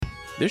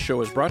This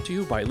show is brought to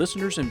you by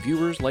listeners and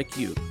viewers like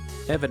you.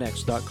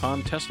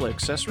 EvanX.com Tesla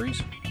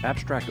Accessories,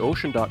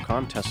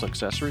 AbstractOcean.com Tesla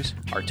Accessories,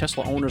 our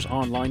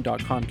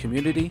TeslaOwnersOnline.com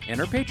community, and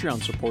our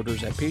Patreon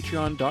supporters at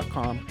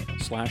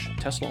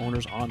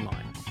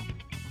patreon.com/TeslaOwnersOnline.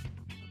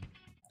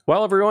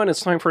 Well, everyone,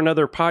 it's time for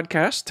another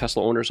podcast,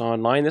 Tesla Owners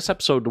Online. This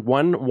episode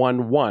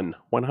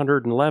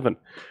 111,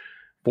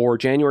 for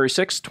January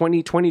 6th,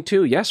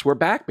 2022. Yes, we're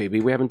back,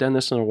 baby. We haven't done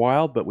this in a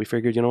while, but we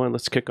figured, you know what,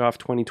 let's kick off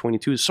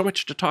 2022. There's so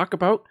much to talk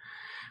about.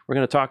 We're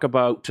going to talk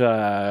about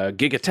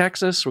Giga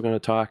Texas. We're going to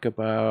talk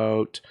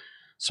about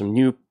some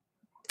new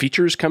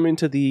features coming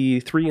to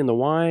the 3 and the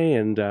Y,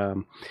 and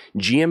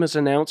GM has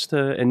announced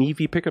an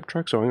EV pickup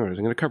truck. So anyways,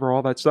 I'm going to cover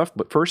all that stuff.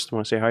 But first, I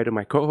want to say hi to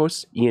my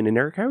co-hosts, Ian and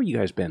Eric. How are you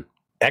guys been?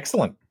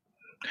 Excellent.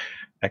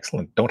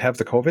 Don't have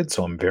the COVID,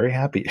 so I'm very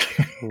happy.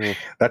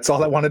 That's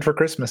all I wanted for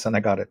Christmas, and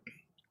I got it.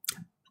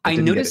 I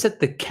noticed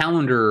that the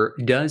calendar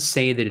does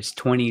say that it's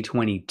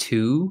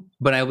 2022,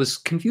 but I was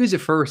confused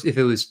at first if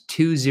it was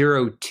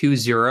 2020,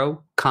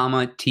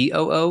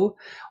 TOO,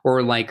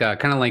 or like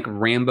kind of like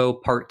Rambo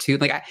Part 2.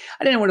 Like I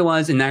didn't know what it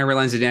was, and now I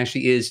realized it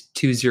actually is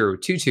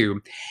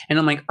 2022. And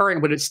I'm like, all right,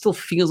 but it still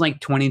feels like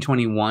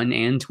 2021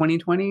 and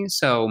 2020.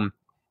 So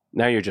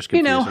now you're just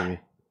confusing me.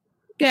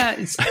 Yeah,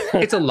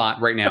 it's a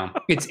lot right now.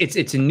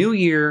 It's a new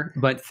year,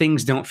 but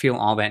things don't feel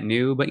all that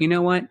new. But you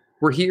know what?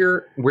 We're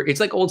here. It's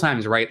like old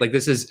times, right? Like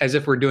this is as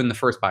if we're doing the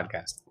first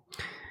podcast.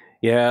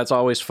 Yeah, it's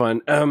always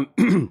fun.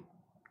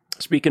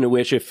 Speaking of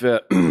which, if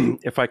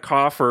I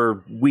cough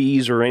or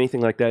wheeze or anything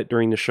like that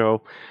during the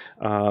show,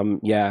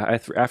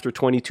 after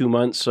 22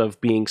 months of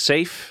being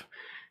safe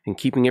and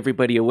keeping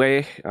everybody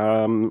away,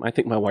 I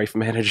think my wife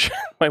and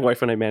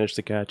I managed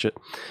to catch it.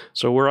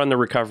 So we're on the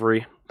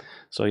recovery.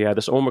 So yeah,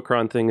 this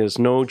Omicron thing is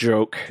no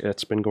joke.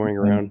 It's been going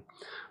around.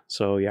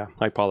 So yeah,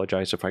 I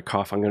apologize if I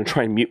cough. I'm going to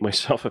try and mute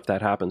myself if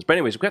that happens. But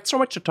anyways, we've got so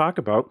much to talk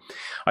about.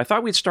 I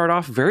thought we'd start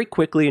off very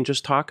quickly and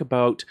just talk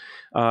about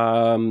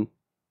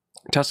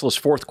Tesla's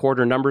fourth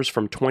quarter numbers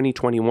from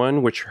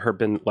 2021, which have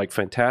been like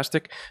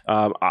fantastic.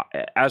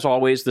 As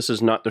always, this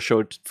is not the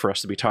show for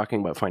us to be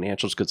talking about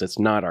financials because it's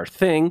not our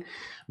thing,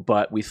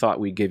 but we thought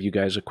we'd give you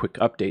guys a quick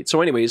update.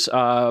 So anyways,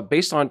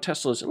 based on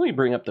Tesla's, let me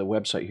bring up the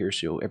website here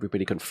so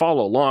everybody can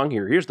follow along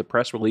here. Here's the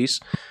press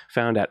release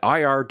found at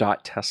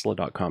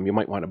ir.tesla.com. You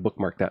might want to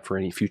bookmark that for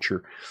any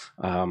future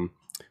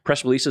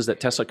press releases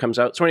that Tesla comes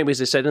out. So anyways,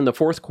 they said in the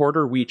fourth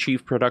quarter, we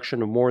achieved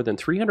production of more than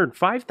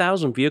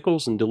 305,000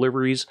 vehicles and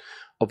deliveries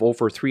of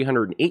over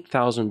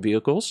 308,000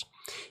 vehicles.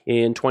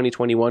 In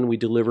 2021, we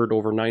delivered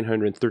over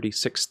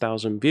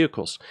 936,000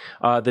 vehicles.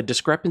 The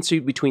discrepancy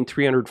between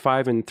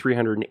 305 and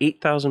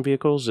 308,000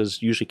 vehicles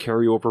is usually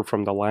carryover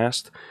from the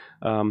last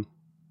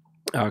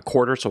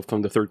quarter. So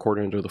from the third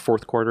quarter into the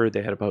fourth quarter,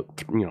 they had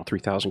about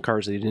 3,000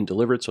 cars they didn't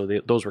deliver it, so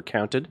those were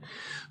counted.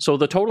 So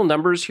the total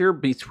numbers here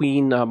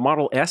between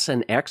Model S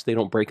and X, they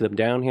don't break them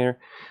down here,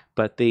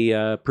 but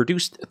they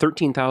produced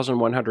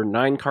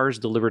 13,109 cars,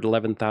 delivered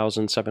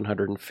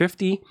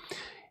 11,750.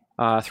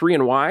 3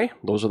 and Y,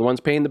 those are the ones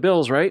paying the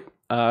bills, right?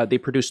 They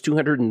produced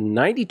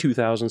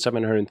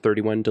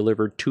 292,731,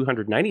 delivered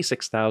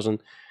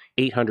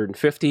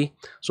 296,850.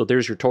 So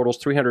there's your totals: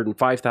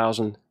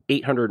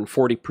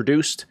 305,840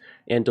 produced,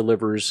 and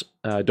deliveries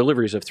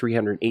of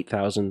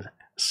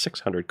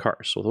 308,600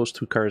 cars. So those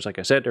two cars, like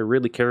I said, are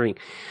really carrying.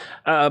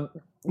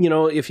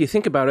 If you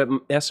think about it,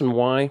 S and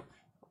Y,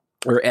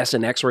 or S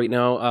and X right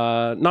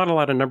now, not a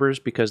lot of numbers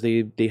because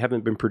they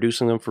haven't been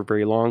producing them for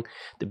very long.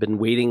 They've been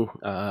waiting,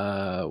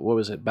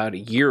 about a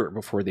year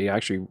before they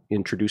actually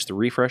introduced the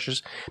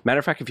refreshes. Matter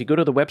of fact, if you go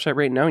to the website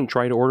right now and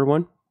try to order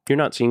one, you're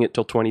not seeing it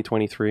till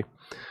 2023.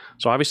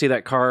 So obviously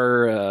that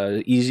car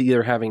is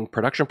either having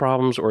production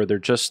problems or they're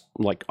just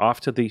like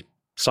off to the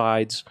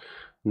sides,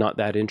 not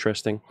that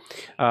interesting.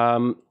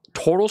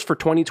 Totals for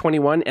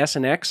 2021, S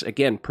and X,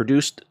 again,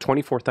 produced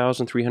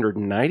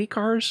 24,390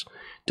 cars,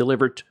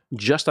 delivered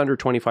just under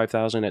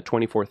 25,000 at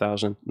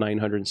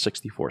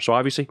 24,964. So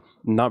obviously,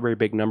 not very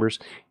big numbers.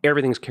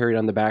 Everything's carried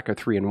on the back of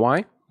 3 and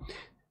Y.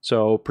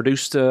 So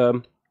produced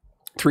 3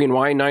 and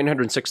Y,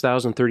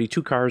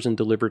 906,032 cars, and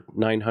delivered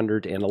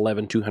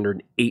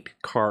 911,208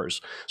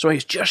 cars. So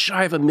he's just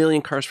shy of 1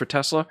 million cars for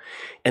Tesla.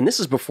 And this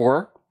is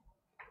before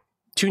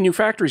 2 new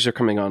factories are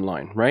coming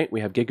online, right?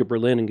 We have Giga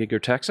Berlin and Giga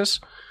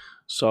Texas.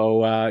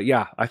 So,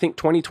 I think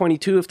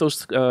 2022, if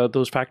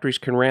those factories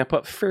can ramp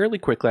up fairly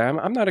quickly,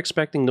 I'm not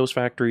expecting those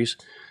factories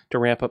to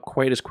ramp up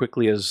quite as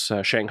quickly as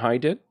Shanghai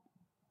did.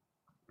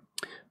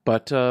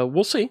 But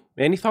we'll see.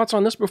 Any thoughts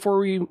on this before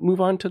we move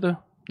on to the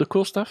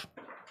cool stuff?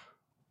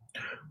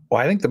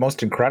 Well, I think the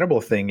most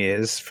incredible thing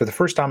is, for the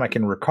first time I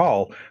can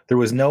recall, there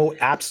was no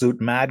absolute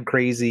mad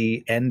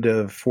crazy end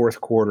of fourth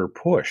quarter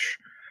push.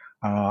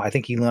 I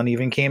think Elon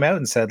even came out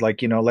and said,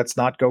 let's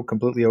not go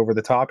completely over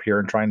the top here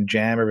and try and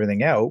jam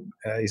everything out.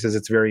 He says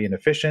it's very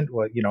inefficient.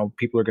 Well,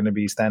 people are going to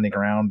be standing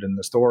around in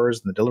the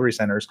stores and the delivery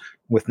centers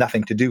with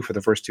nothing to do for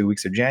the first 2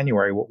 weeks of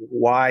January.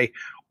 Why,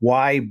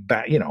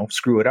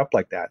 screw it up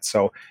like that?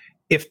 So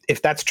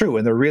if that's true,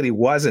 and there really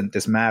wasn't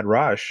this mad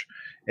rush,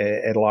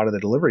 at a lot of the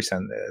delivery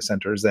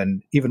centers,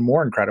 then even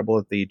more incredible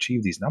that they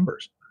achieve these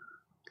numbers.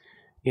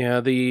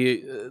 Yeah,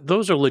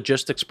 those are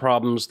logistics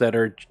problems that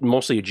are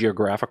mostly a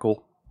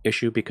geographical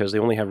issue because they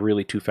only have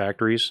really 2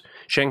 factories.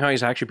 Shanghai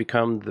has actually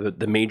become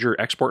the major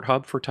export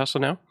hub for Tesla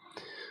now.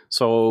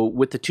 So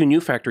with the 2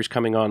 new factories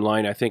coming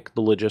online, I think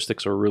the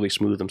logistics will really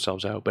smooth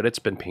themselves out. But it's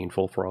been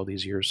painful for all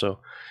these years. So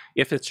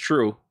if it's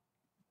true,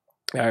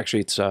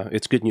 actually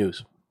it's good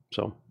news.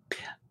 So.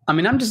 I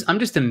mean, I'm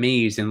just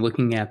amazed in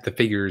looking at the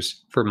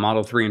figures for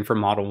Model 3 and for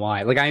Model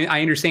Y. Like,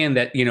 I understand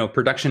that,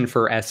 production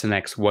for S and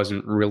X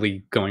wasn't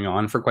really going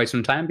on for quite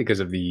some time because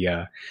of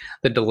the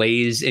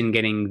delays in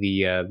getting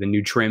the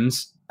new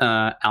trims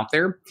out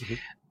there. Mm-hmm.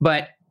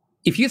 But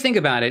if you think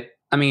about it,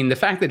 I mean, the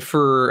fact that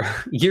for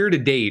year to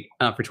date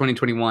for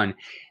 2021,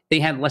 they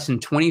had less than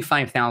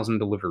 25,000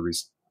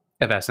 deliveries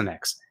of S and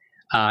X.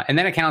 And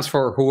that accounts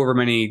for however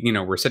many,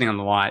 were sitting on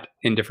the lot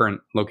in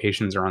different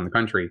locations around the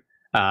country.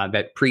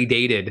 That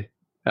predated,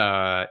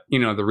 the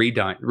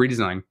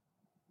redesign.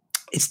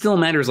 It still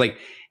matters. Like,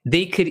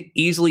 they could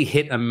easily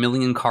hit 1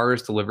 million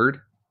cars delivered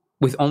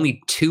with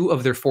only 2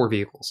 of their 4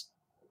 vehicles.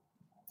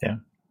 Yeah,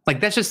 like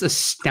that's just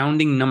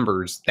astounding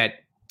numbers that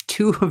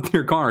 2 of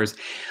their cars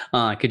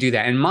could do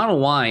that. And Model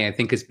Y, I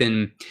think, has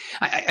been.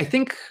 I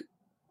think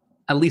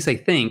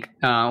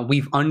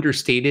we've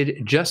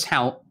understated just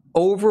how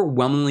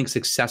overwhelmingly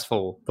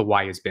successful the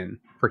Y has been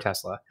for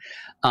Tesla.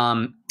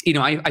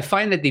 I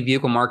find that the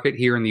vehicle market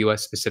here in the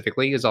US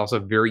specifically is also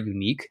very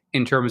unique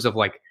in terms of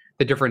like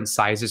the different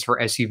sizes for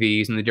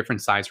SUVs and the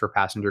different size for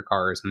passenger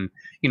cars and,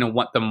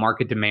 what the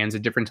market demands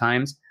at different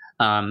times.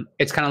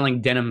 It's kind of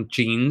like denim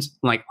jeans,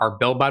 like are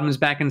bell bottoms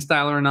back in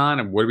style or not?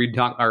 And what do we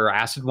talk, are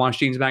acid wash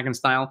jeans back in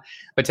style?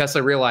 But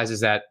Tesla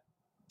realizes that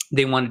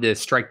they wanted to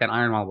strike that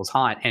iron while it was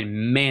hot,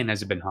 and man,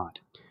 has it been hot.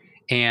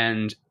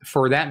 And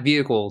for that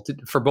vehicle,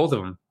 for both of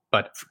them,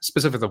 but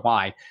specifically the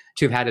Y,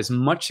 to have had as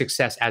much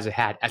success as it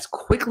had, as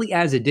quickly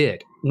as it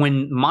did,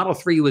 when Model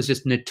 3 was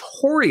just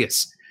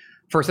notorious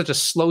for such a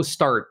slow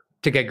start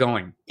to get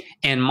going.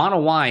 And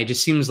Model Y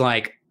just seems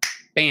like,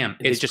 bam,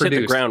 it's just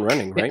produced. Hit the ground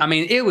running, right? I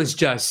mean, it was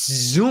just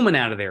zooming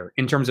out of there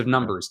in terms of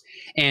numbers.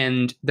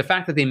 And the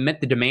fact that they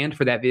met the demand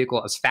for that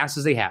vehicle as fast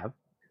as they have,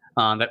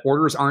 that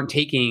orders aren't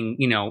taking,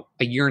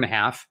 a year and a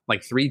half,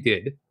 like 3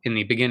 did in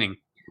the beginning.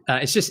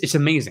 It's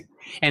amazing.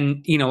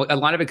 And, a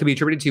lot of it could be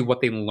attributed to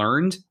what they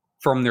learned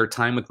from their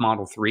time with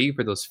Model 3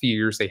 for those few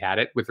years they had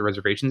it with the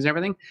reservations and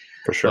everything.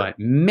 For sure. But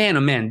man,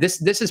 oh man,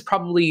 this is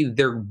probably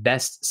their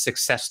best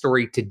success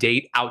story to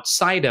date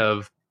outside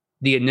of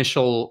the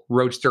initial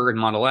Roadster and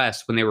Model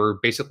S when they were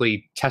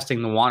basically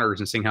testing the waters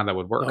and seeing how that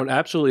would work. Oh,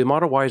 absolutely.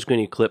 Model Y is going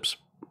to eclipse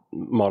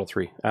Model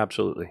 3.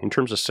 Absolutely. In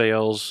terms of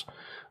sales,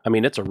 I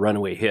mean, it's a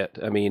runaway hit.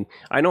 I mean,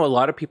 I know a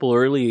lot of people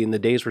early in the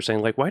days were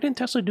saying, like, why didn't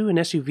Tesla do an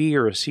SUV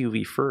or a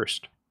CUV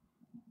first?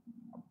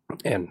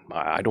 And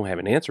I don't have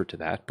an answer to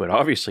that, but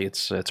obviously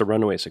it's a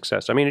runaway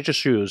success. I mean, it just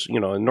shows,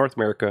 in North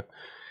America,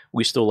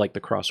 we still like the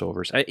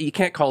crossovers. You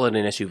can't call it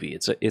an SUV.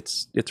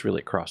 It's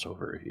really a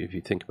crossover if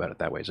you think about it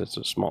that way. So it's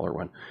a smaller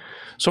one.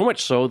 So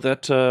much so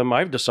that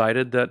I've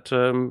decided that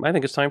I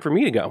think it's time for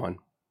me to get one.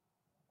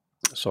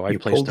 So I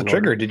pulled the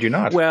trigger, did you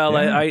not? Well,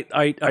 yeah.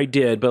 I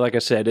did, but like I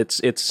said,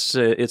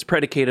 it's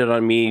predicated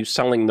on me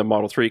selling the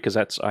Model 3 because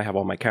I have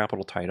all my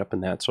capital tied up in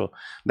that. So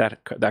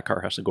that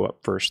car has to go up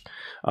first.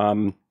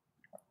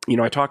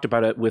 I talked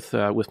about it with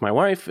my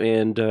wife,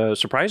 and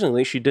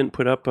surprisingly, she didn't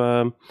put up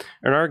an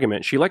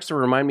argument. She likes to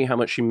remind me how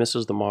much she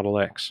misses the Model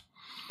X.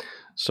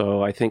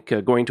 So I think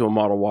going to a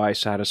Model Y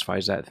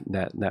satisfies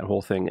that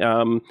whole thing.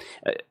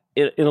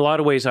 In a lot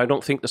of ways, I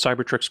don't think the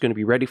Cybertruck's going to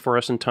be ready for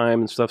us in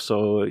time and stuff.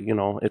 So,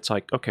 it's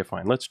like, okay,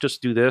 fine, let's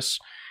just do this.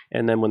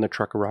 And then when the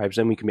truck arrives,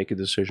 then we can make a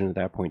decision at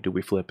that point. Do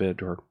we flip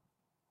it or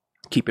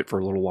keep it for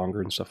a little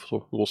longer and stuff?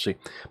 So we'll see.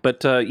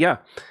 But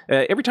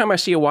every time I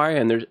see a Y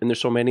and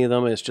there's so many of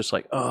them, it's just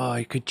like, oh,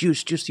 I could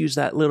just use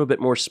that little bit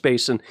more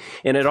space. And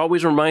it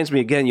always reminds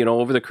me again,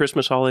 over the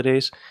Christmas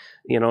holidays,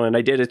 and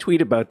I did a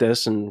tweet about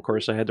this. And of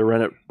course I had to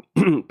run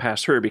it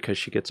past her because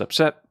she gets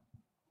upset.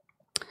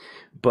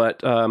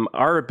 But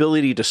our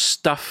ability to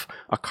stuff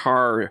a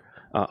car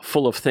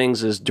full of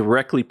things is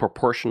directly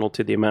proportional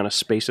to the amount of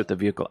space that the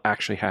vehicle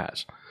actually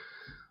has.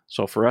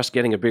 So for us,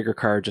 getting a bigger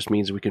car just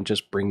means we can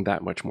just bring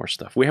that much more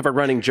stuff. We have a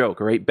running joke,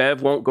 right?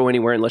 Bev won't go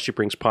anywhere unless she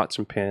brings pots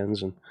and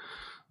pans and,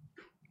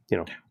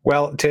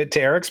 Well, to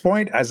Eric's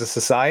point, as a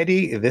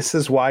society, this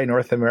is why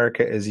North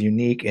America is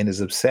unique and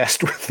is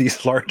obsessed with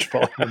these large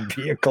volume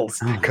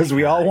vehicles, because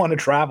we all want to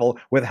travel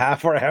with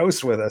half our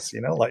house with us,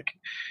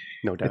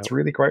 No doubt. It's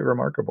really quite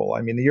remarkable.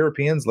 I mean, the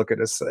Europeans look at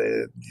us,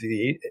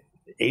 the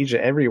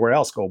Asia, everywhere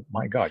else go,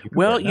 my God.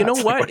 Well, you know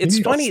what? It's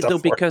funny, though,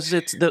 because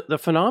it's the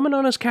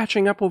phenomenon is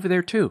catching up over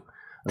there, too.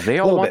 They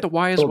all want the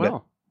Y as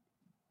well.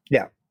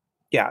 Yeah.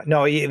 Yeah.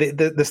 No,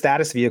 the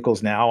status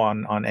vehicles now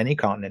on any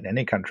continent,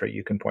 any country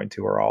you can point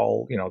to are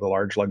all, the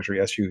large luxury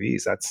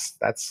SUVs.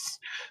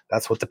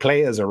 That's what the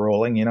players are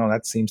rolling.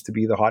 That seems to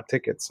be the hot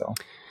ticket. So,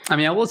 I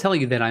mean, I will tell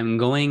you that I'm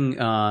going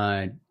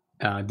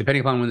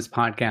depending upon when this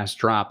podcast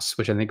drops,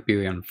 which I think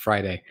will be on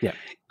Friday. Yeah.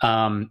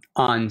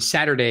 On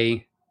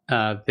Saturday,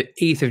 the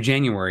 8th of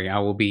January, I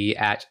will be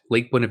at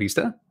Lake Buena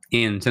Vista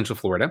in Central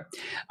Florida,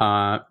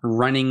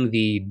 running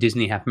the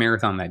Disney Half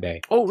Marathon that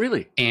day. Oh,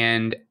 really?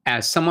 And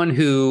as someone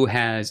who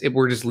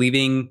we're just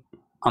leaving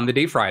on the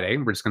day Friday.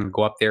 We're just going to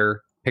go up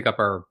there, pick up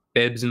our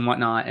bibs and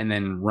whatnot, and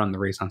then run the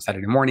race on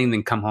Saturday morning,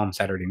 then come home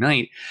Saturday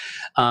night.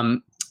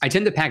 I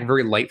tend to pack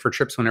very light for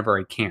trips whenever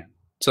I can.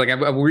 So like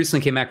I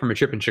recently came back from a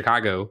trip in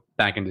Chicago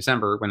back in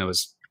December when it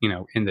was,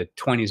 in the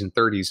 20s and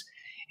 30s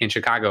in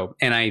Chicago.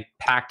 And I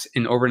packed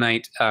an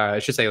overnight, I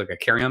should say like a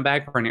carry-on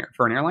bag for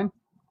an airline.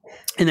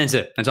 And that's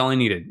it. That's all I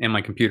needed in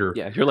my computer.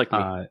 Yeah, you're like me.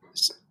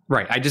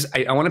 Right.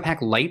 I want to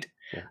pack light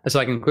so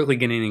I can quickly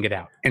get in and get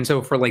out. And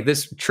so for like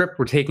this trip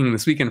we're taking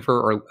this weekend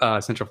for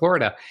Central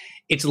Florida,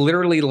 it's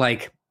literally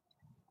like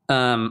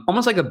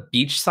almost like a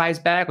beach size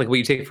bag, like what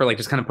you take for like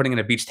just kind of putting in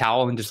a beach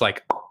towel and just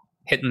like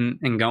hitting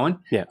and going.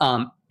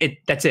 Yeah.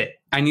 That's it.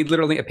 I need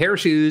literally a pair of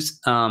shoes,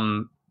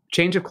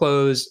 change of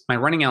clothes, my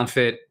running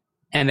outfit,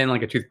 and then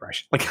like a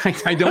toothbrush.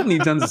 Like I don't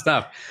need tons of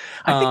stuff.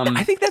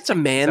 I think that's a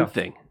man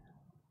thing.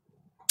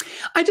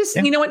 I just,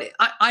 you know what?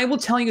 I will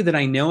tell you that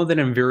I know that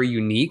I'm very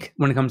unique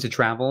when it comes to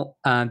travel.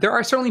 There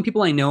are certainly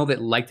people I know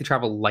that like to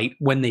travel light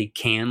when they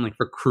can, like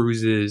for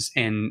cruises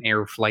and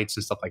air flights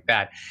and stuff like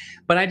that.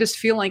 But I just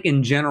feel like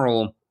in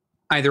general,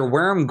 either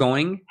where I'm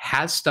going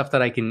has stuff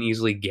that I can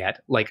easily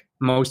get. Like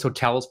most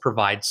hotels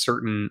provide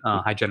certain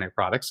hygienic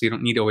products. So you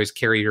don't need to always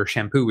carry your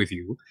shampoo with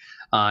you.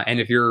 And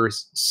if you're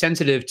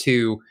sensitive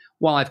to,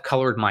 well, I've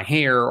colored my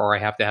hair or I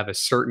have to have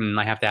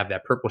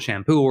that purple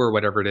shampoo or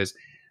whatever it is.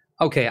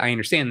 Okay, I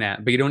understand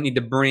that, but you don't need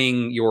to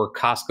bring your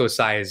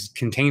Costco-sized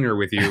container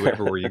with you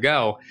everywhere you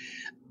go.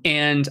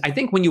 And I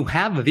think when you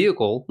have a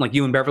vehicle, like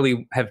you and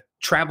Beverly have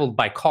traveled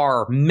by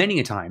car many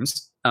a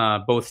times,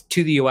 both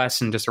to the U.S.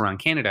 and just around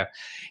Canada,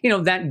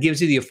 that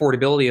gives you the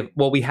affordability of,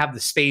 well, we have the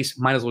space,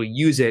 might as well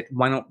use it.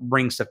 Why not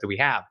bring stuff that we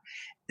have?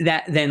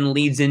 That then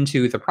leads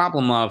into the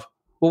problem of,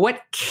 well,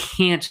 what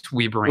can't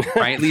we bring,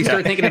 right? You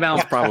start thinking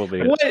about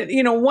probably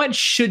what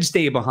should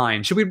stay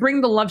behind. Should we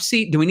bring the love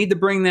seat? Do we need to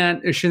bring that?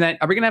 Or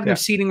are we going to have new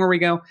seating where we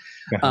go?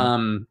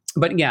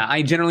 But yeah,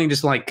 I generally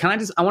just like,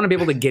 I want to be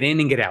able to get in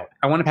and get out.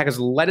 I want to pack as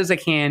light as I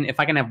can. If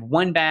I can have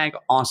one bag,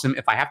 awesome.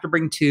 If I have to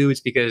bring two, it's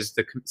because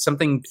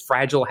something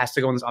fragile has to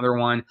go in this other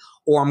one,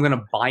 or I'm going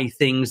to buy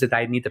things that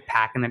I need to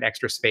pack in that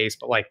extra space.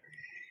 But like,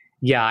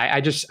 yeah, I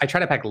try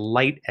to pack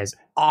light as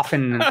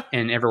often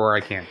and everywhere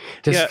I can,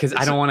 just because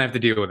I don't want to have to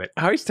deal with it.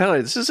 I always tell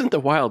you, this isn't the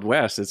Wild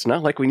West. It's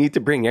not like we need to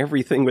bring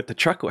everything with the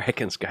truck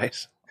wagons,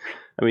 guys.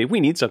 I mean, if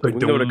we need something,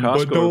 we go to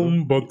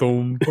Costco.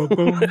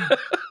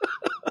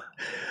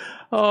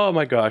 Oh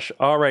my gosh!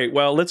 All right,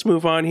 well, let's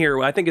move on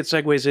here. I think it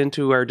segues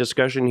into our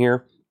discussion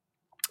here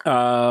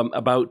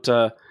about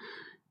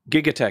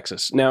Giga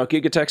Texas. Now,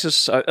 Giga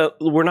Texas,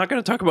 we're not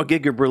going to talk about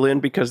Giga Berlin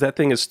because that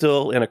thing is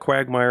still in a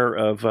quagmire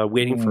of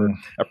waiting for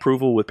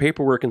approval with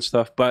paperwork and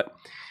stuff. But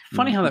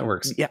funny how that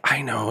works. Yeah,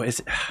 I know.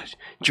 It's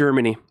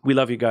Germany. We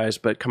love you guys,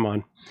 but come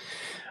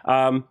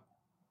on.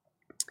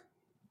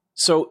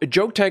 So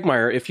Joe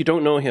Tegmeyer, if you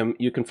don't know him,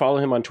 you can follow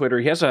him on Twitter.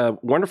 He has a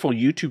wonderful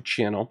YouTube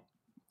channel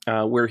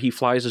where he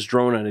flies his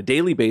drone on a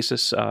daily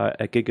basis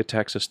at Giga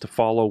Texas to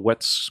follow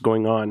what's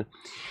going on.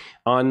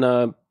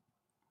 On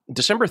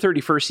December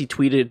 31st, he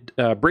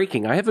tweeted,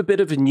 breaking, I have a bit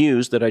of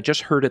news that I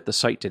just heard at the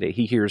site today.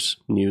 He hears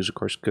news, of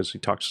course, because he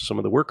talks to some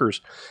of the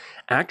workers.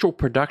 Actual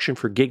production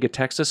for Giga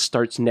Texas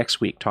starts next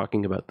week,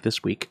 talking about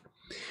this week.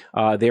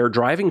 They are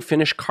driving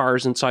finished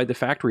cars inside the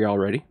factory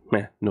already.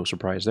 No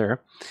surprise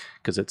there,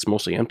 because it's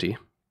mostly empty.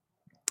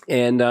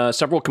 And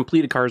several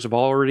completed cars have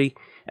already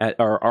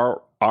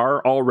are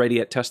already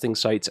at testing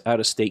sites out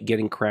of state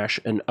getting crash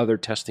and other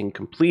testing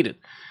completed.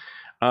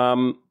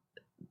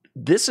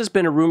 This has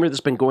been a rumor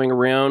that's been going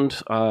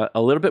around a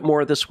little bit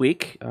more this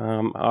week.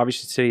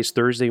 Obviously, today is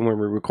Thursday when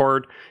we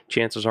record.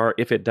 Chances are,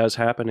 if it does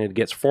happen and it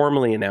gets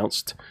formally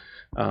announced,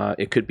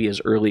 it could be as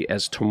early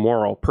as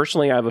tomorrow.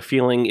 Personally, I have a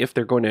feeling if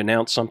they're going to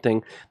announce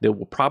something, they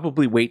will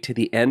probably wait to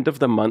the end of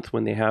the month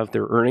when they have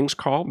their earnings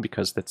call,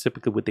 because that's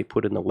typically what they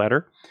put in the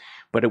letter.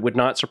 But it would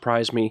not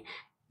surprise me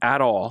at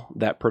all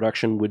that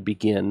production would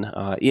begin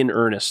in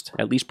earnest,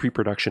 at least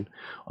pre-production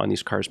on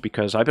these cars,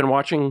 because I've been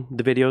watching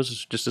the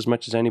videos just as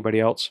much as anybody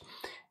else.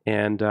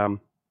 And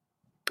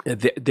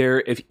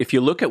if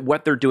you look at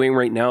what they're doing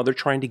right now, they're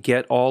trying to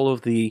get all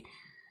of the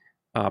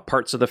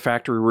parts of the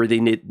factory where they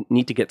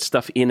need to get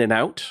stuff in and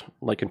out,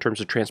 like in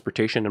terms of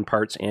transportation and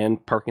parts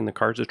and parking the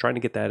cars. They're trying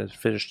to get that as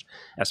finished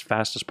as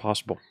fast as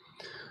possible.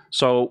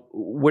 So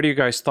what are your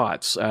guys'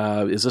 thoughts?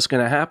 Is this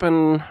going to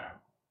happen?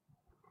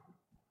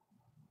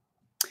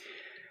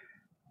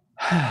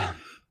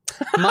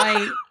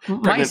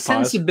 my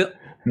sensibility.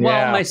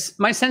 Well,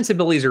 my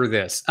sensibilities are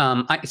this.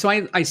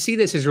 I see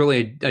this as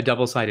really a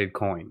double-sided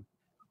coin.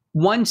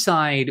 One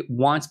side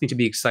wants me to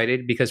be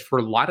excited because for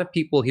a lot of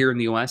people here in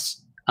the U.S.,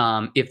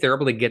 if they're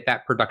able to get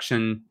that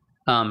production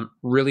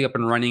really up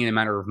and running in a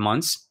matter of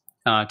months,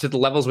 to the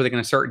levels where they're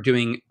going to start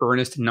doing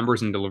earnest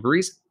numbers and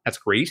deliveries. That's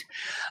great.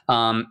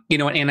 And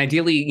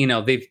ideally,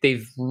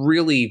 they've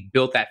really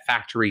built that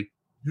factory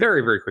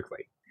very, very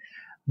quickly.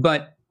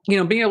 But,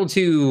 being able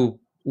to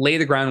lay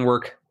the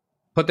groundwork,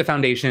 put the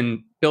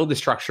foundation, build the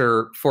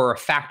structure for a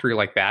factory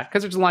like that,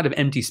 because there's a lot of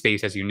empty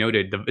space, as you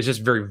noted. It's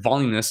just very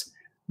voluminous,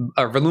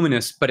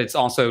 but it's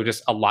also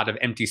just a lot of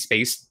empty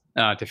space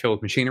to fill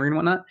with machinery and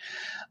whatnot.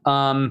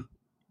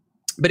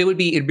 But it'd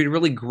be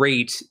really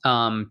great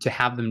to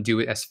have them do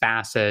it as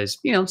fast as,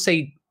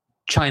 say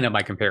China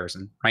by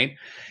comparison, right?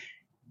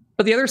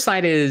 But the other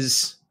side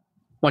is,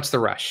 what's the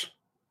rush?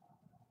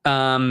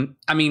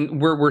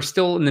 We're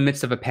still in the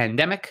midst of a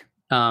pandemic.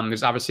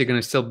 There's obviously going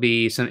to still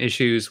be some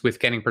issues with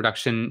getting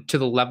production to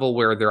the level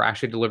where they're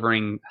actually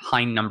delivering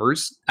high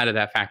numbers out of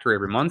that factory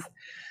every month.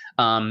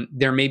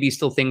 There may be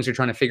still things they're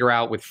trying to figure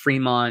out with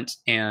Fremont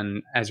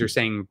and, as you're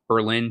saying,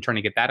 Berlin, trying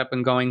to get that up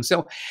and going.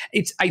 So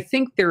I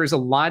think there's a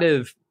lot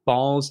of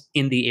balls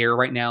in the air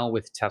right now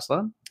with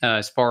Tesla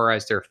as far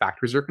as their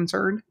factories are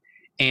concerned.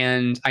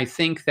 And I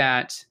think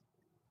that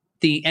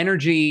the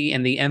energy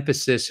and the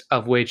emphasis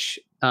of which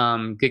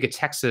Giga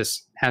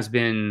Texas has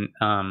been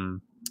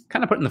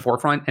kind of put in the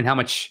forefront, and how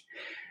much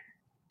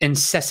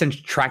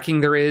incessant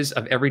tracking there is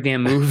of every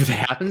damn move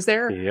that happens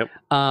there. Yep.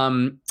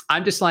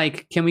 I'm just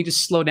like, can we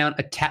just slow down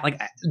a tad?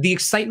 Like, the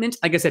excitement,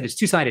 like I said, it's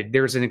two-sided.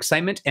 There's an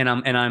excitement, and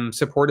I'm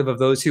supportive of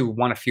those who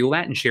want to fuel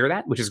that and share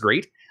that, which is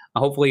great.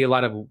 Hopefully a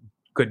lot of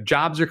good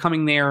jobs are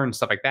coming there and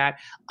stuff like that.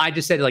 I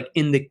just said, like,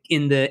 in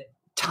the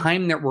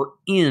time that we're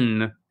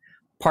in,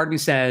 part of me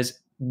says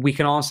we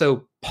can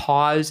also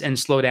pause and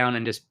slow down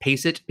and just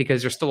pace it,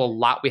 because there's still a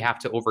lot we have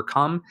to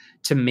overcome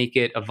to make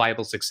it a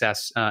viable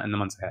success in the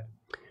months ahead.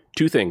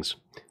 Two things.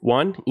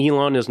 One,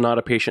 Elon is not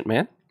a patient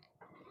man.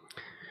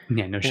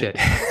 Yeah, no shit.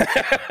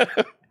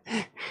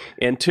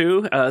 And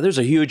two, there's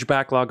a huge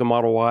backlog of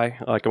Model Y.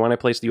 Like, when I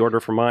placed the order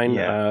for mine,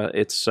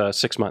 it's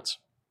 6 months.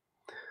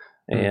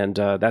 And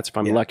that's if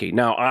I'm lucky.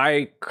 Now,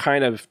 I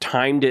kind of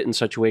timed it in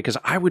such a way, because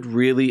I would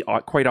really,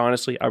 quite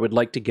honestly, I would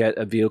like to get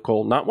a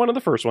vehicle, not one of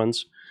the first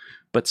ones,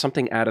 but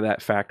something out of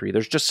that factory.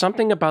 There's just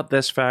something about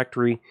this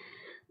factory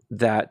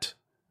that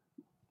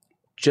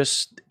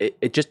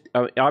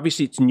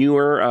obviously it's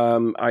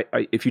newer.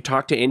 If you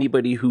talk to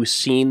anybody who's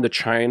seen the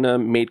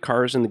China-made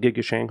cars in the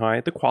Giga Shanghai,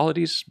 the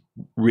quality's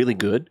really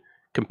good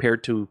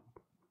compared to,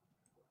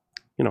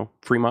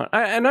 Fremont.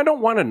 And I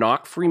don't want to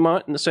knock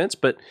Fremont in a sense,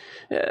 but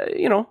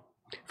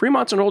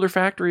Fremont's an older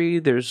factory.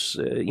 There's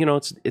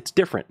it's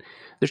different.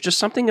 There's just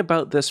something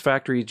about this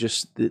factory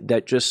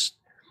that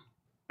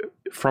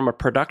from a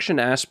production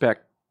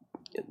aspect,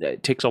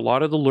 it takes a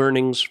lot of the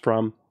learnings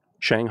from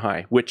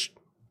Shanghai, which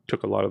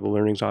took a lot of the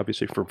learnings,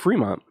 obviously, from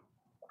Fremont,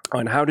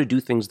 on how to do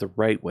things the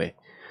right way.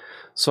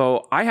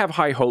 So I have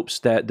high hopes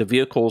that the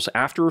vehicles,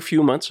 after a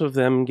few months of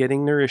them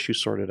getting their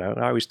issues sorted out,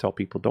 I always tell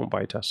people, don't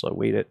buy a Tesla,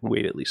 wait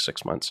at least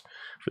 6 months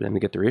for them to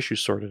get their issues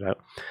sorted out.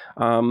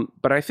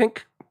 But I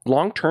think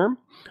long term,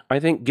 I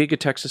think Giga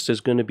Texas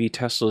is going to be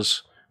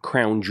Tesla's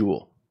crown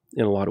jewel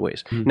in a lot of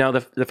ways. Now,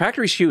 the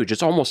factory's huge.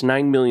 It's almost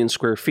 9 million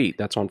square feet.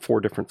 That's on 4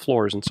 different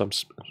floors in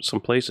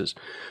some places.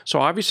 So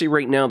obviously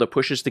right now the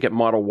push is to get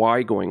Model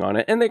Y going on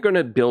it, and they're going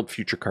to build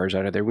future cars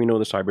out of there. We know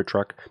the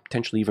Cybertruck,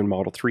 potentially even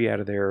Model 3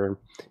 out of there, and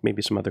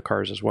maybe some other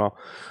cars as well.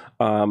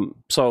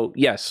 So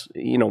yes,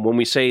 when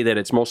we say that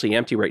it's mostly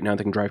empty right now,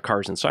 they can drive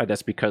cars inside,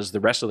 that's because the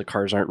rest of the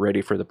cars aren't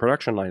ready for the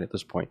production line at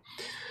this point.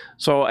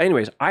 So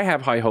anyways, I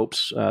have high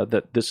hopes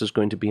that this is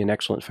going to be an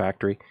excellent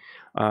factory.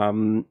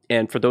 And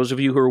for those of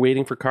you who are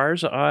waiting for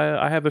cars,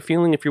 I have a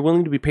feeling if you're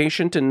willing to be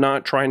patient and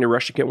not trying to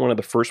rush to get one of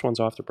the first ones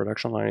off the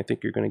production line, I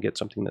think you're going to get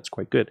something that's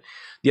quite good.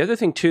 The other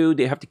thing, too,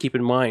 they have to keep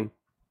in mind,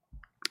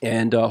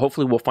 and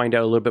hopefully we'll find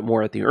out a little bit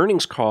more at the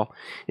earnings call,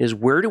 is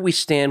where do we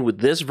stand with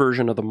this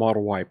version of the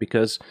Model Y?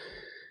 Because,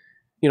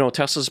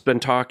 Tesla's been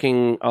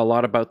talking a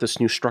lot about this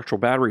new structural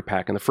battery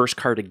pack, and the first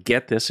car to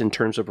get this in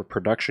terms of a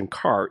production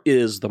car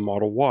is the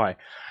Model Y.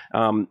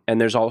 And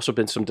there's also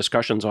been some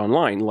discussions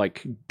online,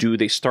 like, do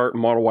they start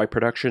Model Y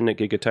production at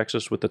Giga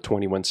Texas with the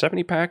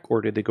 2170 pack,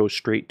 or did they go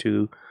straight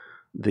to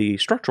the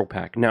structural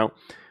pack? Now,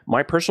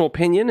 my personal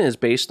opinion is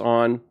based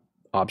on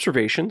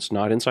observations,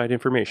 not inside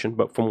information,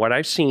 but from what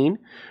I've seen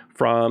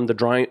from the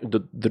drone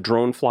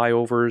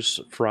flyovers,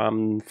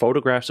 from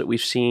photographs that we've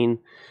seen,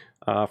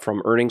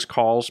 from earnings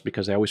calls,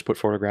 because they always put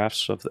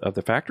photographs of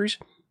the factories,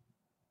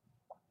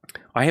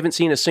 I haven't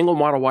seen a single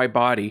Model Y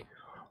body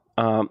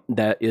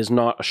that is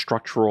not a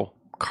structural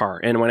car.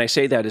 And when I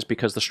say that is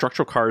because the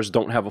structural cars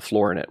don't have a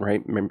floor in it,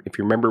 right? If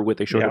you remember what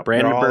they showed at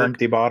Brandenburg. They're all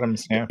empty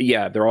bottoms,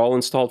 Yeah, they're all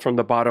installed from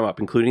the bottom up,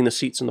 including the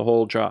seats and the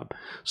whole job.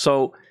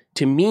 So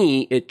to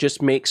me, it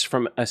just makes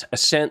from a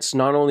sense,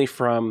 not only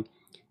from,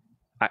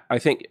 I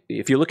think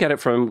if you look at it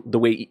from the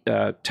way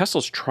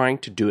Tesla's trying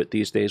to do it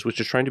these days, which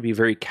is trying to be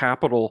very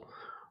capital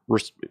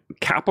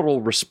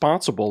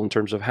responsible in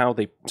terms of how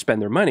they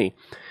spend their money,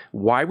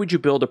 why would you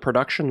build a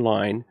production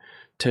line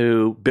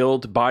to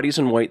build bodies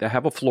in white that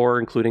have a floor,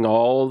 including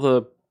all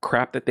the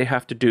crap that they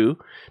have to do,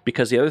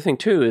 because the other thing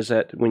too is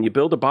that when you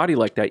build a body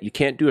like that, you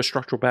can't do a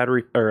structural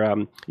battery,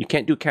 or you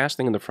can't do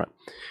casting in the front.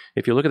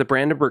 If you look at the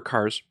Brandenburg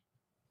cars,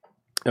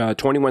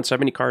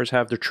 2170 cars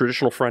have the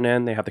traditional front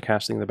end, they have the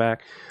casting in the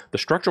back. The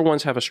structural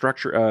ones have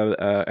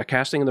a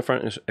casting in the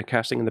front and a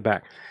casting in the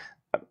back.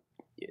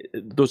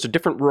 Those are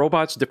different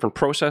robots, different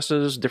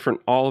processes, different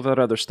all of that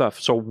other stuff.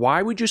 So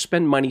why would you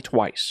spend money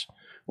twice?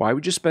 Why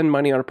would you spend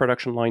money on a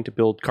production line to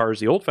build cars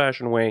the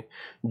old-fashioned way,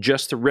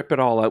 just to rip it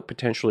all out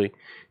potentially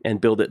and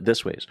build it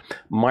this way?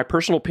 My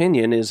personal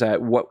opinion is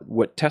that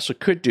what Tesla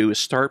could do is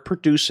start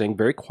producing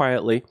very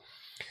quietly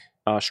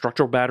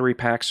structural battery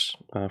packs,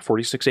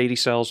 4680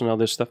 cells and all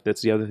this stuff.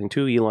 That's the other thing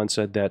too. Elon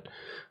said that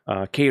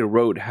Kato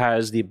Road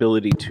has the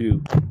ability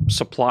to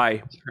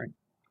supply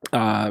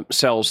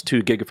cells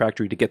to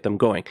Gigafactory to get them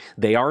going.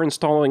 They are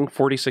installing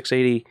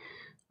 4680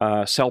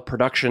 cell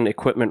production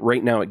equipment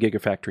right now at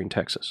Gigafactory in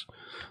Texas.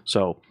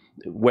 So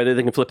whether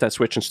they can flip that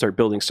switch and start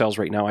building cells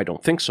right now, I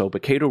don't think so.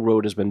 But Kato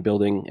Road has been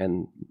building,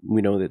 and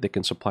we know that they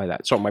can supply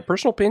that. So my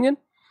personal opinion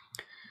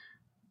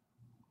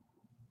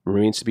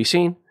remains to be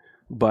seen.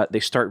 But they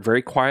start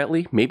very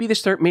quietly. Maybe they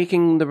start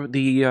making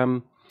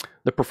the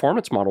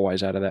performance Model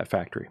Ys out of that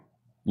factory.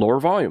 Lower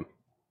volume,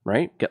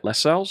 right? Get less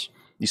cells.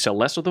 You sell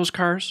less of those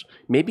cars.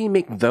 Maybe you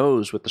make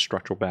those with the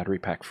structural battery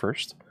pack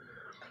first,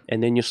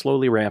 and then you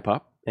slowly ramp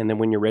up. And then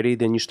when you're ready,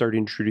 then you start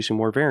introducing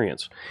more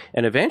variants.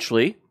 And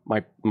eventually,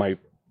 my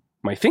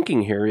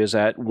thinking here is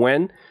that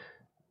when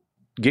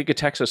Giga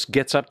Texas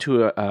gets up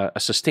to a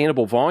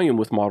sustainable volume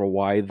with Model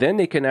Y, then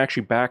they can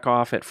actually back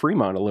off at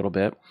Fremont a little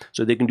bit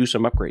so they can do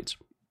some upgrades.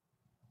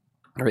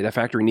 All right, that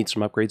factory needs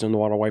some upgrades on the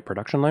Model Y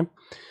production line.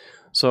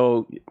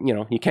 So,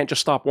 you can't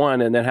just stop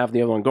one and then have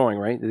the other one going,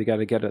 right? They got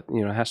to get it,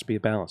 it has to be a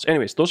balance.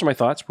 Anyways, those are my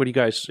thoughts. What do you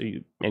guys,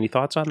 any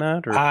thoughts on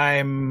that? Or?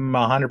 I'm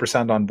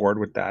 100% on board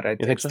with that.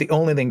 It's the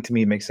only thing to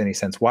me makes any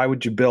sense. Why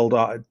would you build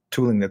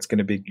tooling that's going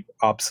to be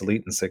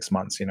obsolete in 6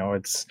 months?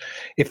 It's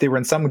if they were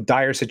in some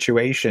dire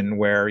situation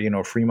where,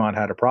 Fremont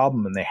had a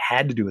problem and they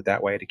had to do it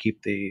that way to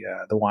keep the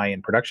Y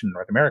in production in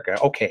North America.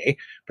 Okay,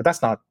 but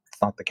that's not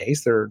the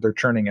case. They're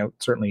churning out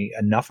certainly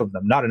enough of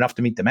them, not enough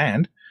to meet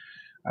demand.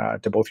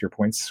 To both your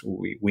points,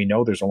 we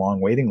know there's a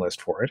long waiting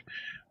list for it,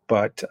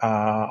 but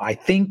I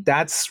think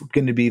that's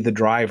going to be the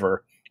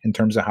driver in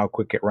terms of how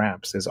quick it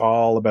ramps, is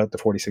all about the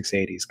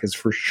 4680s, because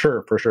for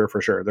sure,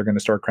 they're going to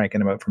start cranking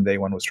them out from day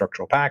one with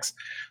structural packs.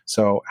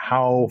 So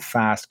how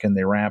fast can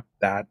they ramp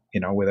that,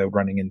 without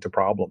running into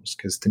problems?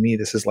 Because to me,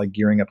 this is like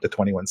gearing up the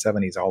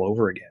 2170s all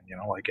over again,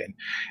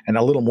 and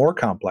a little more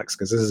complex,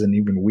 because this is an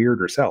even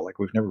weirder cell. Like,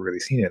 we've never really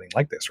seen anything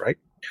like this, right?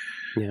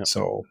 Yeah.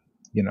 So,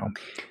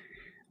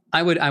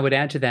 I would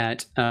add to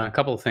that a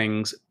couple of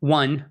things.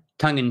 One,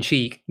 tongue in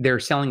cheek, they're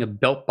selling a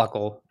belt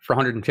buckle for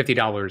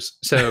 $150.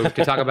 So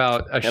to talk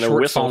about a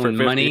shortfall in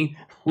money,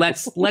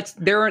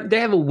 they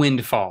have a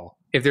windfall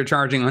if they're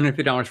charging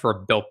 $150 for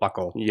a belt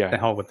buckle. Yeah, the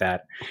hell with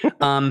that.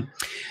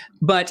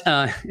 But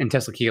and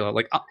Tesla Kilo,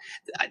 like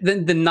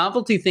the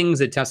novelty things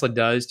that Tesla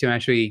does to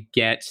actually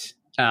get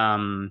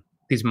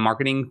these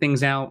marketing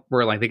things out,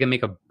 where like they can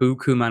make a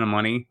buku amount of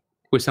money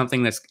with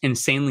something that's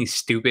insanely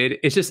stupid.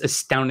 It's just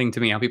astounding to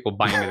me how people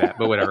buy into that,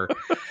 but whatever.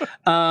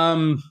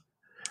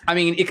 I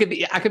mean,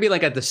 I could be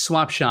like at the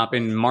swap shop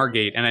in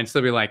Margate and I'd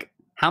still be like,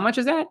 how much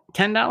is that?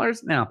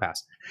 $10? No, I'll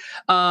pass.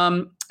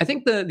 I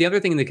think the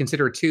other thing to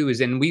consider too is,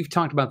 and we've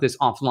talked about this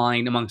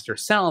offline amongst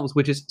ourselves,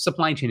 which is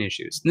supply chain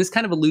issues. And this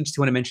kind of alludes to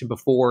what I mentioned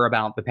before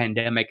about the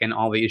pandemic and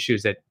all the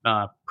issues that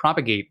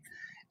propagate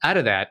out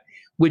of that,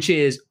 which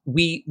is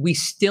we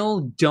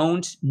still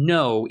don't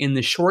know in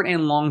the short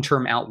and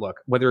long-term outlook,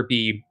 whether it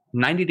be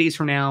 90 days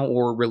from now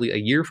or really a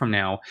year from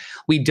now.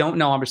 We don't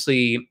know,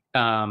 obviously,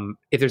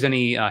 if there's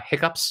any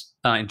hiccups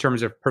in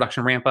terms of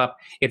production ramp up,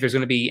 if there's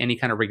going to be any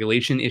kind of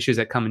regulation issues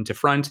that come into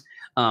front,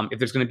 if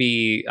there's going to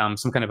be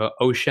some kind of a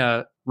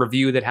OSHA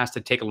review that has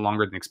to take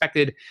longer than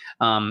expected.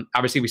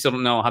 Obviously, we still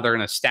don't know how they're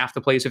going to staff the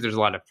place if there's a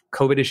lot of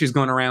COVID issues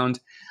going around.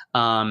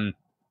 And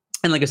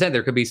like I said,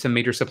 there could be some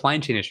major supply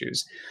chain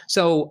issues.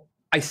 So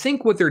I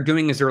think what they're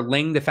doing is they're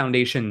laying the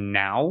foundation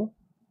now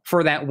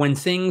for that when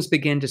things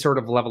begin to sort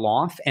of level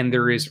off and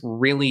there is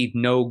really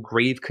no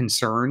grave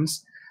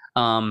concerns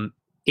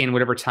in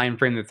whatever time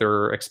frame that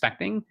they're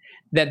expecting,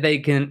 that they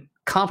can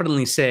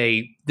confidently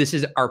say, this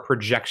is our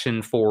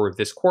projection for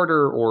this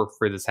quarter or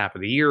for this half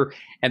of the year,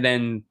 and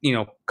then,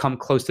 come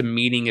close to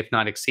meeting, if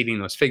not exceeding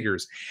those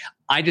figures.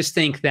 I just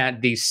think that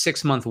the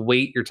 6-month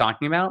wait you're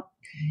talking about,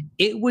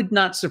 it would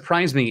not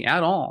surprise me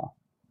at all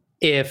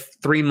if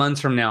 3 months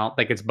from now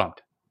that gets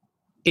bumped.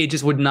 It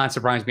just would not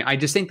surprise me. I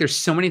just think there's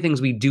so many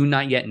things we do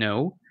not yet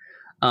know,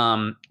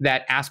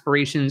 that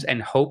aspirations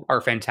and hope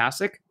are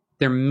fantastic.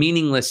 They're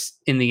meaningless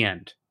in the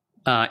end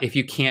if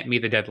you can't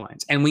meet the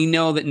deadlines. And we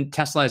know that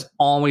Tesla is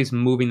always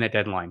moving that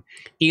deadline.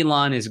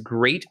 Elon is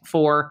great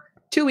for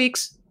 2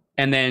 weeks,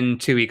 and then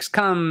 2 weeks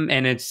come,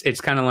 and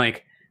it's kind of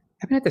like,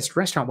 I've been at this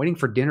restaurant waiting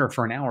for dinner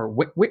for an hour.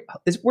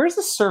 Where's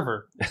the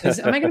server?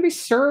 Am I going to be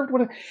served?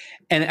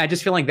 And I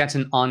just feel like that's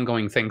an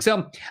ongoing thing.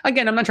 So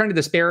again, I'm not trying to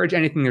disparage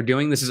anything they're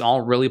doing. This is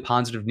all really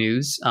positive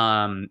news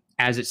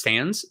as it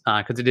stands,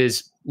 because it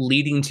is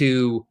leading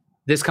to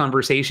this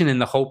conversation in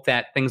the hope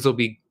that things will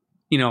be,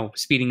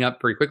 speeding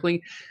up very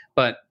quickly.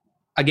 But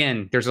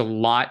again, there's a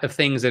lot of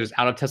things that is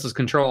out of Tesla's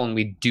control, and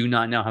we do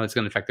not know how it's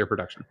going to affect their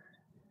production.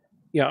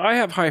 Yeah, I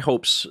have high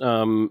hopes,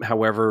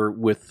 however,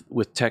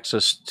 with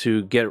Texas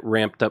to get it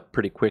ramped up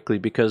pretty quickly,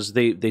 because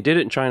they did it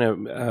in China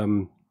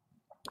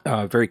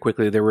very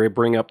quickly. They were able to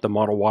bring up the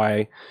Model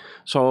Y.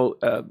 So,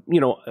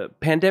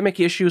 pandemic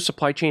issues,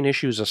 supply chain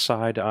issues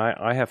aside,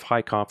 I have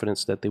high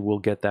confidence that they will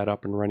get that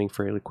up and running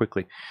fairly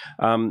quickly.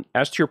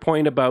 As to your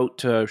point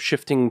about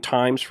shifting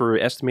times for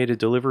estimated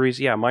deliveries,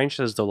 yeah, mine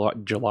says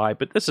July,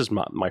 but this is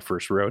not my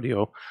first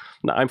rodeo.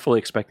 I'm fully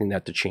expecting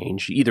that to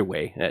change either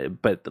way.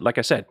 But like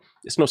I said,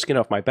 it's no skin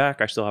off my back.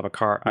 I still have a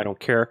car. I don't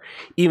care.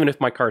 Even if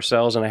my car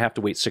sells and I have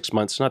to wait 6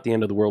 months, it's not the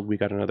end of the world. We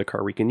got another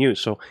car we can use.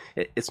 So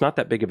it's not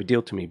that big of a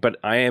deal to me, but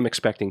I am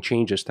expecting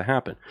changes to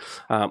happen.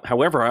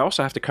 However, I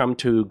also have to come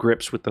to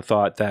grips with the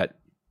thought that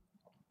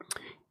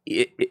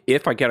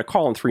if I get a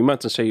call in 3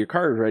 months and say your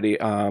car is ready,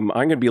 I'm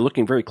going to be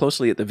looking very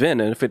closely at the VIN.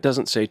 And if it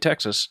doesn't say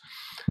Texas,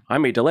 I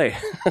may delay.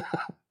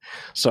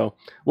 So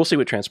we'll see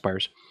what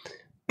transpires.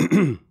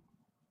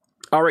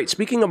 All right,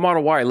 speaking of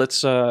Model Y,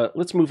 let's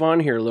move on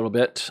here a little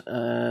bit,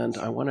 and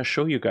I want to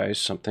show you guys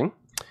something.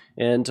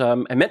 And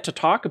I meant to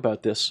talk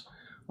about this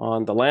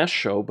on the last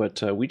show,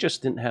 but we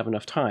just didn't have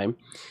enough time.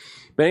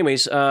 But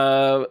anyways,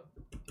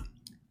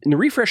 in the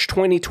Refresh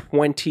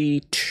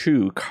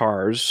 2022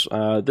 cars,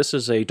 this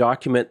is a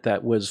document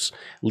that was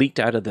leaked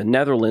out of the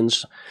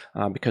Netherlands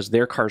because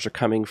their cars are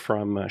coming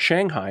from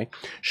Shanghai,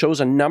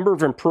 shows a number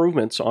of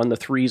improvements on the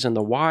 3s and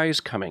the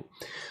Ys coming.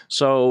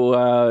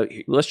 So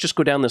let's just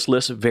go down this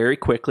list very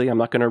quickly. I'm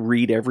not going to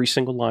read every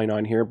single line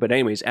on here, but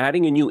anyways,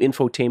 adding a new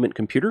infotainment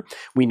computer.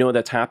 We know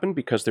that's happened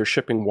because they're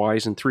shipping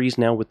Ys and 3s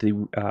now with the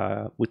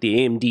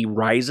AMD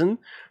Ryzen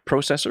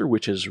processor,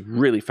 which is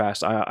really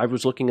fast. I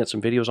was looking at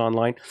some videos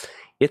online.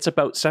 It's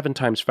about 7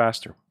 times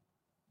faster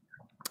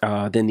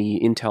than the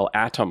Intel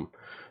Atom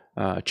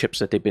chips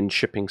that they've been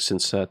shipping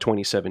since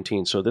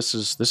 2017. So this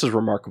is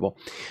remarkable.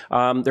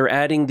 They're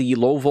adding the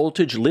low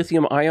voltage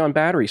lithium ion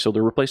battery. So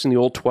they're replacing the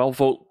old 12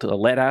 volt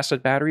lead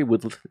acid battery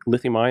with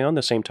lithium ion,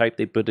 the same type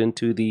they put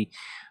into the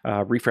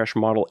Refresh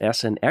Model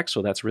S and X.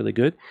 So that's really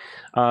good.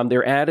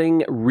 They're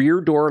adding rear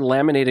door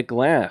laminated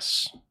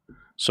glass.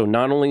 So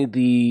not only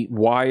the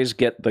Ys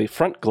get the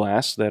front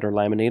glass that are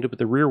laminated, but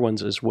the rear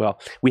ones as well.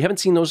 We haven't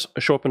seen those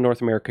show up in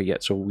North America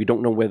yet, so we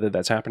don't know whether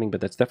that's happening,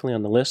 but that's definitely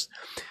on the list.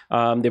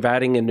 They're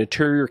adding an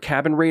interior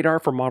cabin radar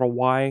for Model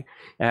Y,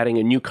 adding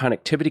a new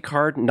connectivity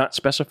card, not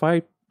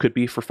specified, could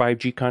be for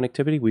 5G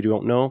connectivity, we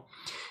don't know.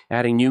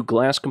 Adding new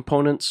glass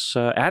components,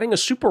 adding a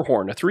super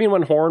horn, a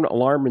 3-in-1 horn,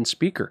 alarm, and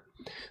speaker.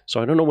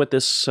 So I don't know what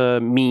this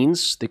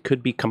means. They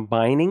could be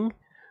combining.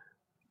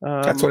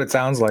 That's what it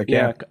sounds like.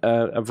 Yeah,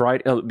 a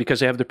variety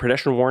because they have the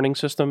pedestrian warning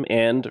system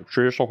and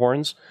traditional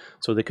horns,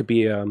 so they could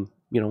be,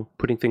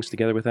 putting things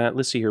together with that.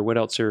 Let's see here. What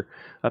else? They're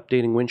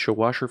updating windshield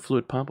washer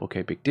fluid pump.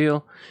 Okay, big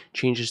deal.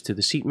 Changes to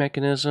the seat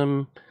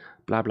mechanism.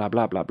 Blah blah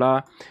blah blah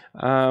blah.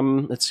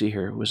 Let's see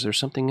here. Was there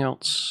something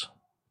else?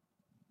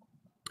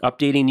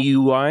 Updating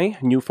UI,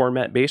 new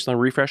format based on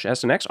Refresh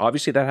S and X.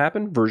 Obviously, that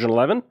happened. Version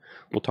 11.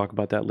 We'll talk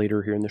about that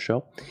later here in the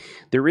show.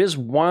 There is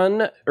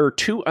 1 or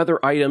 2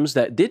 other items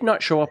that did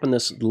not show up in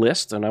this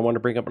list, and I want to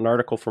bring up an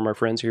article from our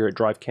friends here at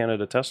Drive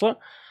Canada Tesla.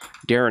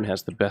 Darren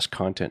has the best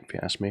content, if you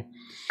ask me.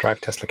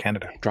 Drive Tesla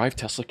Canada. Drive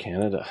Tesla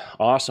Canada.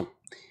 Awesome.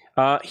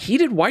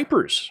 Heated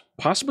wipers,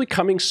 possibly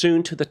coming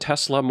soon to the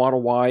Tesla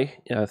Model Y,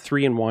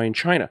 3 and Y in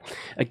China.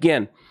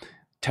 Again,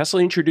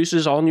 Tesla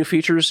introduces all new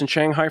features in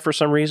Shanghai for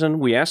some reason.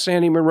 We asked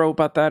Sandy Monroe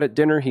about that at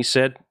dinner. He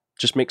said,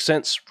 just makes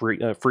sense.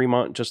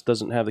 Fremont just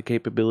doesn't have the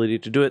capability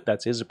to do it.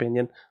 That's his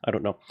opinion. I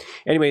don't know.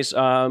 Anyways,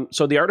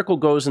 so the article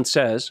goes and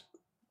says,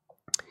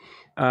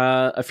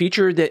 a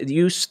feature that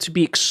used to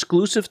be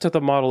exclusive to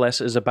the Model S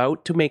is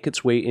about to make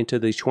its way into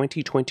the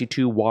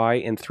 2022 Y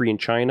and 3 in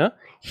China,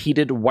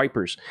 heated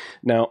wipers.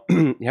 Now,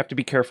 you have to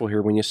be careful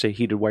here when you say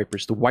heated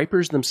wipers. The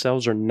wipers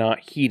themselves are not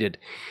heated.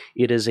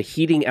 It is a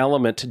heating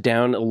element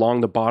down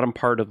along the bottom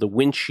part of the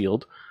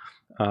windshield,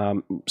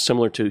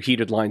 similar to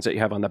heated lines that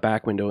you have on the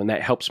back window, and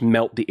that helps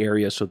melt the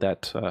area so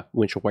that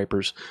windshield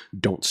wipers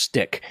don't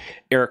stick.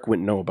 Eric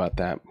wouldn't know about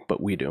that,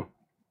 but we do.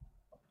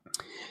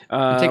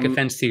 I take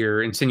offense to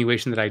your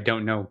insinuation that I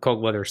don't know cold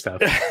weather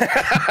stuff.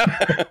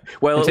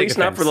 Well, at least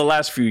not for the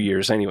last few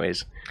years,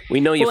 anyways.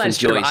 We know you from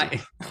Jersey.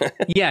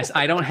 Yes,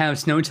 I don't have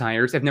snow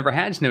tires. I've never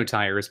had snow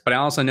tires, but I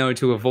also know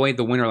to avoid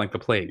the winter like the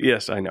plague.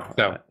 Yes, I know.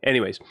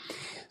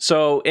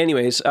 So,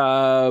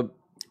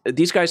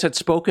 these guys had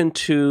spoken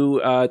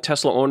to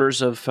Tesla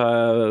owners of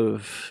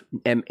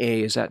MA,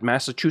 is that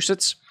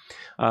Massachusetts?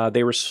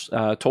 They were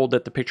told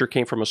that the picture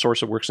came from a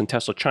source that works in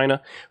Tesla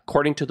China.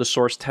 According to the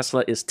source,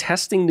 Tesla is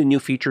testing the new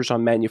features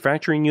on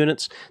manufacturing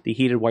units. The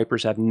heated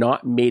wipers have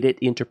not made it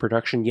into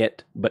production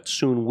yet, but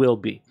soon will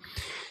be.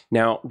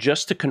 Now,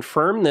 just to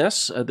confirm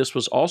this, this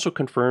was also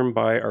confirmed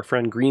by our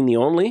friend Green the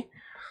Only,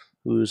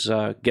 who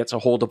gets a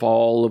hold of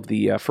all of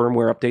the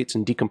firmware updates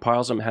and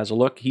decompiles them, has a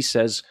look. He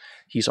says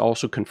he's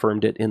also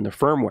confirmed it in the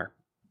firmware.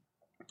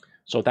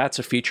 So that's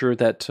a feature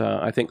that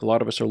I think a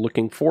lot of us are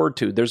looking forward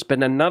to. There's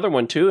been another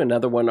one too,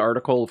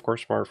 article, of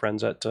course, from our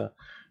friends at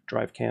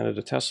Drive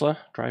Canada Tesla.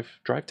 Drive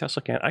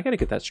Tesla Canada. I got to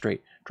get that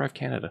straight. Drive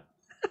Canada.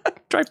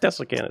 Drive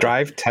Tesla Canada.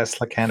 Drive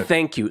Tesla Canada.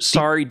 Thank you.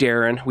 Sorry,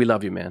 Darren. We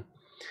love you, man.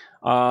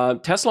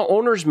 Tesla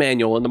Owner's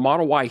Manual in the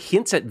Model Y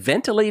hints at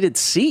ventilated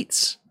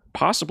seats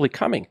possibly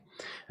coming.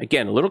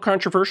 Again, a little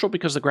controversial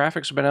because the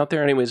graphics have been out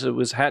there. Anyways, it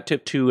was hat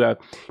tip to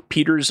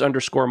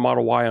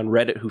Peters_Model Y on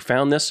Reddit who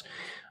found this.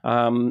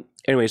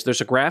 Anyways,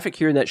 there's a graphic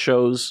here that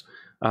shows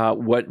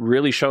what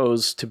really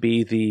shows to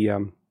be the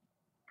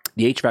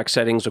HVAC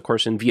settings, of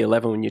course, in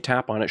V11 when you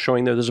tap on it,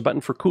 showing there's a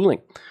button for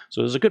cooling.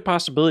 So there's a good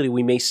possibility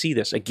we may see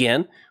this.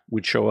 Again,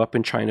 would show up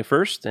in China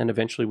first, and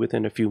eventually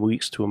within a few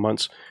weeks to a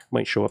month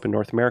might show up in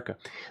North America.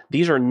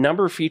 These are a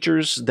number of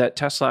features that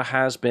Tesla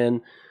has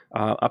been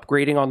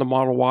upgrading on the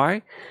Model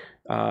Y.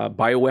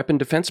 Bioweapon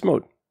defense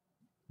mode.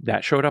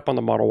 That showed up on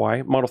the Model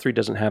Y. Model 3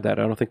 doesn't have that.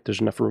 I don't think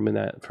there's enough room in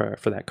that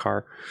for that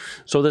car.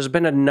 So there's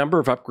been a number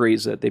of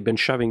upgrades that they've been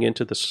shoving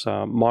into this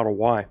Model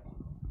Y,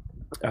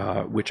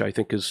 which I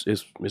think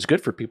is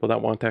good for people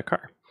that want that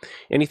car.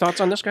 Any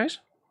thoughts on this, guys?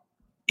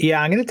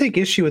 Yeah, I'm going to take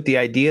issue with the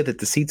idea that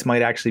the seats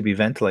might actually be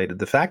ventilated.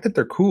 The fact that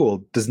they're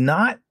cooled does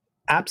not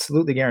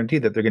absolutely guarantee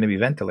that they're going to be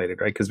ventilated,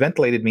 right? Because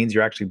ventilated means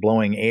you're actually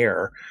blowing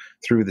air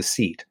through the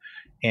seat.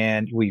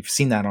 And we've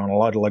seen that on a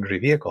lot of luxury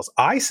vehicles.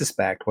 I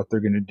suspect what they're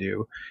going to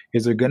do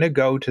is they're going to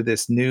go to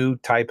this new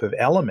type of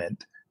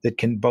element that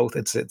can both,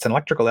 it's an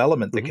electrical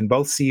element that can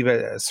both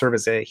serve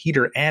as a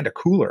heater and a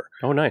cooler.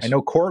 Oh, nice. I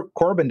know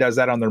Corbin does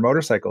that on their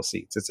motorcycle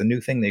seats. It's a new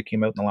thing that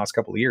came out in the last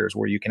couple of years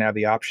where you can have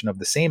the option of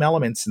the same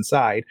elements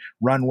inside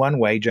run one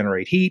way,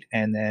 generate heat,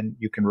 and then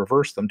you can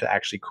reverse them to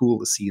actually cool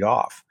the seat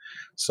off.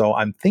 So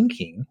I'm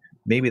thinking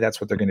maybe that's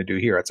what they're going to do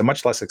here. It's a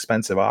much less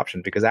expensive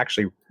option because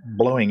actually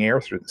blowing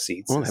air through the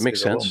seats. Well, that makes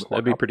sense.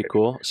 That'd be pretty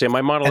cool. See,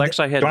 my Model X,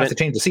 I had. Don't have to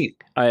change the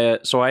seat.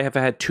 So I have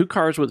had two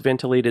cars with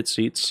ventilated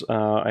seats.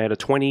 I had a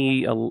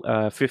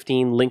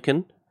 2015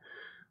 Lincoln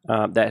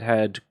that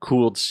had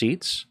cooled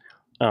seats.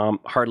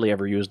 Hardly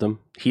ever used them.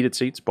 Heated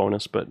seats,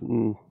 bonus, but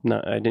no,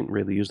 I didn't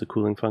really use the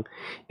cooling funk.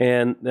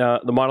 And the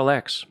Model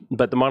X,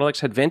 but the Model X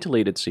had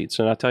ventilated seats,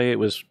 and I'll tell you, it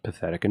was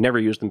pathetic. I never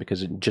used them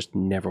because it just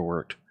never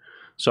worked.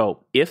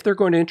 So if they're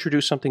going to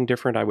introduce something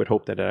different, I would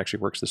hope that it actually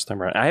works this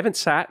time around. I haven't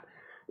sat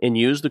and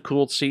used the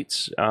cooled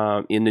seats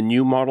in the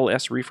new Model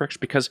S refresh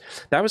because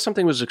that was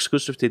something that was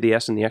exclusive to the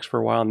S and the X for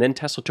a while, and then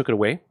Tesla took it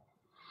away,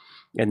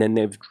 and then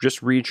they've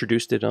just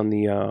reintroduced it on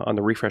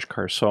the refresh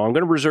cars. So I'm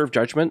going to reserve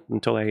judgment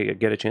until I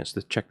get a chance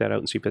to check that out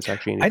and see if it's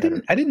actually any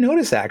better. I didn't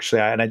notice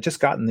actually, and I just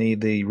gotten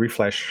the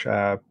refresh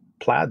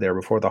Plaid there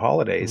before the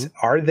holidays.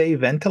 Are they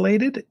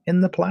ventilated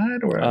in the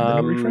Plaid or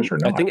the new refresh or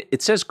not? I think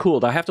it says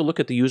cooled. I have to look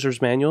at the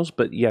user's manuals,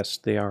 but yes,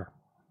 they are.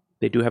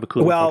 They do have a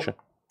cooling function.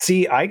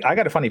 See, I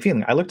got a funny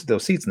feeling. I looked at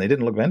those seats and they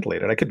didn't look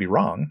ventilated. I could be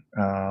wrong.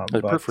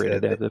 They're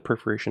perforated. They have the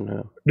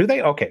perforation. Do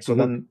they? Okay, so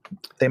then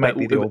they might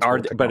be the old school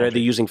technology. But are they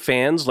using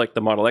fans like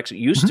the Model X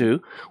used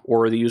to,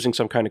 or are they using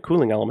some kind of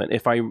cooling element?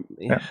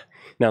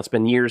 Now it's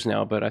been years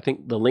now, but I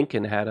think the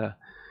Lincoln had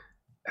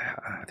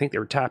I think they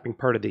were tapping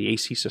part of the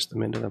AC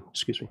system into them.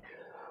 Excuse me.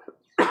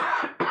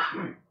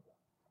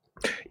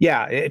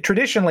 Yeah,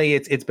 traditionally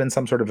it's been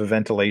some sort of a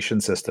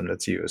ventilation system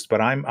that's used, but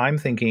I'm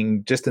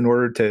thinking just in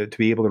order to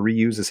be able to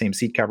reuse the same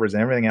seat covers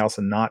and everything else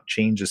and not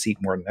change the seat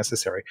more than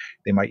necessary,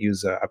 they might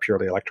use a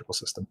purely electrical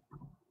system.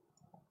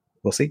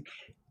 We'll see.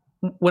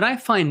 What I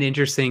find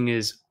interesting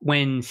is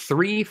when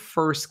 3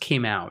 first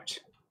came out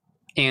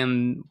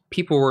and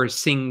people were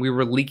we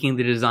were leaking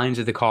the designs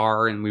of the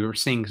car and we were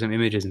seeing some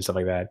images and stuff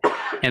like that.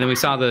 And then we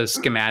saw the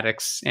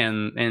schematics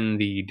and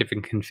the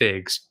different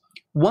configs.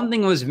 One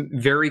thing was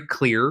very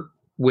clear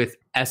with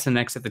S and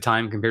X at the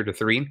time compared to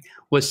 3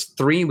 was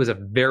 3 was a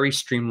very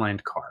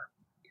streamlined car.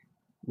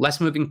 Less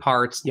moving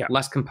parts,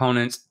 less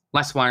components,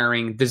 less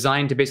wiring,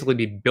 designed to basically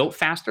be built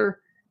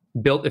faster,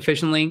 built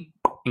efficiently,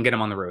 and get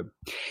them on the road.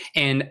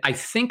 And I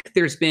think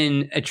there's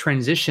been a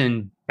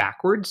transition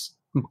backwards,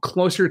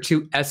 closer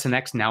to S and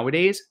X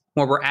nowadays,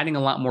 where we're adding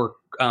a lot more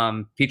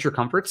feature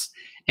comforts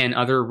and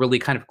other really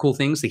kind of cool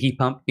things. The heat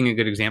pump being a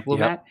good example of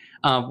that.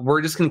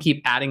 We're just going to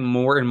keep adding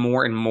more and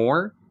more and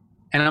more.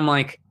 And I'm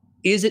like,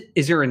 is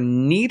there a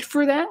need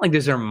for that? Like,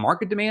 is there a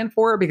market demand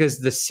for it? Because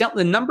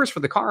the numbers for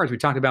the cars we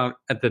talked about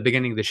at the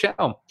beginning of the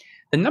show,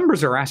 the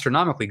numbers are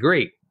astronomically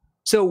great.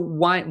 So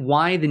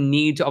why the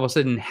need to all of a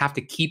sudden have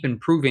to keep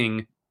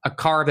improving a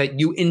car that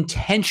you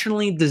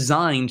intentionally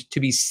designed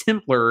to be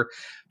simpler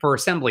for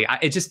assembly?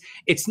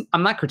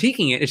 I'm not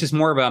critiquing it. It's just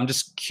more of I'm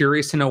just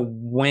curious to know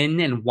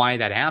when and why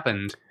that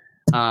happened.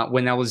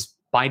 When that was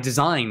by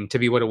design to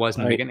be what it was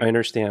in the beginning. I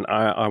understand.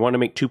 I want to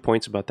make 2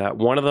 points about that.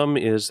 One of them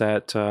is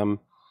that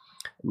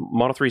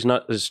Model 3 is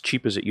not as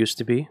cheap as it used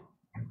to be.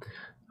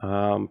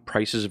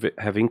 Prices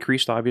have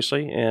increased,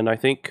 obviously, and I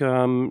think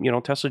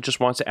Tesla just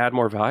wants to add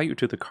more value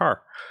to the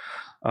car.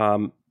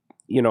 And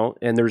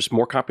there's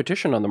more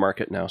competition on the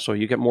market now, so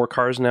you get more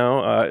cars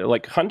now.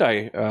 Like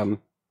Hyundai,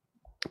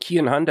 Kia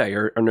and Hyundai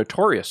are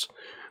notorious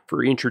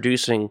for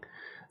introducing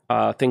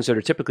things that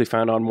are typically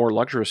found on more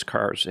luxurious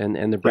cars, and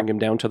they bring them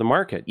down to the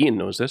market. Ian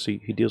knows this; he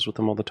deals with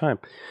them all the time.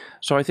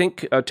 So I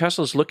think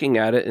Tesla's looking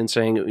at it and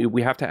saying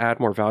we have to add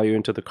more value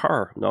into the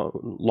car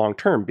long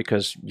term,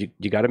 because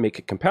you got to make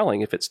it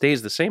compelling. If it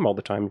stays the same all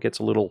the time, it gets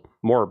a little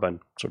moribund,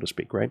 so to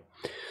speak, right?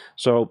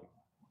 So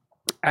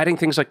adding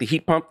things like the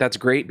heat pump, that's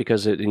great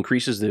because it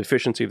increases the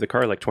efficiency of the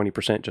car like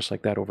 20%, just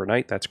like that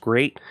overnight. That's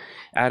great.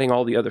 Adding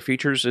all the other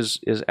features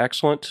is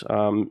excellent.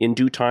 In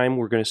due time,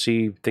 we're going to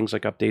see things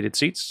like updated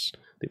seats.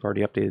 They've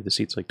already updated the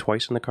seats like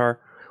twice in the car.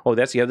 Oh,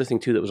 that's the other thing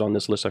too that was on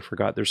this list I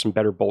forgot. There's some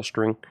better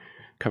bolstering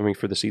coming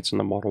for the seats in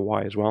the Model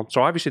Y as well.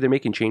 So obviously they're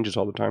making changes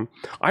all the time.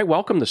 I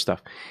welcome this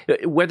stuff.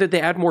 Whether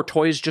they add more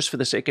toys just for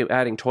the sake of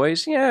adding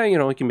toys,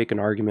 we can make an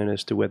argument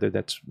as to whether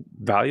that's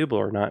valuable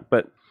or not.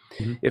 But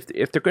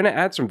if they're going to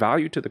add some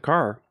value to the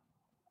car,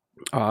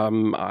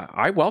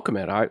 I welcome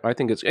it. I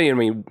think it's,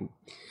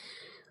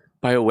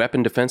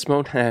 bioweapon defense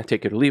mode,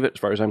 take it or leave it as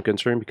far as I'm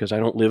concerned, because I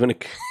don't live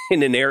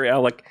in an area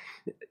like,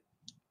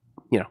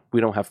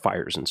 we don't have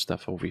fires and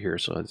stuff over here,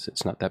 so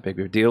it's not that big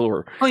of a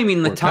deal. You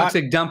mean the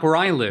toxic dump where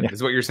I live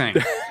is what you're saying?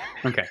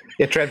 Okay.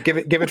 Yeah, Trev, give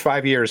it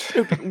 5 years.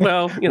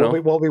 Well,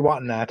 we'll be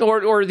wanting that.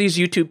 Or these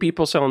YouTube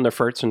people selling their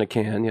farts in a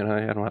can.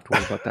 I don't have to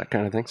worry about that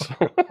kind of thing. So.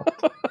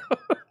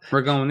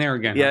 We're going there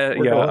again. Yeah,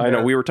 I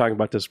know. We were talking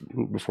about this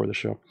before the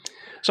show.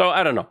 So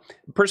I don't know.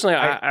 Personally,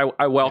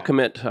 I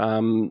welcome it,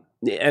 and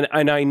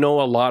I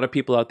know a lot of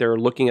people out there are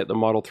looking at the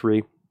Model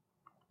 3.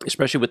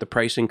 Especially with the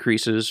price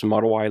increases,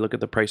 Model Y, look at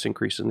the price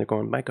increases, and they're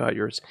going, my God,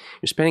 you're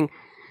spending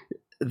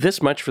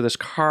this much for this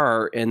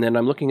car, and then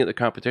I'm looking at the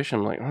competition,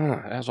 I'm like,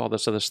 it has all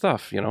this other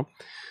stuff,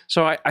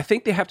 So I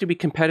think they have to be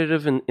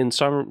competitive in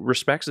some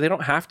respects. They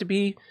don't have to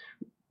be,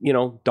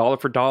 dollar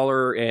for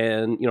dollar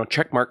and,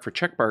 check mark for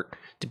check mark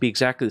to be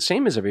exactly the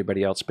same as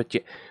everybody else, but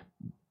you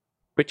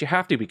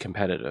have to be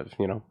competitive,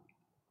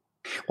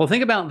 Well,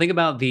 think about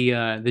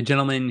the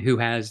gentleman who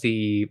has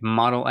the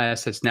Model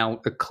S that's now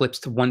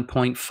eclipsed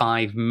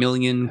 1.5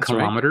 million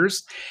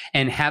kilometers,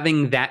 and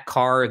having that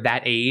car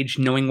that age,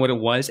 knowing what it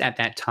was at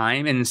that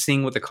time, and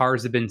seeing what the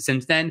cars have been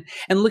since then,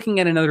 and looking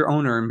at another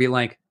owner and be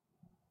like,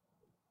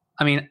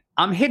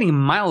 I'm hitting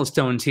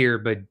milestones here,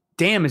 but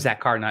damn, is that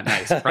car not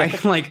nice,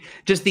 right? Like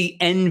just the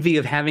envy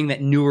of having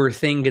that newer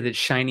thing that's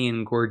shiny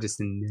and gorgeous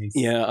and nice.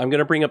 Yeah, I'm going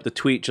to bring up the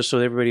tweet just so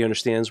everybody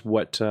understands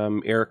what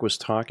Eric was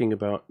talking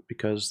about,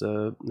 because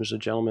there's a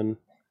gentleman.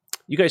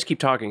 You guys keep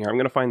talking here. I'm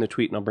going to find the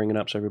tweet and I'll bring it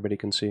up so everybody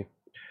can see.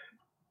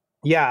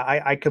 Yeah,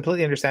 I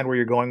completely understand where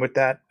you're going with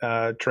that,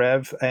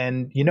 Trev.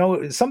 And,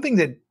 something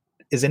that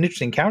is an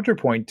interesting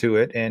counterpoint to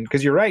it, and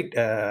because you're right,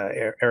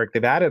 Eric,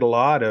 they've added a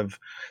lot of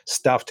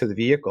stuff to the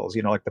vehicles,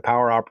 like the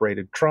power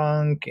operated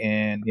trunk,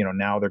 and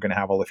now they're going to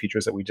have all the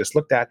features that we just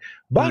looked at.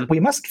 But we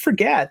mustn't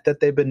forget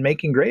that they've been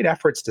making great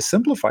efforts to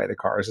simplify the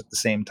cars at the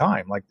same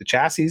time. Like the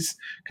chassis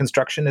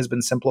construction has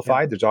been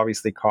simplified. There's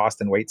obviously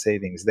cost and weight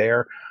savings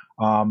there.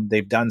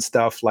 They've done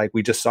stuff like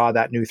we just saw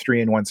that new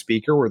 3-in-1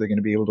 speaker where they're going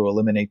to be able to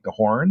eliminate the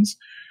horns,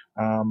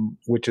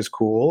 which is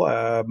cool.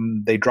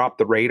 They dropped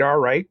the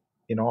radar, right?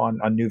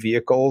 On new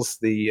vehicles,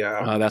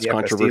 that's the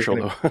controversial,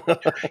 though.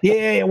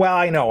 Yeah, well,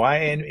 I know,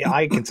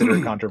 I consider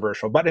it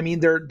controversial, but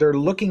they're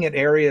looking at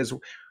areas,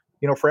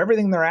 for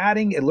everything they're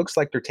adding. It looks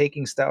like they're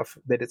taking stuff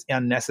that is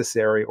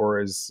unnecessary or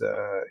is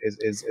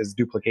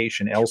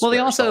duplication elsewhere.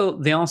 Well,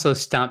 they also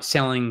stopped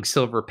selling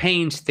silver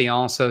paint. They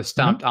also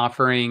stopped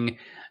offering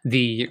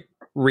the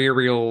rear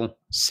wheel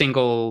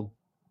single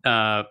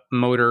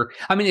motor.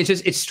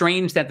 It's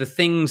strange that the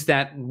things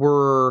that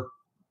were,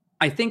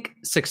 I think,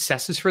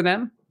 successes for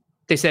them,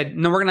 they said,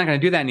 no, we're not going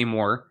to do that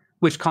anymore,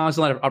 which caused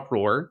a lot of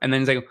uproar. And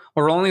then it's like,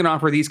 well, we're only going to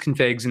offer these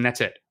configs and that's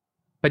it.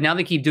 But now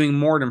they keep doing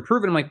more to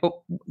improve it. I'm like,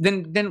 well,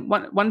 then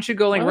why don't you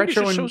go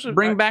retro and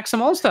bring back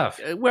some old stuff?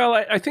 Well,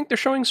 I think they're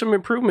showing some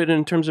improvement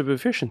in terms of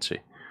efficiency.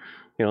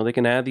 They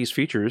can add these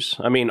features.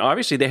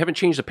 Obviously they haven't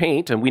changed the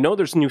paint, and we know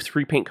there's new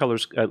 3 paint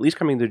colors, at least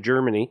coming to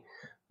Germany,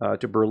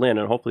 to Berlin,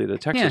 and hopefully to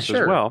Texas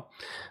as well.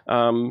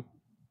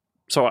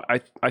 So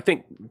I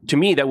think, to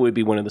me, that would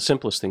be one of the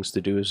simplest things to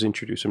do, is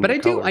introduce them. But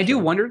I do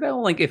wonder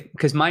though,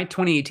 because my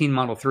 2018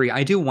 Model 3,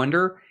 I do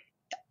wonder,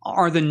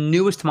 are the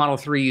newest Model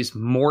 3s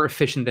more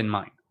efficient than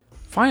mine?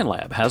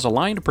 FineLab has a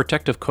line of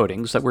protective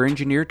coatings that were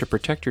engineered to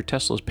protect your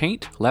Tesla's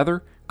paint,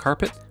 leather,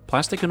 carpet,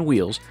 plastic, and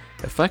wheels,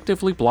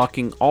 effectively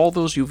blocking all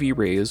those UV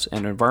rays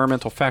and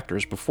environmental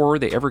factors before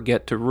they ever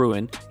get to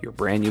ruin your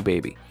brand new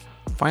baby.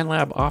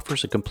 FineLab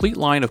offers a complete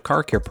line of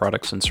car care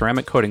products and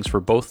ceramic coatings for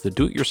both the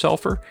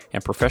do-it-yourselfer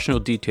and professional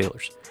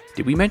detailers.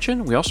 Did we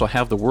mention we also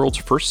have the world's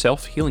first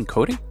self-healing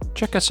coating?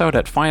 Check us out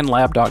at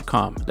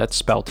finelab.com. That's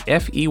spelled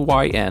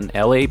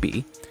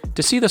FEYNLAB.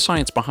 To see the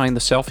science behind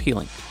the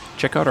self-healing,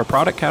 check out our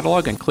product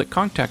catalog and click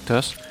Contact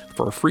Us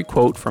for a free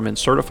quote from a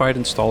certified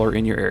installer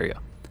in your area.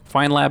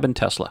 Fine Lab and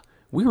Tesla.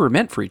 We were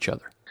meant for each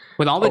other.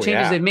 With all the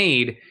changes they've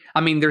made,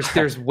 I mean,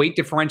 there's weight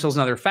differentials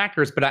and other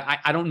factors, but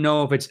I don't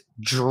know if it's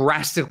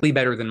drastically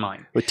better than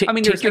mine. But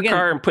take your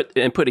car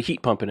and put a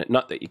heat pump in it.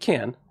 Not that you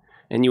can,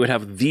 and you would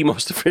have the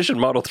most efficient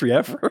Model 3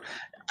 ever.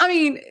 I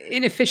mean,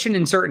 inefficient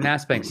in certain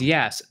aspects,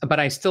 yes, but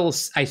I still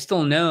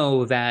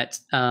know that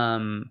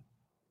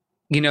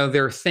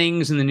there are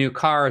things in the new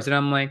cars that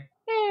I'm like,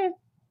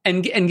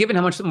 and given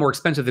how much more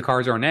expensive the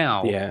cars are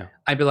now,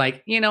 I'd be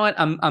like, you know what,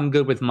 I'm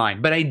good with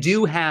mine. But I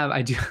do have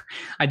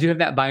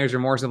that buyer's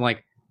remorse. I'm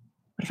like,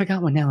 what if I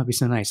got one now? It'd be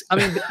so nice. I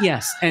mean,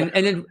 yes, and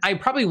then I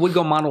probably would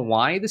go Model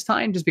Y this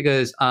time just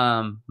because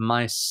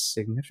my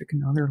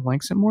significant other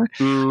likes it more.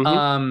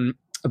 Mm-hmm.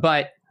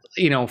 But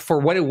for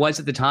what it was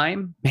at the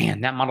time,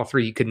 man, that Model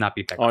 3 could not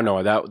be picked. Oh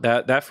no,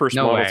 that first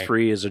Model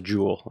 3 is a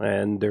jewel,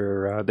 and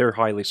they're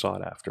highly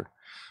sought after.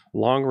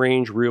 Long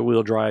range rear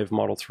wheel drive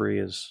Model 3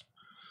 is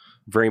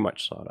very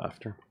much sought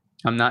after.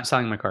 I'm not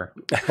selling my car.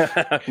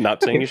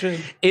 Not saying you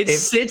should. It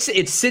sits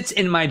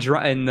in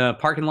in the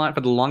parking lot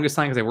for the longest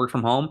time because I work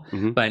from home.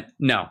 Mm-hmm. But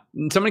no,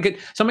 someone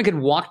could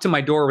walk to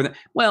my door with it.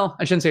 Well,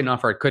 I shouldn't say an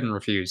offer I couldn't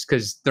refuse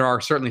because there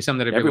are certainly some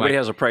that everybody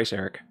has a price,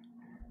 Eric.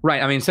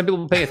 Right. I mean, some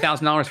people pay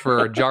 $1,000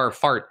 for a jar of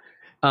fart,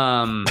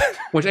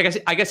 which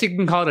I guess you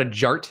can call it a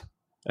jart.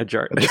 A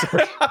jart.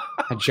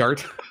 A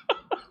jart.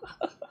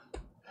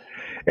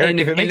 Eric,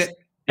 and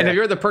if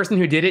you're the person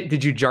who did it,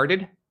 did you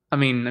jarted? I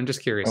mean, I'm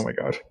just curious. Oh my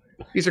God.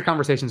 These are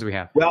conversations we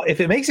have. Well,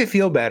 if it makes you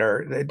feel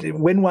better,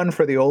 win one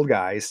for the old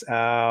guys.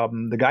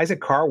 The guys at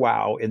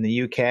CarWow in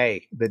the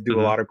UK that do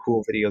a lot of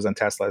cool videos on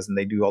Teslas, and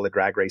they do all the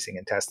drag racing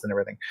and tests and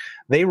everything.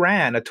 They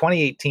ran a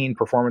 2018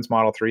 Performance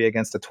Model 3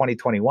 against a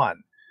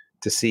 2021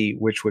 to see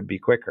which would be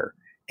quicker.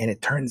 And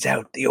it turns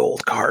out the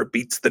old car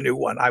beats the new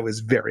one. I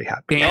was very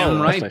happy.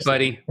 Damn right, nice,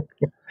 buddy.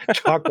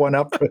 Chalk one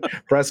up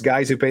for us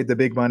guys who paid the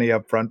big money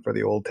up front for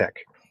the old tech.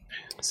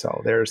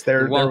 So there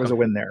was a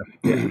win there.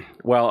 Yeah.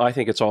 Well, I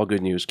think it's all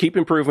good news. Keep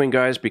improving,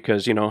 guys,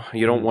 because you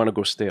don't want to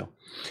go stale.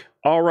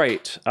 All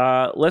right,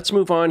 let's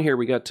move on here.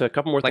 We got a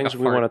couple more things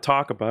we want to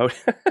talk about.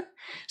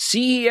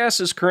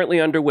 CES is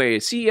currently underway.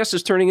 CES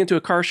is turning into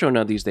a car show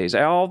now these days.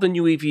 All the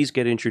new EVs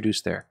get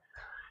introduced there,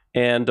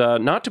 and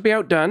not to be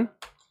outdone,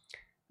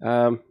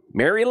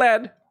 Mary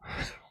Led.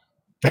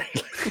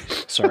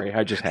 Sorry,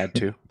 I just had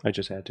to.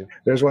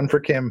 There's one for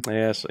Kim.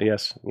 Yes.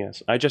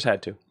 I just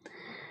had to.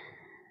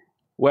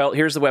 Well,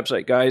 here's the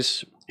website,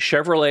 guys.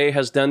 Chevrolet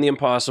has done the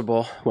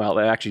impossible. Well,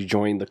 they actually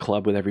joined the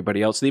club with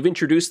everybody else. They've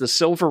introduced the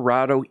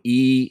Silverado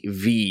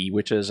EV,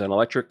 which is an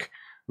electric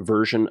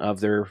version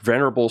of their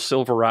venerable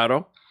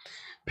Silverado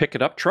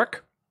pick-it-up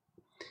truck.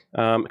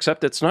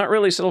 Except it's not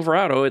really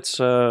Silverado.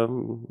 It's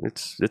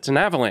an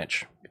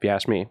Avalanche, if you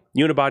ask me.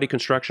 Unibody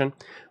construction,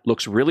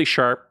 looks really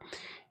sharp.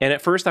 And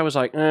at first I was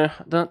like,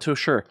 not too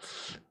sure.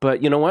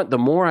 But you know what? The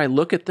more I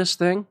look at this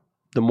thing,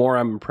 the more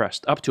I'm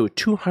impressed. Up to a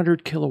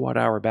 200 kilowatt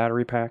hour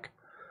battery pack,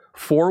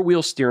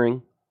 4-wheel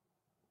steering,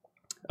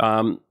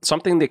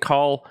 something they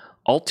call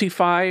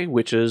Ultifi,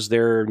 which is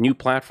their new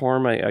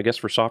platform, I guess,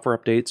 for software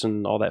updates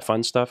and all that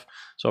fun stuff.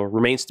 So it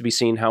remains to be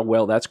seen how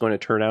well that's going to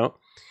turn out.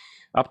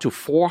 Up to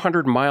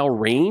 400-mile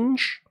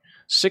range,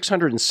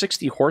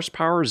 660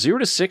 horsepower, 0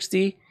 to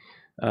 60,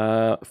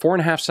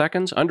 4.5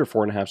 seconds, under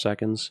 4.5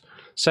 seconds,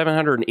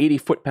 780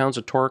 foot-pounds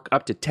of torque,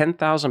 up to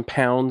 10,000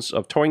 pounds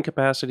of towing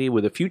capacity,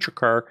 with a future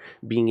car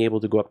being able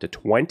to go up to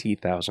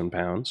 20,000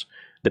 pounds.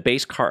 The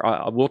base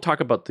car, we'll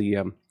talk about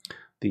the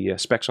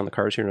specs on the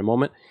cars here in a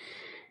moment.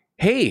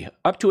 Hey,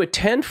 up to a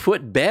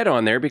 10-foot bed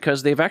on there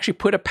because they've actually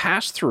put a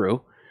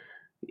pass-through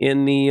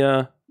in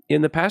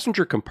the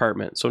passenger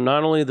compartment. So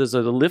not only does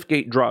the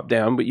liftgate drop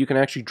down, but you can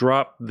actually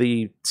drop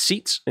the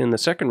seats in the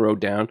second row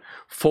down,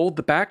 fold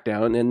the back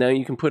down, and now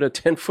you can put a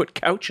 10-foot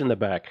couch in the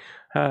back.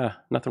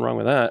 Nothing wrong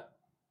with that.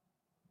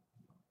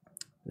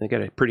 They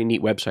got a pretty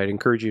neat website. I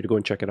encourage you to go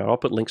and check it out. I'll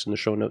put links in the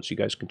show notes so you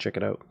guys can check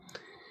it out.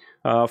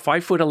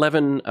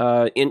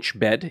 5'11" inch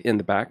bed in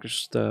the back,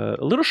 just a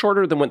little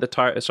shorter than what the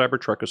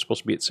Cybertruck is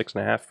supposed to be at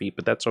 6.5 feet,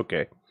 but that's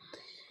okay.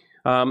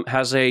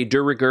 Has a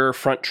de rigueur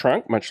front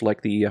trunk, much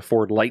like the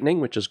Ford Lightning,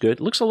 which is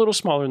good. Looks a little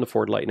smaller than the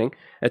Ford Lightning.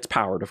 It's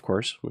powered, of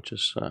course, which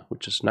is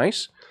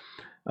nice.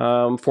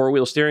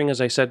 4-wheel steering, as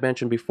I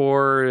mentioned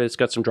before. It's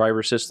got some driver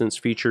assistance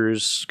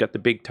features. Got the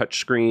big touch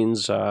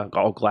screens,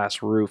 all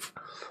glass roof,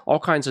 all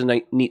kinds of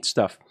neat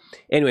stuff.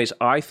 Anyways,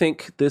 I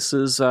think this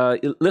is.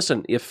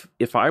 Listen, if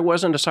I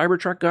wasn't a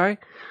Cybertruck guy,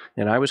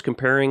 and I was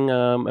comparing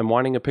and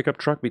wanting a pickup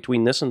truck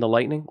between this and the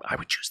Lightning, I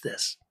would choose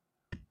this.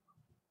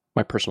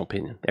 My personal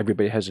opinion.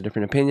 Everybody has a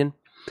different opinion.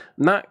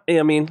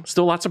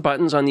 Still lots of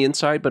buttons on the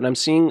inside, but I'm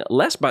seeing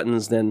less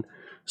buttons than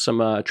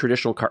some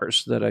traditional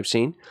cars that I've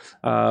seen.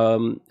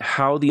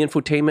 How the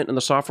infotainment and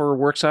the software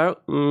works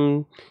out,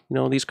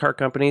 these car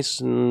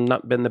companies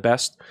not been the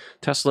best.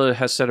 Tesla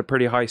has set a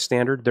pretty high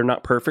standard. They're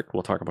not perfect.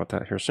 We'll talk about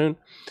that here soon.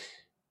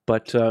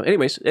 But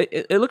anyways,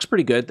 it looks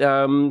pretty good.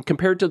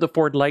 Compared to the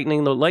Ford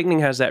Lightning, the Lightning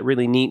has that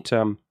really neat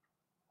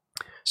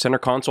center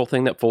console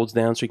thing that folds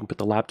down so you can put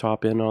the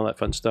laptop in and all that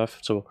fun stuff.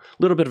 So a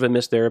little bit of a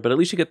miss there, but at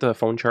least you get the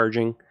phone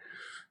charging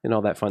and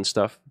all that fun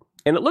stuff.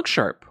 And it looks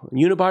sharp.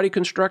 Unibody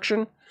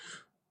construction.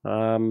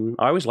 I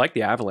always liked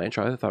the Avalanche.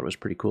 I thought it was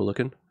pretty cool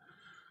looking.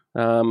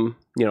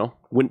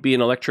 Wouldn't be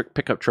an electric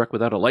pickup truck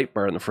without a light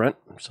bar in the front.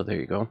 So there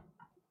you go.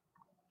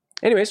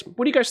 Anyways,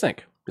 what do you guys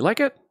think? You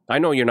like it? I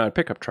know you're not a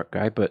pickup truck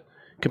guy, but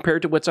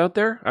compared to what's out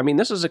there, I mean,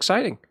 this is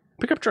exciting.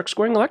 Pickup trucks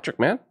going electric,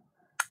 man.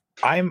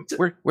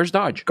 Where's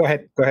Dodge? Go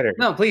ahead, Eric.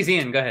 No, please,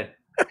 Ian, go ahead.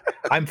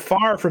 I'm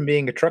far from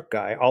being a truck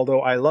guy,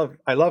 although I love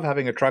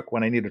having a truck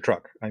when I need a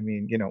truck. I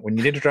mean, when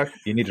you need a truck,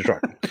 you need a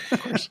truck.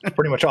 That's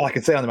pretty much all I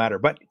can say on the matter.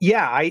 But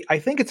yeah, I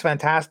think it's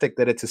fantastic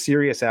that it's a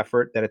serious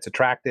effort, that it's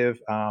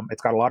attractive.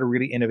 It's got a lot of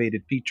really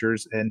innovative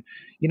features. And,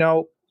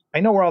 I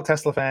know we're all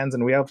Tesla fans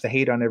and we have to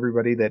hate on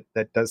everybody that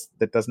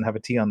doesn't have a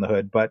T on the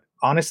hood. But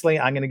honestly,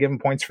 I'm going to give them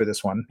points for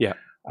this one. Yeah.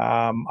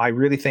 I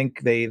really think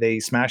they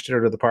smashed it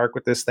out of the park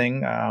with this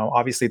thing.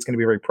 Obviously, it's going to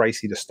be very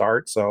pricey to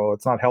start, so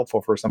it's not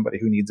helpful for somebody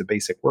who needs a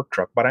basic work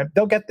truck. But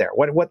they'll get there.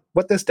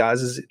 What this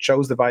does is it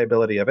shows the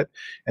viability of it,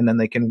 and then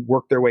they can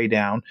work their way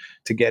down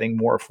to getting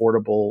more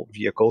affordable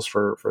vehicles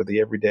for the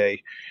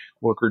everyday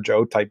worker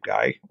Joe type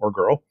guy or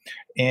girl.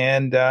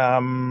 And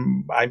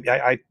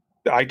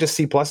I just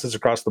see pluses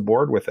across the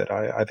board with it.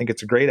 I think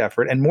it's a great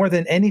effort. And more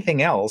than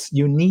anything else,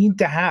 you need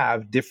to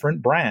have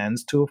different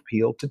brands to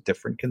appeal to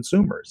different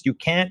consumers. You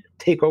can't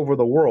take over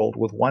the world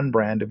with one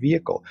brand of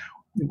vehicle.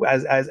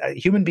 As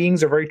human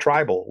beings are very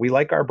tribal. We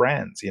like our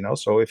brands,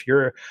 So if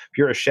you're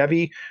a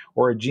Chevy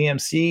or a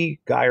GMC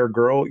guy or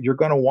girl, you're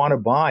going to want to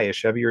buy a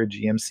Chevy or a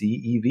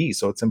GMC EV.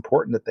 So it's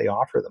important that they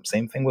offer them.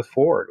 Same thing with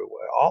Ford.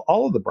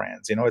 All of the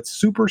brands, it's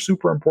super,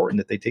 super important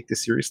that they take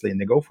this seriously and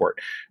they go for it.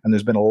 And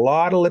there's been a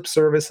lot of lip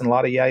service and a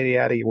lot of yada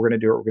yada. We're going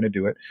to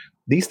do it.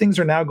 These things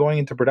are now going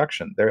into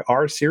production. They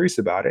are serious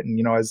about it. And,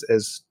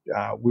 as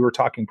we were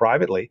talking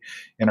privately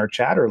in our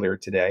chat earlier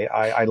today,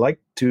 I like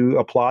to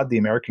applaud the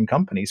American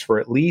companies for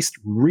at least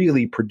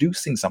really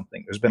producing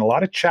something. There's been a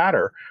lot of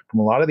chatter from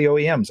a lot of the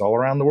OEMs all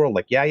around the world.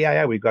 Like,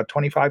 yeah, we've got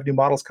 25 new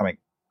models coming.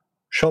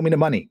 Show me the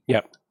money.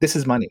 Yep. This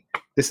is money.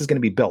 This is going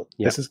to be built.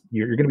 Yep.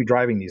 You're going to be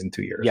driving these in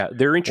 2 years. Yeah,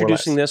 they're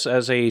introducing this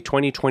as a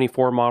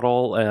 2024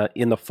 model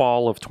in the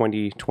fall of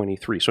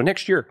 2023. So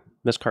next year,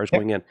 this car is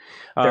going in.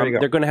 There you go.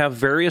 They're going to have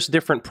various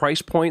different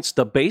price points.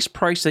 The base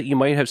price that you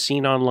might have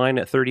seen online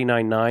at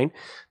 $39,900,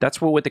 that's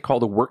what they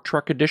call the work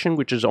truck edition,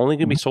 which is only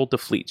going to be sold to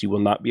fleets. You will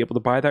not be able to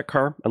buy that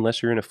car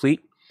unless you're in a fleet.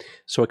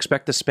 So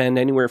expect to spend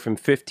anywhere from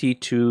 $50,000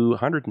 to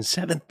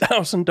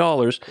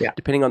 $107,000,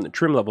 depending on the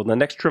trim level. The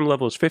next trim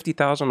level is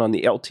 $50,000 on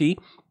the LT.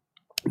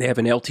 They have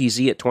an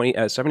LTZ at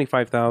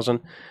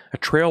 $75,000, a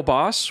Trail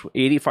Boss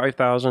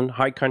 $85,000,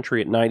 High Country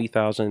at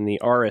 $90,000, and the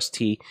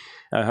RST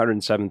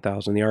 $107,000.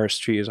 The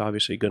RST is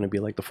obviously going to be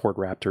like the Ford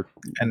Raptor,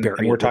 and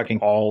we're talking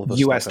all of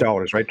US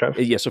dollars, right, Trev?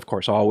 Yes, of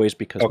course, always,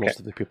 because most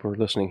of the people are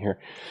listening here.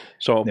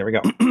 So there we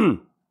go.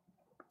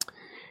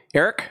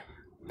 Eric,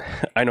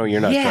 I know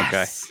you're not a truck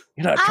guy.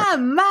 You're not a truck.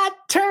 My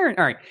turn.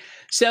 All right.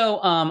 So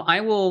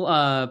I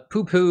will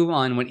poo-poo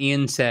on what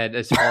Ian said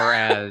as far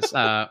as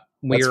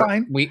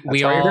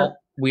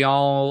we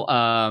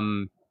all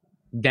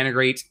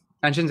denigrate.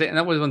 I shouldn't say, and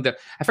that was one.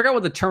 I forgot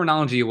what the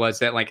terminology was.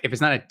 That like if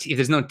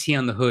there's no T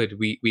on the hood,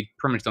 we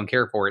pretty much don't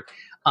care for it.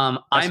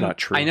 That's not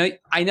true.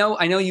 I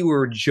know you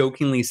were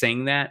jokingly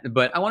saying that,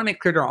 but I want to make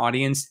clear to our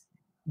audience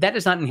that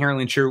is not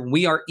inherently true.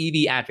 We are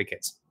EV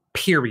advocates.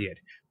 Period.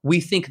 We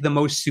think the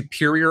most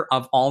superior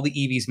of all the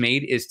EVs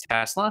made is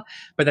Tesla,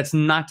 but that's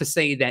not to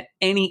say that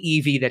any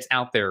EV that's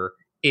out there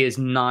is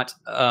not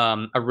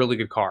a really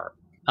good car.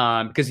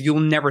 Because you'll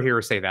never hear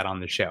us say that on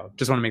the show.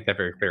 Just want to make that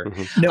very clear.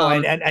 Mm-hmm. No,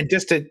 and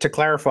just to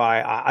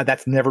clarify,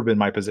 that's never been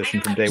my position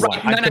from day one.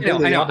 I'm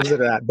completely the opposite of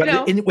that.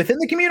 But within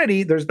the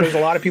community, there's a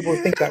lot of people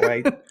who think that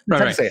way.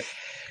 Right. Say it.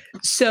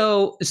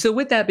 So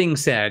with that being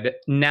said,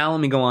 now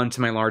let me go on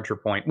to my larger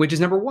point, which is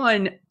number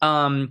one.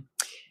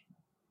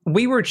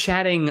 We were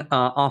chatting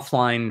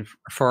offline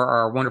for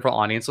our wonderful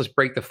audience. Let's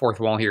break the fourth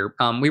wall here.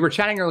 We were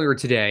chatting earlier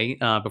today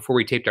before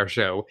we taped our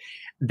show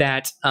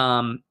that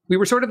we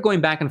were sort of going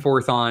back and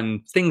forth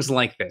on things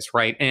like this,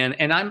 right?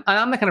 And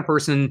I'm the kind of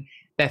person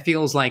that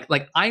feels like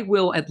I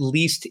will, at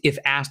least if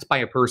asked by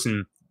a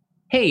person,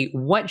 hey,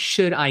 what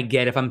should I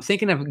get if I'm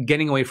thinking of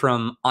getting away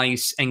from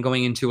ICE and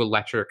going into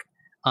electric?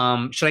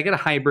 Should I get a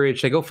hybrid?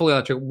 Should I go fully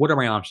electric? What are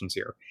my options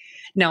here?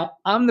 Now,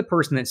 I'm the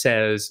person that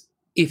says,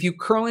 if you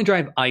currently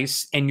drive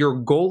ICE and your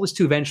goal is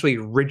to eventually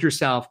rid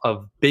yourself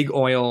of big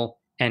oil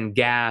and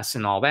gas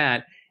and all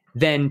that,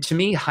 then to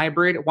me,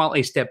 hybrid, while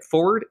a step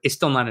forward, is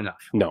still not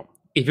enough. No.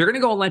 If you're going to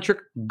go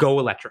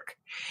electric.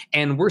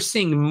 And we're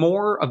seeing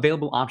more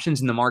available options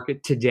in the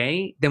market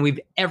today than we've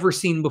ever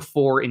seen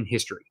before in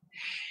history.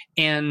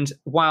 And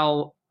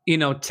while,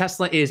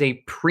 Tesla is a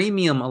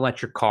premium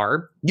electric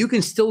car, you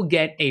can still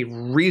get a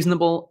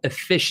reasonable,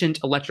 efficient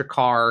electric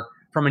car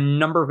from a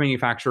number of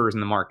manufacturers in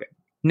the market.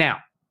 Now,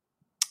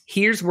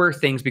 here's where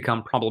things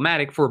become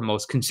problematic for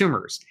most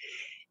consumers.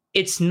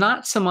 It's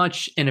not so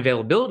much an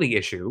availability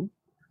issue.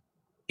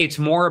 It's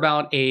more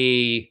about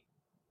a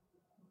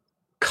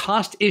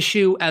cost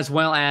issue as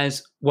well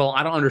as, well,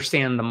 I don't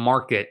understand the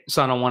market,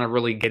 so I don't want to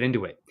really get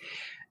into it.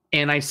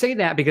 And I say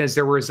that because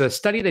there was a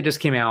study that just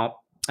came out,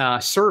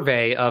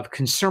 survey of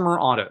consumer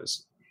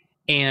autos.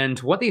 And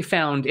what they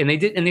found, and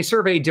they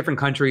surveyed different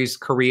countries,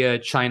 Korea,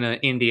 China,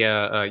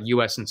 India,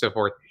 US, and so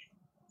forth.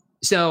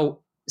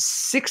 So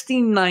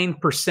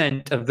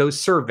 69% of those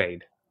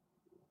surveyed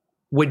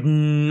would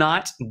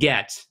not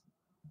get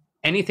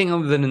anything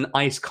other than an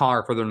ICE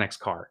car for their next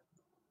car.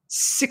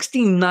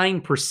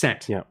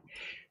 69%. Yeah.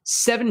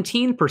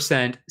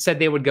 17% said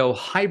they would go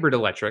hybrid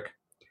electric.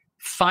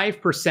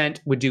 5%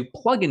 would do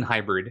plug-in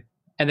hybrid.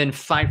 And then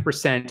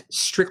 5%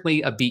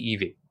 strictly a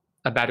BEV,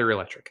 a battery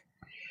electric.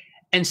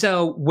 And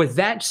so what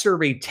that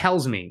survey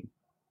tells me,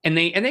 and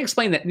they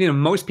explain that,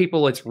 most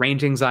people, it's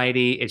range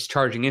anxiety, it's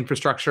charging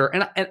infrastructure,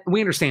 and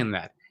we understand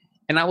that.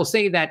 And I will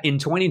say that in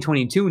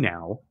 2022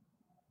 now,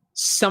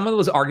 some of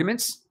those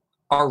arguments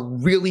are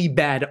really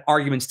bad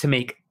arguments to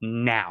make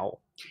now.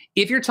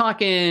 If you're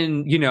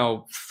talking,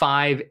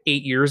 5-8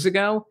 years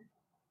ago,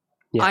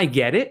 yeah, I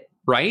get it,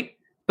 right?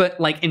 But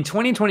like in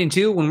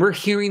 2022, when we're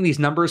hearing these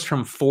numbers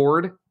from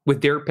Ford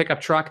with their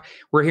pickup truck,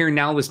 we're hearing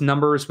now these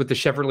numbers with the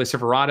Chevrolet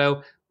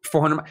Silverado,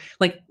 400.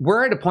 Like,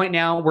 we're at a point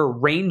now where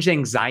range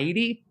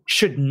anxiety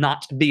should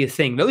not be a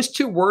thing. Those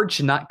two words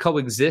should not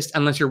coexist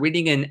unless you're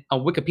reading in a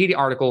Wikipedia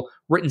article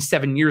written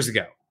 7 years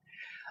ago.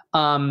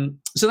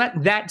 So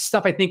that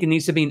stuff, I think it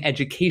needs to be an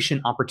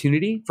education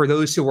opportunity for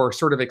those who are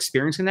sort of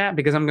experiencing that,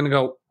 because I'm going to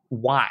go,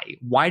 why?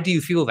 Why do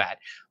you feel that?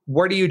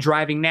 What are you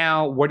driving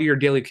now? What are your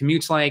daily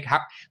commutes like?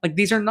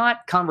 These are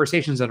not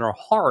conversations that are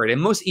hard. And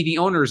most EV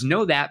owners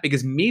know that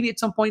because maybe at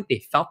some point they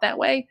felt that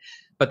way,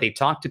 but they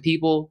talked to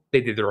people, they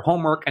did their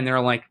homework, and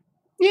they're like,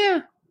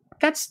 yeah,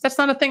 that's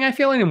not a thing I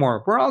feel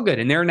anymore. We're all good.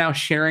 And they're now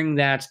sharing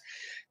that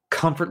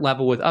comfort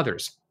level with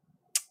others.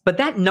 But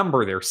that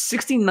number there,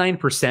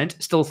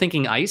 69% still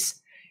thinking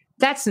ICE,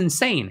 that's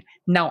insane.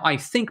 Now, I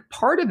think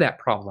part of that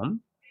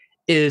problem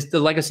is the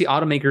legacy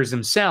automakers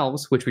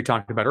themselves, which we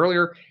talked about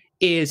earlier,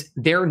 is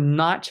they're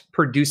not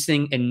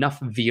producing enough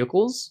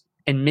vehicles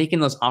and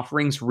making those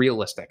offerings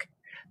realistic.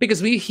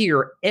 Because we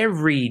hear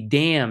every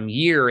damn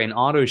year in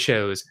auto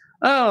shows,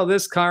 oh,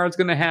 this car is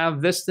going to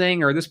have this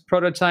thing or this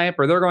prototype,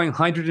 or they're going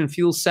hydrogen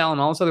fuel cell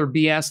and all this other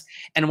BS.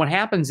 And what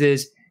happens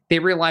is they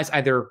realize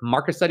either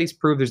market studies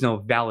prove there's no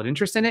valid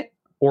interest in it,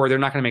 or they're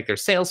not going to make their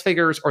sales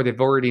figures, or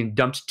they've already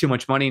dumped too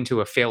much money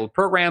into a failed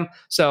program.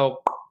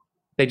 So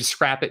they just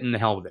scrap it and the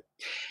hell with it.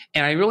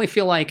 And I really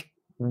feel like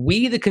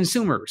we, the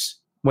consumers,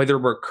 whether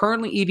we're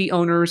currently EV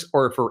owners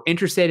or if we're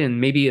interested in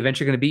maybe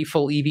eventually going to be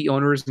full EV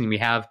owners and we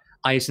have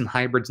ICE and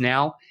hybrids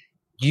now,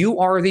 you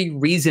are the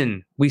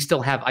reason we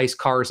still have ICE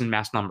cars in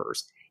mass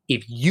numbers.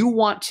 If you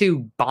want to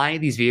buy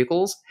these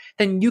vehicles,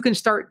 then you can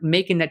start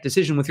making that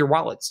decision with your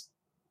wallets.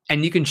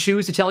 And you can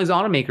choose to tell these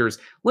automakers,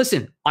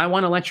 listen, I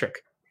want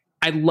electric.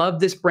 I love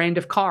this brand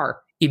of car.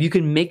 If you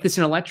can make this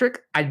an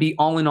electric, I'd be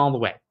all in all the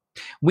way.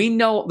 We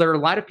know there are a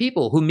lot of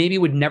people who maybe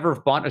would never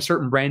have bought a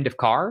certain brand of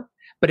car,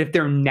 but if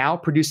they're now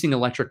producing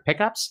electric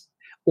pickups,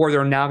 or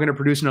they're now going to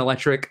produce an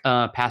electric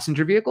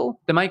passenger vehicle,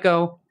 they might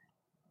go,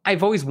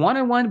 I've always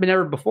wanted one, but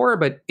never before.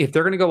 But if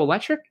they're going to go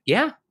electric,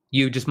 yeah,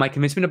 you just might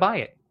convince me to buy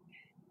it.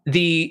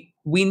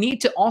 We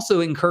need to also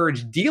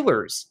encourage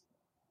dealers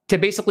to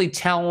basically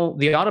tell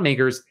the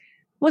automakers,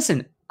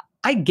 listen,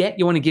 I get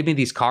you want to give me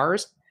these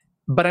cars,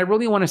 but I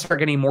really want to start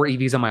getting more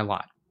EVs on my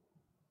lot.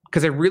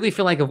 Because I really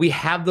feel like if we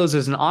have those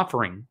as an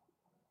offering,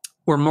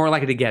 we're more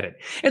likely to get it.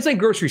 It's like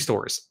grocery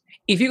stores.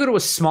 If you go to a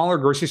smaller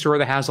grocery store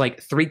that has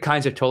like 3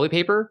 kinds of toilet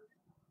paper,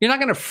 you're not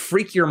going to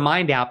freak your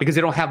mind out because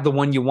they don't have the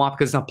one you want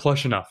because it's not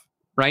plush enough,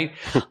 right?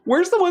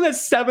 Where's the one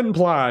that's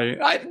 7-ply?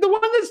 The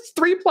one that's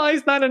 3-ply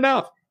is not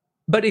enough.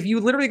 But if you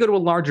literally go to a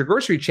larger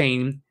grocery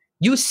chain,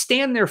 you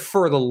stand there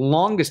for the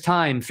longest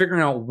time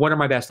figuring out what are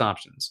my best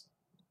options.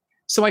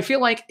 So I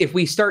feel like if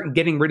we start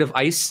getting rid of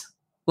ICE,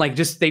 like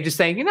they just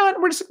say, you know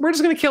what, we're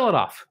just going to kill it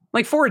off.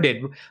 Like Ford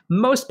did.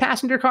 Most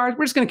passenger cars,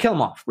 we're just going to kill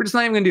them off. We're just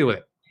not even going to deal with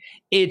it.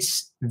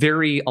 It's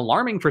very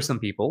alarming for some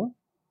people,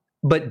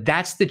 but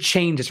that's the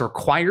change that's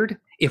required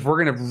if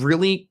we're going to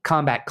really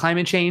combat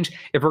climate change,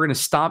 if we're going to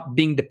stop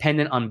being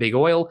dependent on big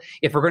oil,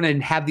 if we're going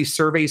to have these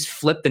surveys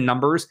flip the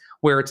numbers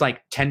where it's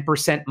like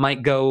 10%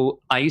 might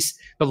go ICE,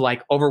 but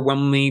like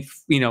overwhelmingly,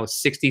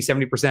 60,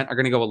 70% are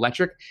going to go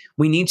electric.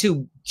 We need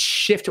to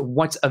shift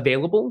what's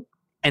available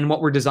and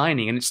what we're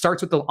designing. And it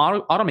starts with the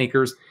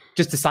automakers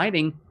just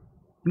deciding,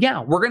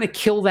 yeah, we're going to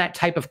kill that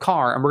type of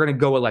car and we're going to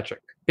go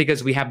electric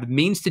because we have the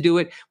means to do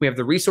it. We have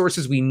the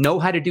resources. We know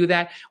how to do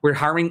that. We're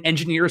hiring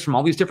engineers from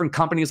all these different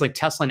companies like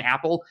Tesla and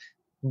Apple.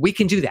 We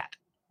can do that.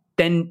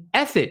 Then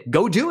F it,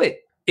 go do it.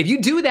 If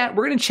you do that,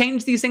 we're going to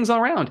change these things all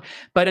around.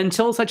 But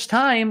until such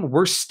time,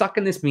 we're stuck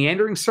in this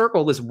meandering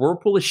circle, this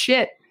whirlpool of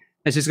shit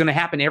that's just going to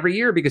happen every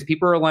year because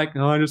people are like,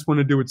 oh, I just want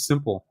to do it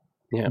simple.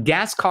 Yeah.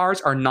 Gas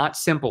cars are not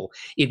simple.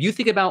 If you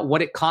think about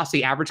what it costs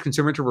the average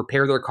consumer to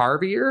repair their car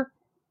every year,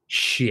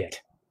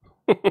 shit.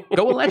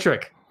 Go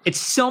electric. It's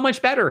so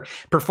much better.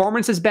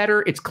 Performance is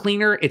better. It's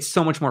cleaner. It's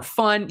so much more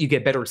fun. You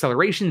get better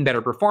acceleration,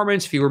 better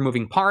performance, fewer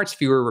moving parts,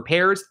 fewer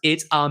repairs.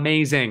 It's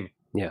amazing.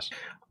 Yes.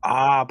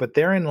 But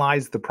therein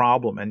lies the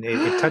problem. And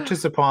it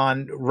touches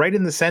upon right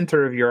in the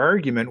center of your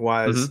argument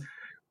was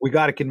we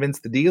got to convince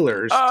the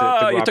dealers to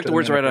go you after took the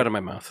words right out of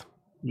my mouth.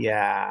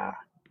 Yeah.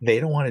 They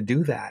don't want to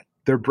do that.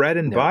 Their bread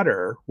and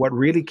butter, what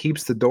really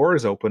keeps the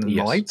doors open and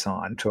the lights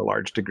on to a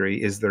large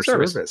degree is their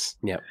service.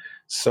 Yeah.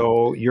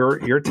 So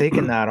you're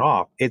taking that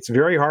off. It's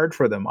very hard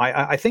for them.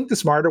 I think the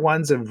smarter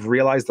ones have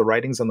realized the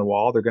writing's on the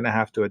wall. They're going to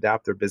have to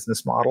adapt their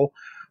business model.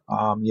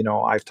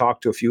 I've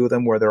talked to a few of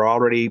them where they're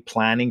already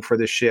planning for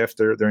the shift.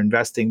 They're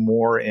investing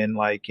more in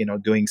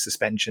doing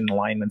suspension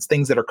alignments,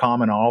 things that are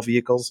common on all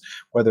vehicles,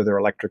 whether they're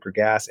electric or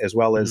gas, as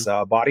well as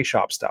body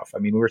shop stuff. I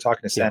mean, we were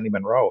talking to Sandy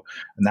Monroe,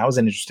 and that was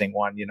an interesting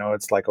one.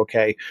 It's like,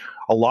 okay,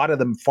 a lot of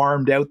them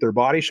farmed out their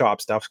body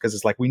shop stuff because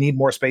it's like, we need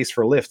more space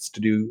for lifts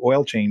to do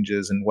oil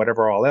changes and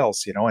whatever all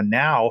else, and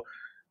now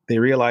they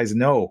realize,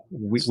 no,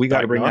 we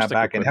got to bring that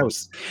back in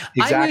house.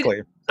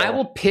 Exactly. I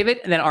will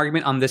pivot that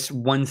argument on this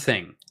one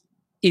thing.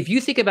 If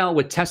you think about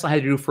what Tesla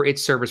had to do for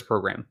its service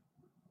program,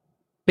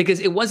 because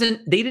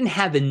they didn't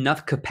have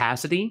enough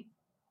capacity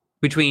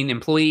between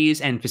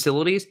employees and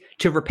facilities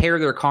to repair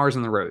their cars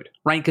on the road,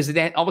 right? Because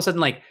they had, all of a sudden,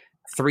 like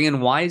 3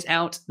 and Y's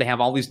out, they have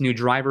all these new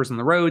drivers on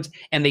the roads,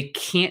 and they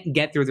can't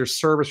get through their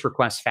service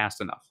requests fast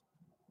enough.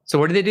 So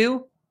what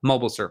do?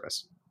 Mobile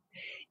service.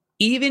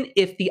 Even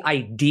if the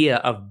idea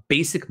of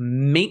basic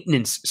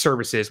maintenance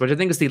services, which I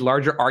think is the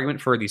larger argument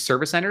for these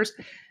service centers,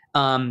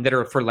 that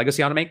are for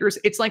legacy automakers,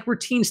 it's like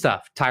routine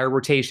stuff, tire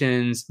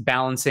rotations,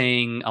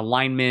 balancing,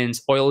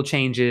 alignments, oil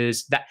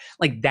changes,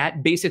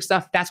 that basic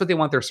stuff. That's what they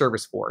want their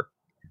service for.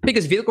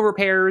 Because vehicle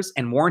repairs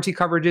and warranty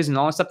coverages and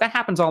all that stuff, that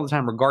happens all the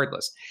time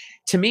regardless.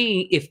 To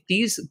me, if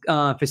these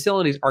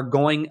facilities are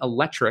going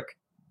electric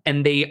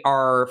and they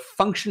are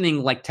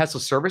functioning like Tesla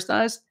service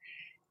does,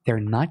 they're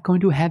not going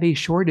to have a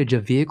shortage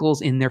of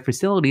vehicles in their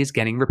facilities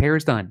getting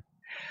repairs done.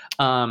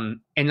 And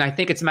I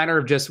think it's a matter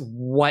of just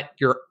what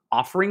your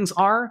offerings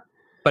are.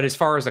 But as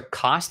far as a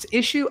cost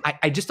issue,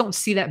 I just don't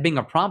see that being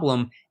a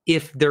problem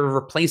if they're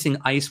replacing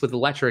ICE with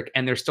electric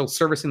and they're still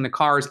servicing the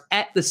cars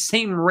at the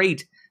same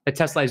rate that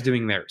Tesla is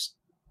doing theirs.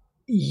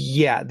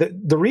 Yeah,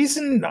 the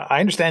reason I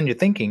understand your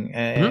thinking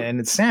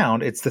and it's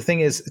sound, it's the thing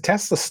is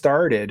Tesla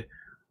started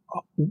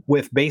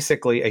with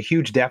basically a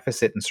huge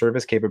deficit in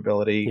service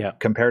capability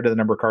compared to the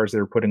number of cars they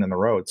were putting on the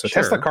road. So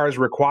Tesla cars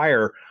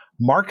require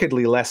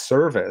markedly less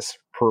service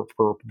per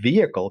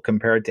vehicle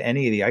compared to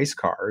any of the ICE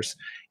cars.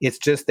 It's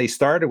just they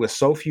started with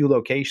so few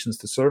locations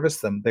to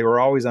service them. They were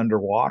always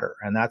underwater,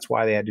 and that's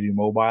why they had to do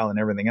mobile and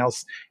everything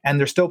else. And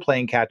they're still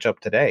playing catch up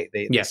today.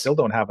 They still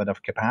don't have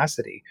enough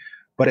capacity.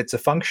 But it's a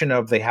function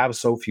of they have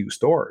so few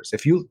stores.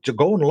 If you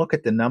go and look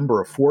at the number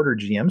of Ford or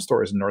GM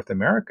stores in North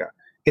America,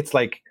 it's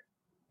like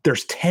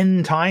there's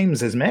 10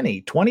 times as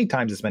many, 20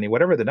 times as many,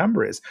 whatever the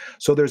number is.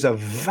 So there's a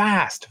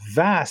vast,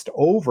 vast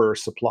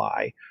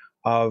oversupply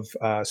of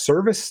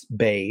service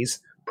bays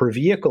per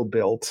vehicle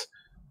built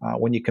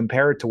when you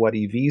compare it to what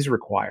EVs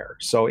require.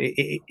 So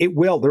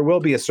there will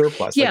be a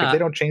surplus. Like if they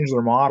don't change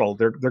their model,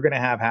 they're going to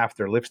have half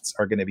their lifts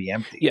are going to be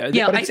empty. But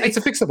it's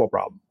a fixable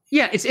problem.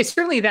 Yeah, it's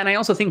certainly that. And I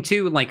also think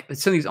too, like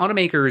some of these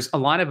automakers, a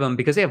lot of them,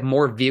 because they have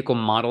more vehicle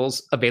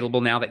models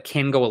available now that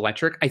can go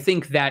electric. I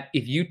think that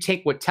if you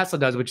take what Tesla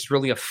does, which is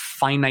really a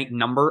finite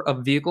number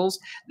of vehicles,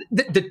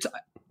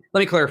 let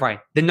me clarify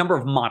the number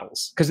of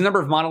models, because the number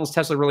of models,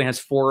 Tesla really has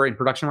 4 in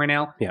production right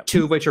now,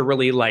 2 of which are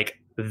really like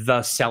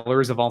the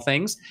sellers of all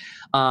things.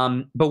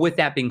 But with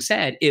that being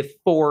said, if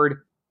Ford,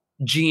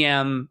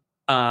 GM,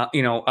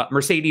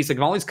 Mercedes, like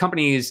if all these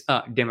companies,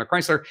 Daimler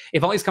Chrysler,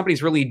 if all these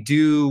companies really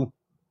do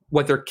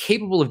what they're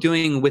capable of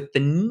doing with the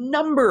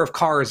number of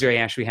cars they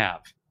actually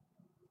have,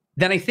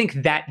 then I think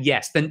that,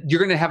 then you're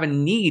going to have a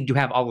need to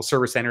have all the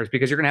service centers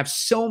because you're going to have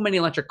so many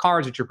electric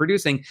cars that you're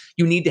producing.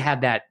 You need to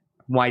have that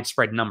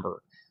widespread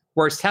number.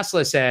 Whereas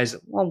Tesla says,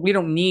 well, we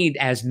don't need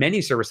as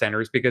many service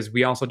centers because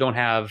we also don't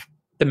have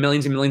the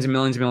millions and millions and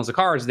millions and millions of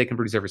cars that they can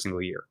produce every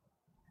single year.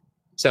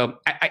 So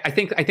I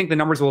think the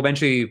numbers will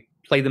eventually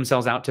play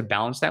themselves out to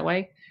balance that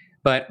way.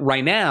 But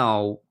right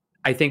now,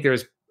 I think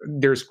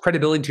there's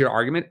credibility to your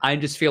argument. I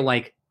just feel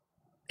like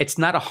it's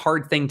not a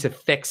hard thing to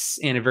fix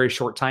in a very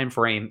short time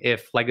frame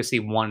if Legacy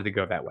wanted to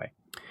go that way.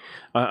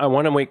 I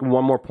want to make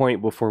one more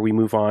point before we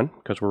move on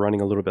because we're running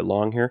a little bit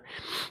long here.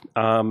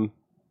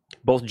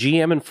 Both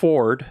GM and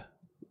Ford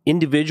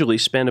individually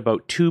spend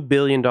about $2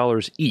 billion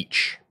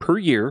each per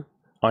year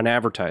on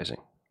advertising.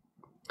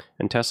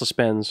 And Tesla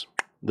spends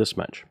this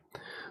much.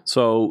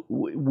 So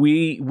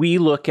we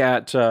look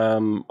at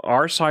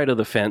our side of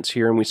the fence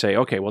here and we say,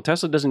 okay, well,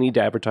 Tesla doesn't need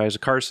to advertise. The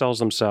cars sells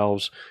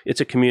themselves.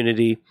 It's a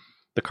community.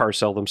 The cars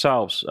sell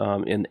themselves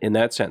in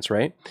that sense,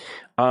 right?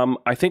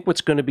 I think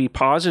what's going to be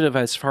positive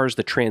as far as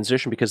the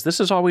transition, because this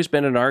has always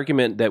been an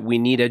argument that we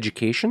need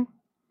education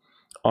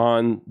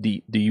on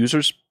the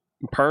users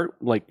part.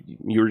 Like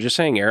you were just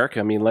saying, Eric,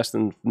 I mean, less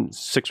than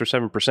 6 or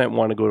 7%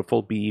 want to go to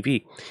full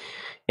BEV.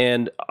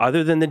 And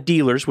other than the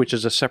dealers, which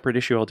is a separate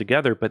issue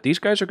altogether, but these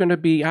guys are going to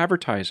be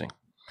advertising.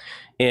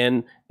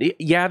 And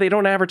yeah, they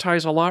don't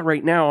advertise a lot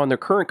right now on their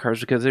current cars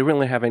because they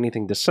really have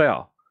anything to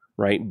sell,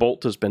 right?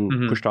 Bolt has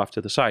been pushed off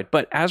to the side.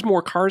 But as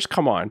more cars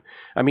come on,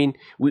 I mean,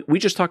 we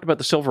just talked about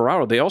the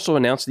Silverado. They also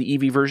announced the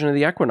EV version of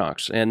the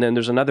Equinox. And then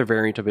there's another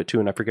variant of it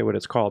too, and I forget what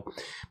it's called.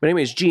 But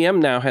anyways,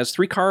 GM now has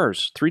 3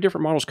 cars, 3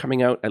 different models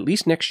coming out at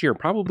least next year,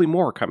 probably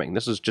more coming.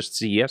 This is just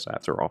CES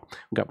after all.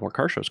 We've got more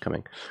car shows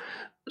coming.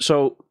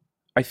 So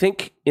I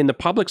think in the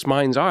public's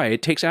mind's eye,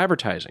 it takes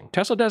advertising.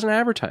 Tesla doesn't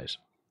advertise.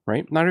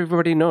 Right? Not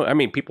everybody knows. I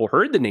mean, people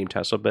heard the name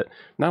Tesla, but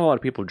not a lot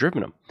of people have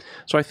driven them.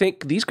 So I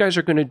think these guys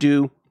are going to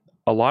do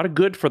a lot of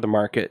good for the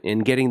market in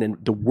getting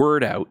the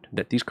word out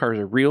that these cars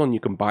are real and you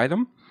can buy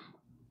them.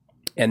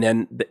 And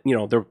then,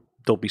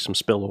 there'll be some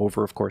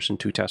spillover, of course,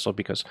 into Tesla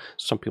because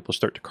some people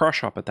start to cross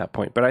shop at that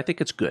point. But I think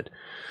it's good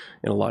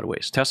in a lot of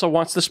ways. Tesla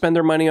wants to spend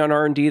their money on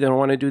R&D. They don't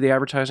want to do the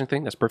advertising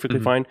thing. That's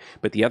perfectly fine.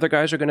 But the other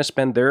guys are going to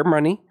spend their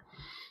money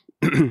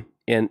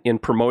in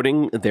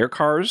promoting their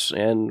cars,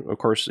 and of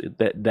course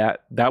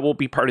that will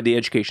be part of the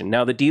education.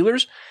 Now the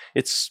dealers,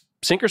 it's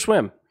sink or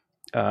swim.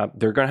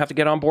 They're going to have to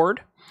get on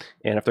board,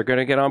 and if they're going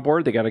to get on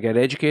board, they got to get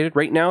educated.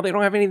 Right now they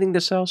don't have anything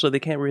to sell, so they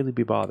can't really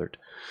be bothered.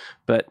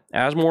 But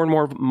as more and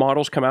more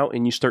models come out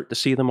and you start to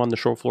see them on the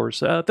show floors,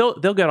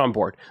 they'll get on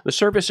board. The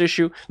service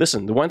issue,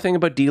 listen, the one thing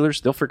about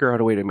dealers, they'll figure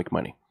out a way to make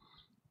money.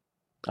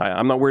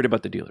 I'm not worried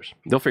about the dealers.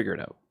 They'll figure it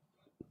out.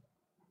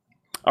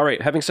 All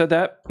right, having said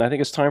that, I think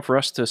it's time for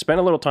us to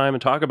spend a little time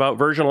and talk about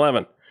version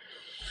 11,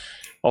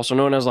 also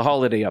known as the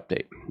holiday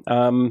update.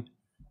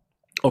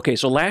 Okay,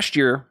 so last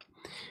year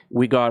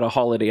we got a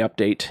holiday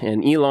update,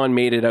 and Elon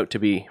made it out to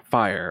be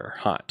fire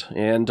hot.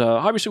 And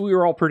obviously we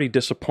were all pretty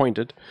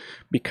disappointed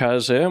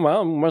because, it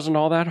wasn't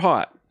all that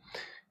hot.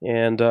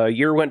 And a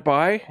year went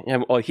by,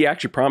 and he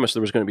actually promised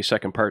there was going to be a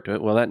second part to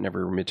it. Well, that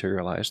never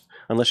materialized,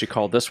 unless you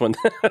call this one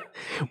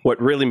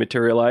what really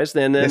materialized.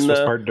 And then this was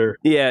harder.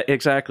 Yeah,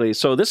 exactly.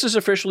 So this is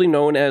officially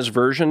known as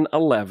version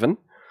 11.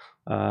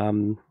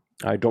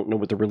 I don't know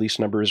what the release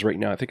number is right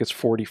now. I think it's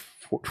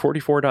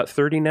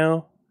 44.30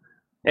 now.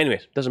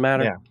 Anyways, doesn't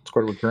matter. Yeah, it's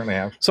what we currently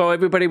have. So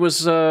everybody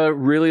was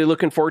really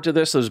looking forward to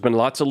this. There's been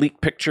lots of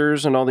leaked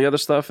pictures and all the other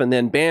stuff. And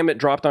then, bam, it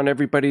dropped on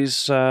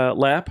everybody's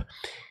lap.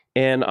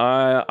 And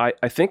I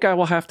think I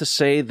will have to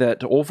say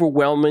that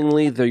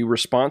overwhelmingly the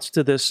response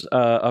to this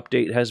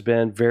update has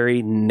been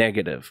very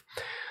negative.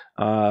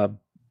 I'm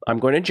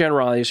going to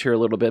generalize here a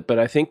little bit, but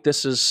I think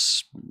this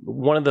is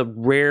one of the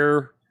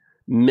rare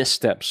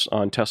missteps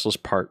on Tesla's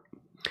part.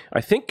 I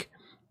think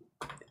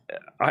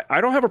I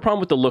don't have a problem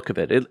with the look of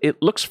it.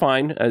 It looks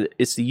fine.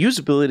 It's the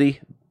usability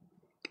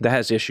that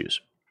has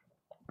issues.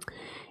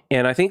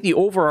 And I think the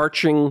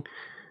overarching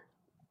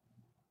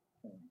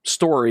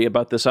story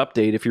about this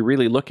update, if you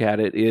really look at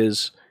it,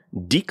 is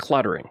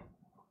decluttering.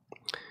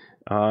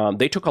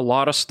 They took a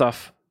lot of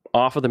stuff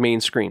off of the main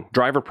screen.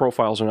 Driver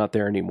profiles are not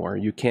there anymore.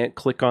 You can't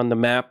click on the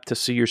map to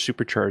see your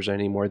supercharge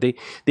anymore. They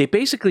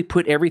basically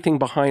put everything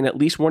behind at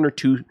least 1 or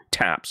 2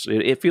 taps.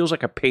 It feels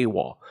like a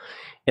paywall.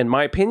 And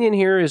my opinion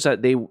here is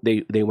that they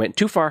went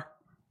too far.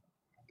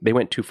 They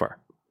went too far.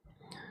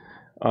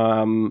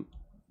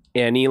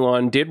 And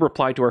Elon did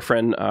reply to our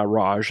friend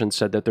Raj and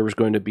said that there was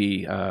going to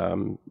be a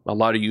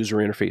lot of user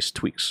interface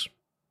tweaks.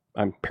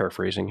 I'm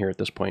paraphrasing here at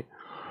this point,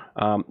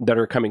 that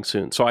are coming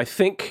soon. So I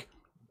think,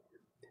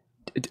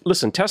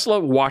 listen, Tesla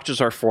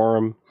watches our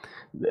forum.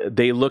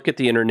 They look at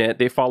the internet.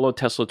 They follow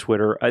Tesla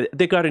Twitter.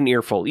 They got an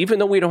earful. Even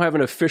though we don't have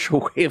an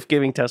official way of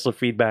giving Tesla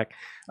feedback,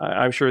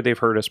 I'm sure they've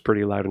heard us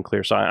pretty loud and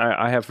clear. So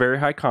I have very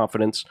high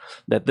confidence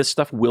that this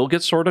stuff will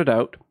get sorted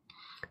out.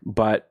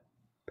 But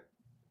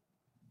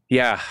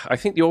yeah, I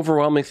think the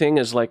overwhelming thing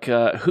is like,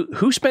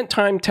 who spent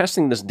time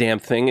testing this damn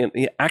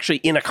thing actually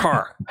in a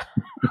car?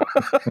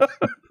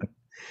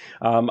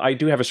 I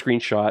do have a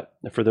screenshot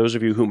for those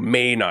of you who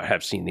may not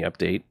have seen the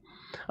update.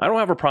 I don't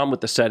have a problem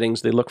with the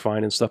settings. They look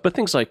fine and stuff. But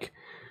things like,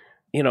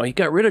 he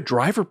got rid of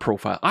driver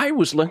profile. I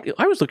was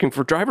looking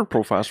for driver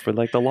profiles for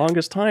like the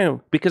longest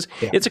time because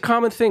it's a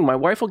common thing. My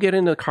wife will get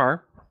in the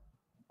car,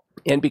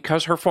 and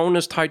because her phone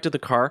is tied to the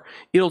car,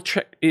 it'll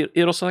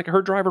select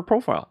her driver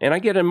profile. And I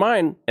get in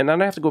mine, and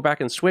then I have to go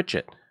back and switch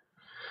it.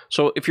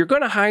 So if you're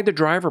going to hide the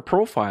driver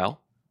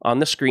profile on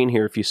the screen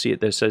here, if you see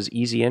it that says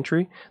easy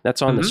entry,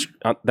 that's on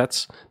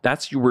that's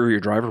where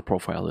your driver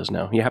profile is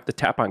now. You have to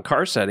tap on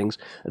car settings,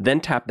 then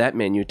tap that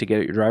menu to get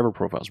at your driver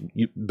profiles.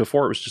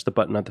 Before it was just a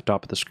button at the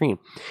top of the screen.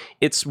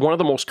 It's one of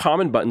the most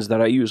common buttons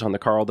that I use on the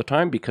car all the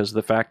time because of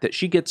the fact that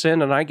she gets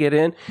in and I get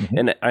in,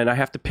 and I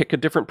have to pick a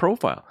different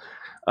profile.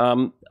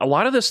 A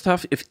lot of this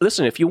stuff,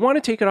 if you want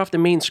to take it off the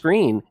main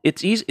screen,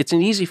 it's easy. It's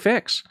an easy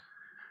fix.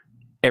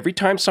 Every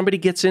time somebody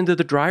gets into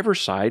the driver's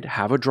side,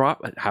 have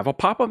a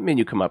pop-up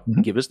menu come up.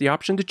 Give us the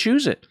option to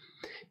choose it.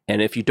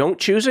 And if you don't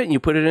choose it and you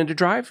put it into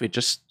drive, it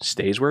just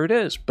stays where it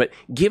is. But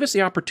give us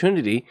the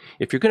opportunity,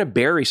 if you're going to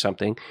bury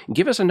something,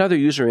 give us another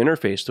user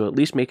interface to at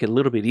least make it a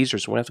little bit easier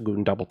so we don't have to go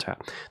and double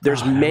tap.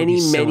 There's many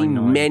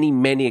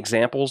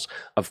examples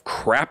of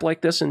crap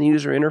like this in the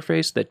user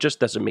interface that just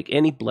doesn't make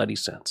any bloody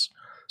sense.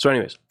 So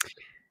anyways,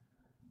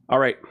 all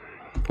right,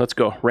 let's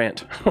go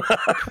rant.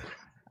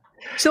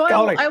 So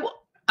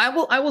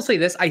I will say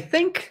this. I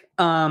think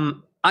I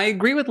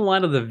agree with a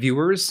lot of the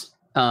viewers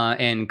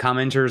and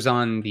commenters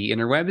on the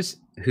interwebs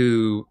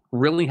who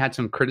really had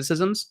some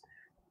criticisms.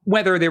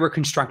 Whether they were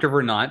constructive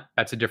or not,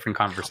 that's a different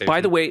conversation.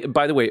 By the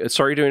way,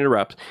 sorry to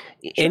interrupt.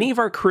 Sure. Any of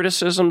our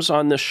criticisms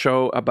on this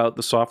show about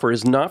the software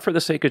is not for the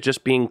sake of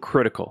just being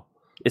critical.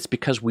 It's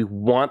because we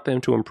want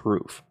them to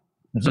improve.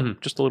 So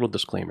just a little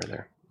disclaimer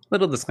there.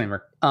 Little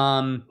disclaimer.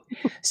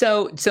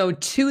 So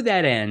to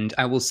that end,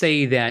 I will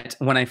say that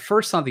when I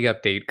first saw the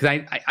update,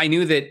 because I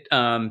knew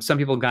that some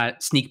people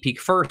got sneak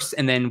peek first,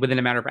 and then within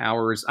a matter of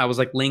hours, I was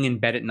like laying in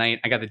bed at night.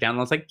 I got the download.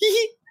 I was like,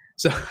 hee.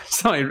 So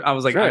I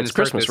was like, sure, it's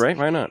Christmas, right?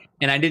 Why not?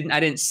 And I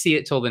didn't see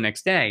it till the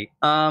next day.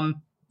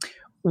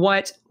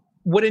 What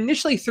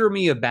initially threw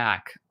me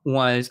aback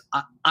was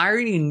I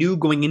already knew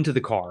going into the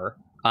car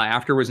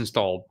after it was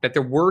installed that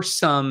there were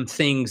some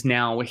things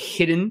now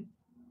hidden,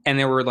 and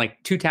they were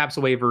like 2 taps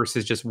away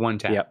versus just 1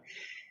 tap. Yep.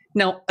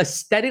 Now,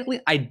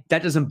 aesthetically,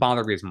 that doesn't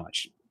bother me as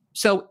much.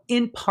 So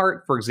in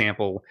part, for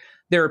example,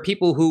 there are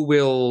people who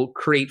will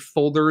create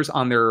folders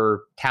on their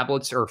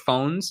tablets or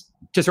phones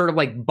to sort of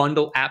like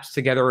bundle apps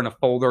together in a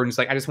folder. And it's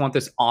like, I just want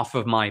this off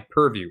of my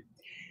purview.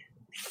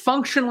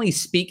 Functionally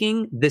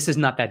speaking, this is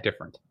not that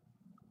different,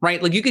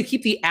 right? Like you could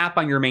keep the app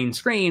on your main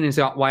screen and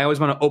say, well, I always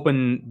want to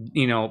open,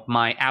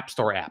 my App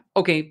Store app.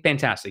 Okay,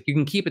 fantastic. You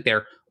can keep it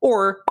there,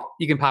 or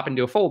you can pop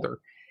into a folder.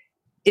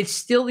 It's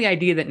still the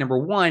idea that, number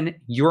one,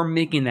 you're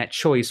making that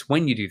choice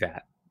when you do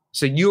that.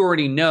 So you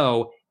already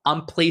know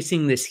I'm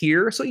placing this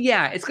here. So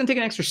yeah, it's going to take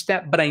an extra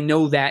step, but I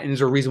know that, and there's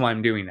a reason why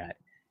I'm doing that.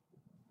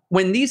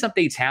 When these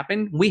updates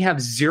happen, we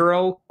have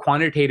zero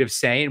quantitative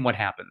say in what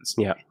happens.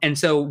 Yeah. And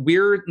so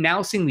we're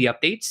now seeing the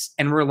updates,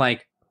 and we're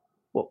like,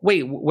 well,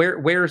 wait,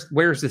 where's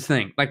the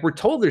thing? Like, we're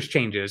told there's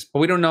changes, but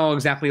we don't know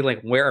exactly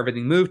like where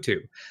everything moved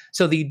to.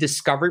 So the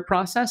discovery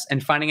process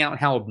and finding out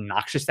how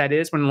obnoxious that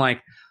is when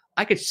like,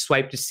 I could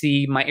swipe to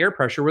see my air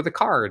pressure with a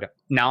card.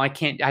 Now I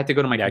can't. I have to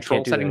go to my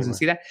control settings and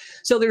see that.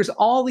 So there's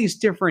all these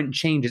different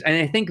changes. And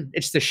I think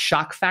it's the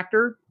shock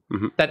factor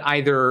that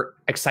either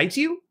excites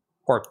you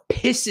or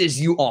pisses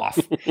you off.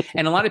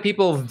 And a lot of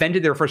people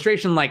vented their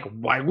frustration like,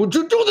 why would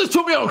you do this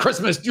to me on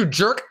Christmas, you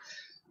jerk?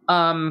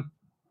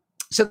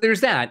 So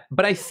there's that.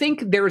 But I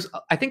think there's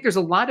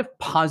a lot of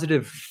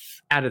positive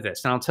out of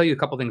this. And I'll tell you a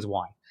couple things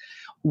why.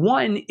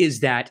 One is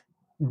that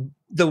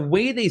the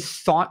way they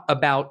thought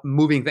about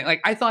moving things,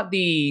 like I thought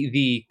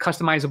the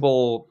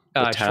customizable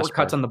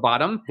shortcuts on the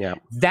bottom,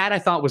 that I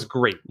thought was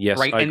great. Yes,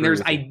 right. And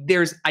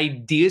there's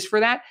ideas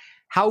for that.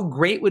 How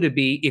great would it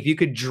be if you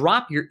could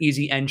drop your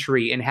easy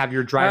entry and have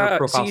your driver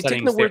profile settings? You're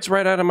taking the words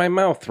right out of my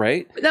mouth,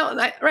 right? No,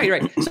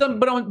 right. So,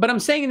 but I'm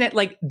saying that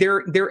like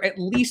they're at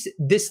least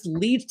this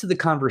leads to the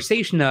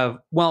conversation of,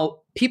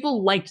 well,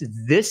 people liked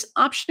this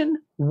option.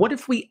 What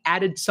if we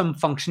added some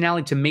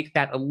functionality to make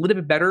that a little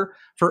bit better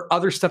for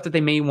other stuff that they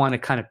may want to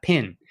kind of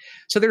pin?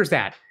 So there's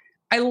that.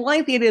 I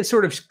like the idea of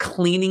sort of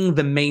cleaning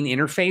the main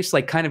interface,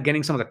 like kind of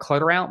getting some of the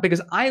clutter out,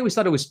 because I always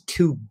thought it was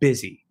too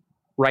busy,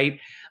 right?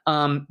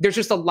 There's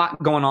just a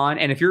lot going on.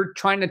 And if you're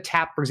trying to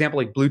tap, for example,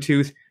 like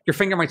Bluetooth, your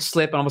finger might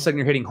slip and all of a sudden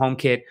you're hitting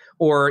HomeKit,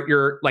 or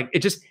you're like,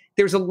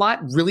 there's a lot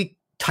really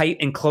tight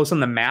and close on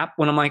the map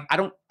when I'm like, I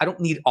don't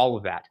need all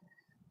of that.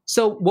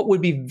 So what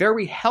would be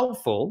very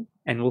helpful,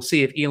 and we'll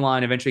see if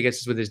Elon eventually gets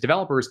this with his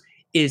developers,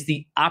 is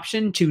the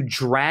option to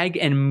drag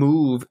and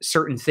move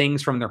certain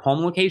things from their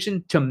home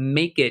location to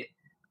make it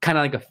kind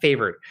of like a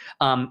favorite.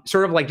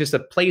 Sort of like just a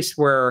place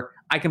where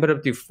I can put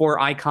up to 4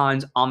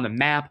 icons on the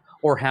map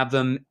or have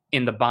them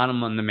in the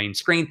bottom on the main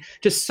screen,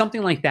 just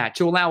something like that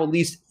to allow, at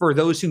least for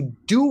those who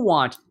do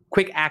want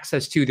quick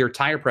access to their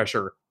tire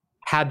pressure,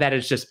 have that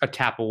as just a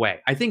tap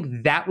away. I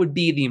think that would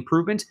be the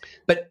improvement.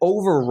 But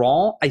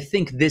overall, I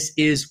think this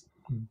is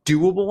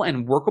doable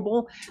and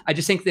workable. I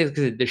just think that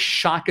the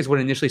shock is what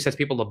initially sets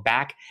people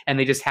back, and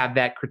they just have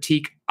that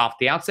critique off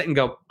the outset and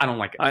go, I don't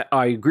like it.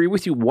 I agree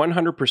with you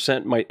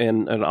 100%.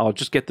 And I'll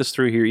just get this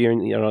through here.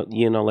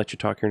 Ian, I'll let you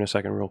talk here in a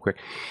second real quick.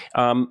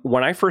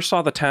 When I first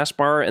saw the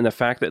taskbar and the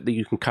fact that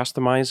you can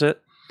customize it,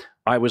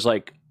 I was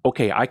like,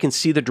 okay, I can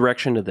see the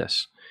direction of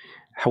this.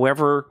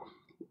 However,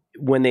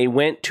 when they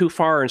went too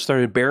far and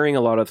started burying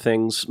a lot of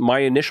things, my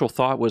initial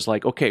thought was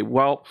like, okay,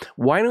 well,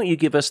 why don't you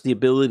give us the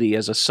ability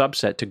as a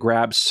subset to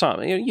grab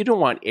some? You don't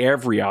want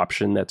every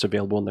option that's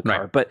available in the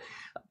car, but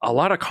a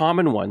lot of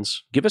common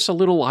ones. Give us a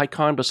little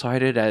icon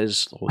beside it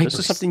as, this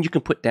is something you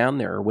can put down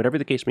there, or whatever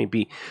the case may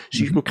be.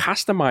 So you can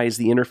customize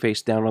the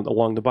interface down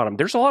along the bottom.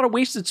 There's a lot of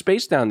wasted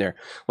space down there.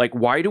 Like,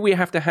 why do we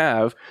have to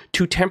have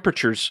 2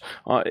 temperatures?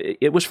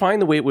 It was fine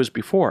the way it was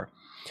before.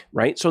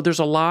 Right, so there's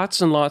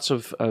lots and lots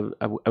of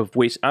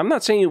ways. I'm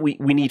not saying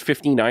we need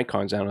 15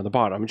 icons down on the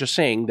bottom. I'm just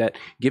saying that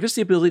give us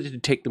the ability to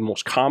take the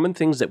most common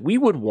things that we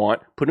would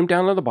want, put them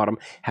down on the bottom,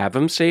 have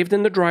them saved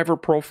in the driver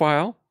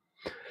profile,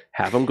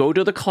 have them go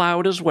to the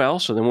cloud as well.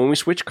 So then when we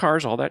switch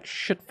cars, all that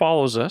shit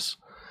follows us.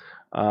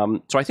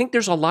 So I think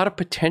there's a lot of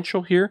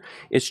potential here.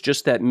 It's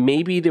just that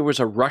maybe there was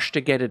a rush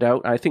to get it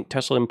out. I think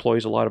Tesla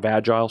employs a lot of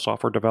agile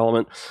software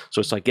development.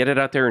 So it's like, get it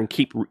out there and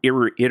keep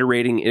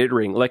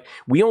iterating. Like,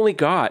 we only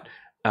got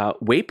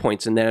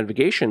waypoints in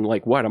navigation,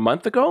 like, what, a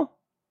month ago?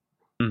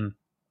 Mm-hmm.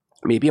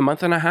 Maybe a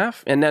month and a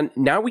half. And then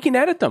now we can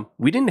edit them.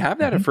 We didn't have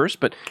that at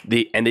first, but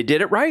they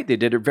did it right. They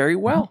did it very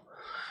well.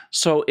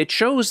 So it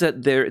shows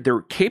that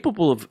they're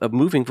capable of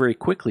moving very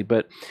quickly.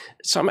 But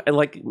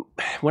like,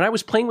 when I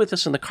was playing with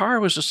this in the car, I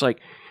was just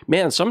like,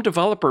 man, some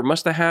developer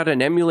must have had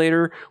an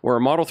emulator or a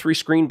Model 3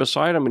 screen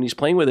beside him and he's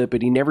playing with it,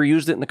 but he never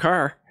used it in the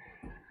car.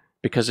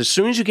 Because as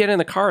soon as you get in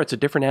the car, it's a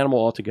different animal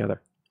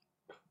altogether.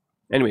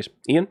 Anyways,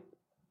 Ian?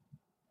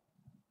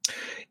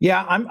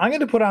 Yeah, I'm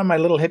going to put on my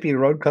little hippie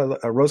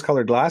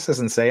rose-colored glasses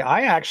and say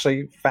I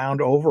actually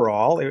found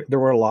overall there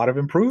were a lot of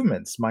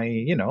improvements.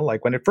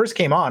 Like when it first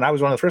came on, I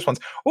was one of the first ones.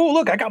 Oh,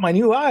 look, I got my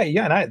new eye.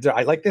 Yeah, and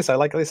I like this. I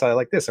like this. I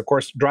like this. Of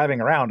course,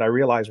 driving around, I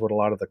realized what a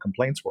lot of the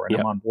complaints were, and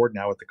I'm on board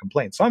now with the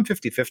complaints. So I'm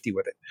 50-50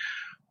 with it.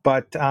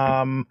 But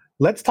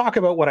let's talk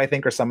about what I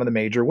think are some of the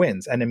major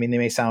wins. And I mean, they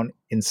may sound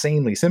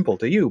insanely simple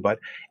to you, but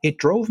it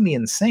drove me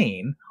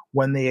insane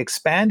when they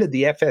expanded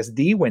the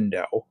FSD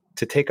window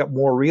to take up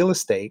more real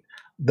estate.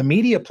 The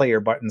media player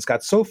buttons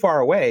got so far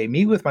away,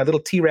 me with my little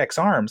T-Rex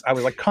arms, I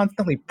was like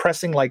constantly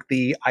pressing like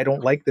the I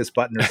don't like this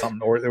button or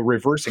something, or the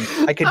reversing.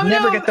 I could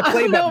never get the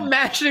play button. I'm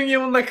matching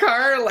you in the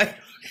car. Like,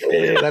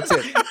 that's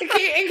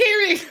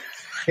it.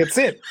 It's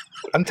it.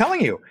 I'm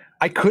telling you,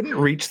 I couldn't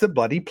reach the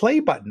bloody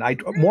play button.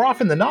 More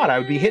often than not, I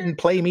would be hitting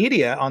play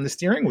media on the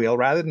steering wheel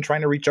rather than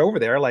trying to reach over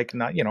there, like,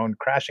 not, and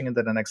crashing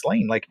into the next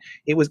lane. Like,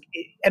 it was,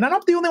 and I'm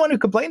not the only one who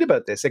complained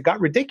about this. It got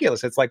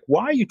ridiculous. It's like,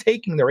 why are you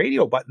taking the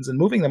radio buttons and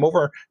moving them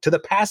over to the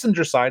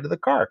passenger side of the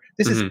car?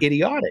 This is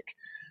idiotic.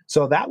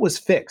 So that was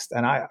fixed,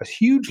 and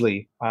huge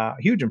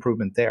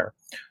improvement there.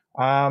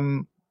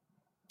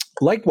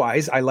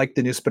 Likewise, I like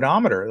the new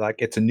speedometer. Like,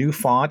 it's a new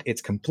font.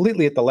 It's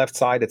completely at the left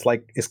side. It's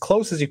like as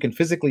close as you can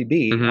physically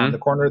be on the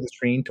corner of the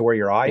screen to where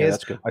your eye is.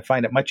 I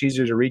find it much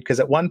easier to read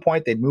because at one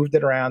point they'd moved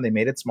it around. They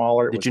made it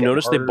smaller. Did you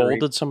notice they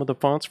bolded some of the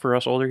fonts for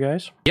us older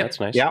guys? Yep. That's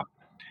nice. Yeah.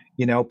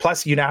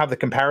 Plus you now have the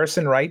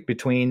comparison, right,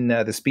 between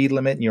the speed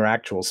limit and your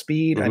actual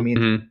speed. I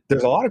mean,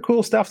 there's a lot of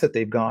cool stuff that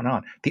they've gone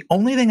on. The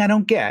only thing I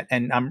don't get,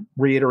 and I'm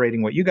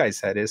reiterating what you guys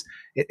said, is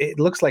it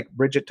looks like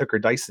Bridget took her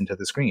Dyson to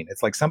the screen.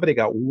 It's like somebody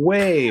got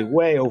way,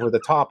 way over the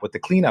top with the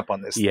cleanup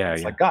on this. Yeah,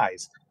 it's like,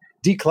 guys,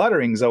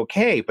 decluttering's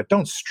okay, but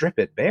don't strip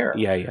it bare.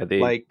 Yeah.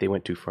 They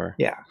went too far.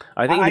 Yeah,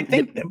 I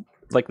think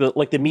like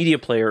the media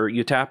player,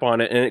 you tap on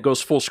it and it goes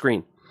full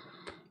screen.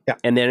 Yeah,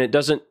 and then it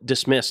doesn't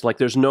dismiss. Like,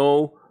 there's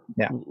no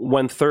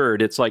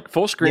 1/3. It's like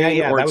full screen.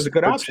 Or that was a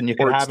good option. You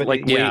could have it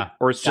like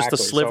or it's just a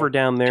sliver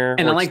down there.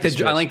 And I like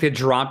the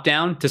drop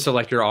down to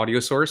select your audio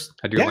source.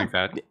 I do like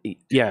that.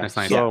 Yeah, that's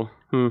nice. So,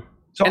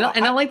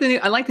 I like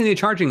the new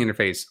charging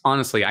interface.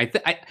 Honestly,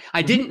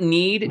 I didn't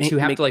need to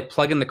have to like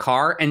plug in the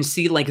car and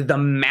see like the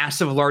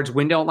massive large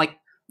window. Like,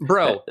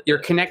 bro, you're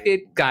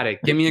connected. Got it.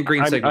 Give me a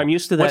green signal. I'm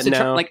used to that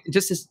now. Like,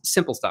 just this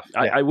simple stuff.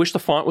 I wish the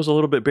font was a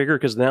little bit bigger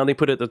because now they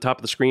put it at the top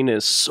of the screen and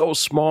it's so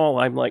small.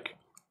 I'm like,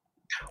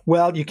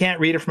 well, you can't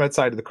read it from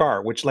outside of the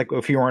car, which, like,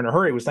 if you were in a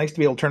hurry, it was nice to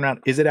be able to turn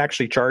around. Is it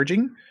actually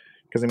charging?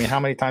 Because, I mean,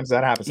 how many times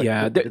that happens?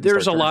 Like,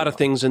 there's a lot of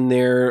things in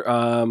there.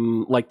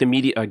 Like the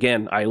media,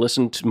 again,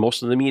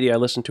 most of the media I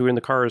listen to in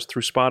the car is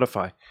through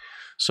Spotify.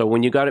 So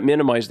when you got it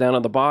minimized down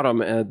on the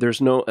bottom,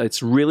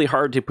 it's really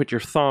hard to put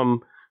your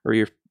thumb or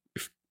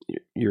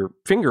your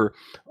finger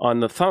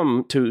on the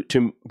thumb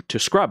to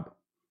scrub.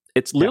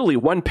 It's literally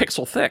 1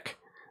 pixel thick.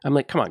 I'm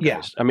like, come on,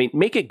 guys. Yeah. I mean,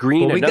 make it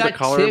green, another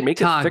color, TikTok,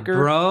 make it thicker,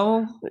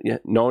 bro. Yeah,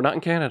 no, not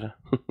in Canada.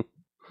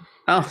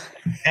 Oh,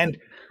 and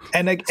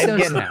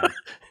again,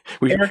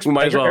 we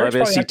might as well have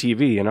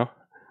SCTV,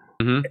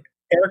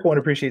 Eric won't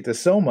appreciate this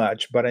so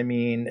much, but I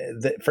mean,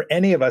 for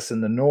any of us in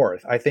the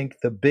North, I think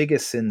the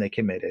biggest sin they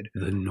committed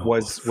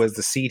was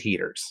the seat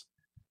heaters.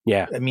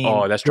 Yeah, I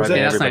mean, that's driving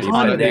everybody.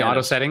 Nice. The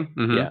auto setting.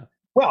 Yeah.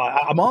 Well,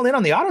 I'm all in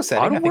on the auto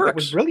setting. I think that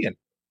was brilliant.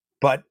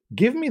 But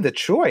give me the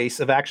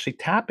choice of actually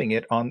tapping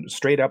it on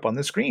straight up on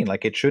the screen.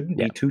 Like, it shouldn't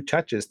be 2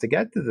 touches to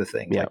get to the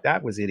thing. Yeah. Like,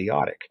 that was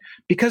idiotic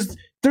because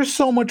there's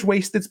so much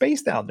wasted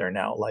space down there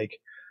now. Like,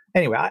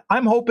 anyway,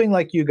 I'm hoping,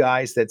 like you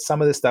guys, that some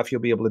of this stuff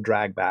you'll be able to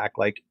drag back.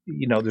 Like,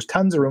 there's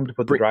tons of room to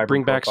put the driver.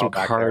 Bring back some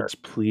cards,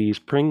 please.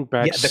 Bring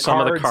back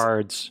some of the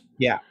cards.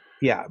 Yeah,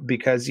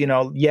 because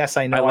yes,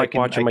 I know. I like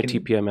watching my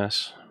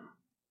TPMS.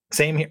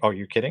 Same here. Oh,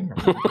 you're kidding?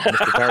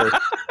 Mr.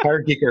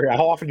 Tire Geeker.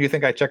 How often do you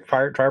think I check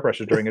tire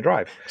pressure during a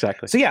drive?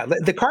 Exactly. So yeah,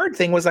 the card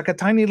thing was like a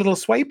tiny little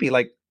swipey.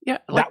 Like,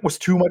 that was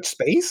too much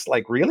space.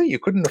 Like, really? You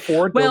couldn't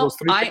afford those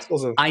 3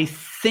 pixels of... I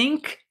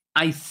think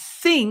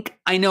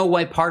I know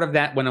why part of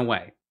that went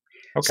away.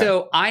 Okay.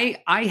 So I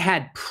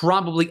had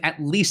probably at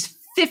least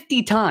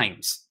 50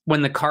 times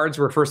when the cards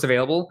were first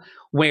available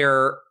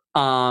where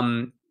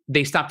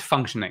they stopped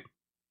functioning.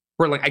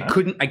 Where like I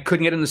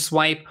couldn't get in the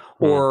swipe,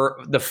 or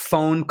the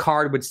phone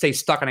card would stay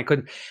stuck, and I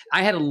couldn't.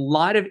 I had a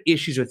lot of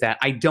issues with that.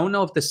 I don't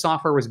know if the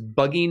software was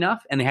buggy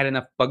enough, and they had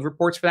enough bug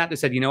reports for that. They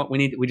said, you know what,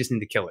 we just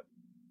need to kill it.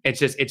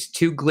 It's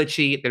too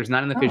glitchy. There's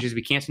not enough issues.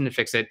 We can't seem to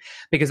fix it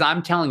because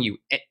I'm telling you,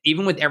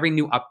 even with every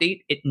new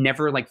update, it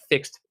never like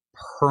fixed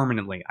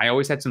permanently. I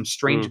always had some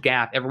strange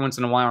gap every once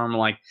in a while. I'm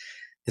like,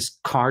 this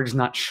card is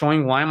not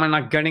showing. Why am I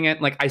not getting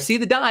it? Like I see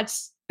the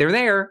dots, they're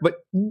there, but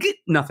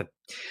nothing.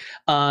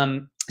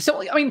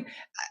 So I mean,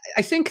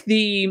 I think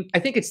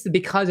it's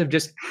because of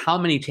just how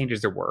many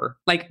changes there were.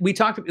 Like we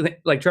talked,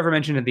 like Trevor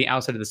mentioned at the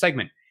outset of the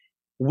segment,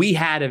 we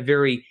had a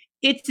very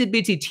itsy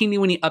bitsy teeny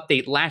weeny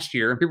update last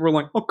year, and people were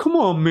like, "Oh come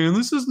on, man,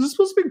 this is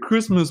supposed to be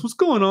Christmas. What's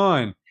going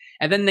on?"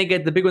 And then they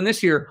get the big one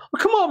this year. "Oh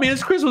come on, man,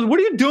 it's Christmas. What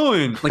are you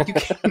doing?" Like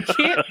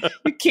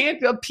you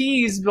can't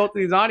appease both of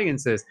these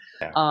audiences.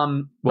 Yeah.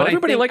 Well,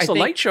 everybody likes the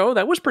light show.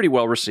 That was pretty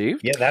well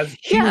received. Yeah, that's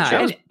huge.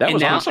 That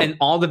was now, awesome. And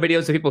all the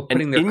videos of people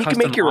putting their and you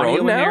custom can make your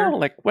own now. There.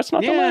 Like, what's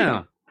not the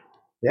lighting?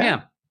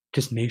 Yeah.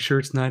 Just make sure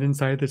it's not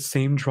inside the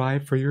same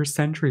drive for your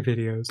Sentry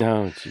videos.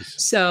 Oh, jeez.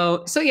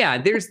 So yeah,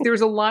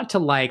 there's a lot to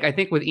like. I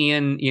think with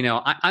Ian, you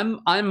know,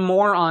 I'm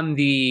more on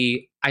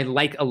the I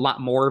like a lot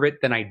more of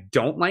it than I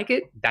don't like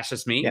it. That's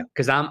just me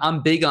because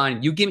I'm big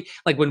on you give me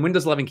like when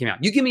Windows 11 came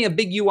out, you give me a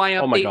big UI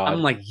update. Oh my God.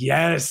 I'm like,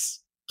 yes,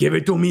 give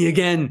it to me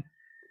again.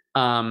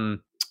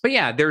 But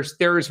yeah,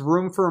 there's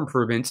room for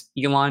improvement.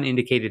 Elon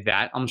indicated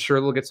that. I'm sure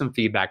they'll get some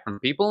feedback from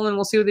people, and then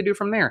we'll see what they do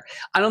from there.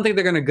 I don't think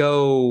they're going to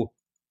go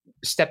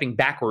stepping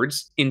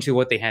backwards into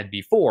what they had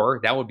before.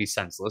 That would be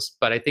senseless,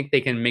 but I think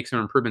they can make some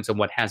improvements on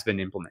what has been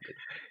implemented.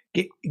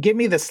 Give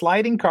me the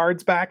sliding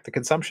cards back, the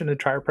consumption and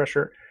tire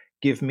pressure.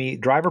 Give me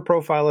driver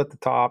profile at the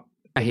top.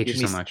 I hate you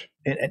so much.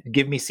 And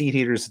give me seat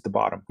heaters at the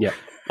bottom. Yeah,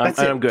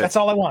 I'm good. That's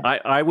all I want.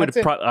 I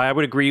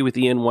would agree with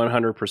Ian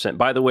 100%.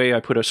 By the way,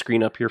 I put a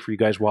screen up here for you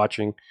guys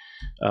watching.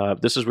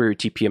 This is where your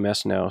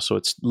TPMS now, so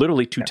it's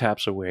literally 2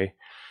 taps away.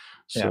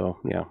 So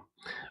yeah.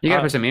 You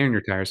gotta put some air in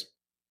your tires.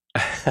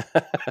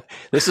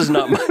 This is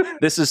not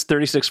this is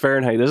 36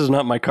 Fahrenheit. This is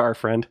not my car,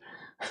 friend.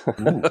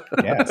 Ooh,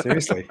 yeah,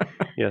 seriously.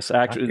 Yes,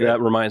 actually,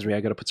 that reminds me. I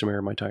got to put some air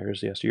in my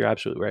tires. Yes, you're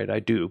absolutely right. I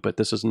do, but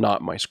this is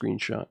not my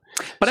screenshot.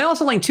 But I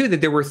also like too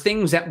that there were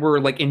things that were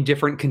like in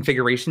different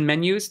configuration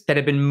menus that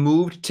have been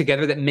moved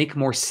together that make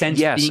more sense.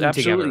 Yes, being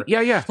absolutely.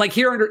 Together. Yeah. Like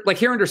here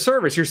under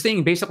service, you're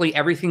seeing basically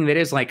everything that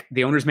is like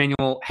the owner's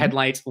manual,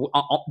 headlights.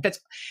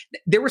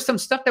 There was some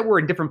stuff that were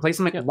in different places.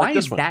 I'm like, why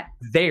is that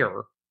there?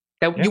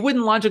 That you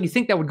wouldn't logically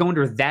think that would go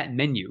under that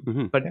menu,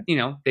 but you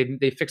know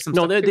they fixed some.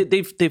 No, stuff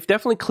they've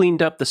definitely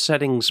cleaned up the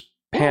settings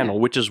panel,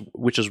 which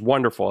is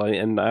wonderful,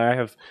 and I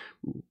have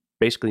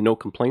basically no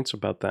complaints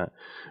about that.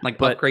 Like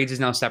upgrades is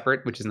now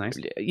separate, which is nice.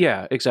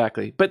 Yeah,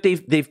 exactly. But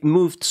they've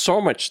moved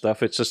so much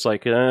stuff. It's just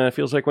like it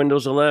feels like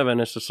Windows 11.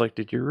 It's just like,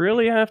 did you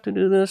really have to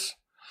do this?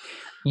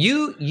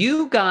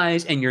 You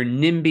guys and your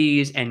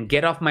NIMBYs and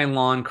get off my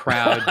lawn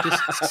crowd,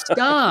 just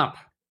stop.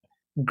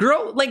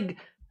 Grow like.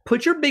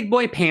 Put your big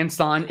boy pants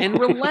on and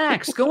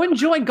relax. Go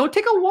enjoy. Go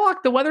take a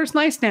walk. The weather's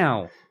nice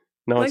now.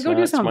 No, it's go not.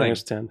 do It's something.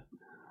 -10.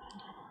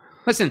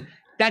 Listen,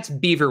 that's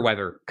beaver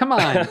weather. Come on,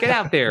 get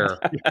out there.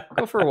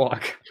 Go for a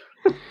walk.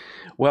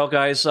 Well,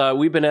 guys,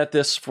 we've been at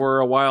this for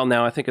a while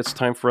now. I think it's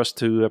time for us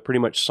to pretty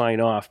much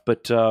sign off.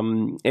 But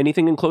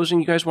anything in closing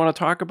you guys want to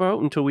talk about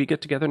until we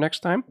get together next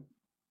time?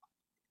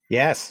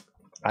 Yes.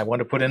 I want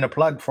to put in a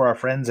plug for our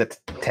friends at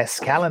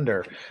Test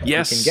Calendar.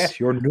 Yes. You can get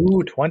your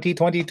new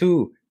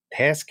 2022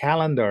 Test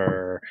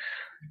Calendar.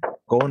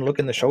 Go and look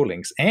in the show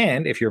links.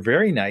 And if you're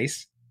very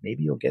nice,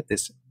 maybe you'll get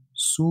this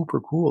super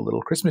cool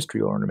little Christmas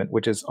tree ornament,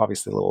 which is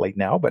obviously a little late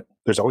now, but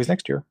there's always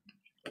next year.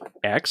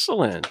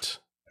 Excellent.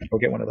 Go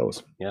get one of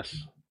those.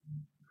 Yes.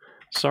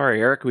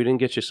 Sorry, Eric, we didn't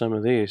get you some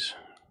of these.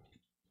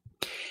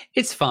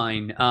 It's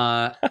fine.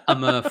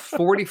 I'm a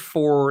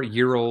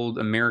 44-year-old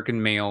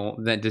American male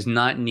that does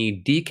not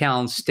need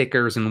decals,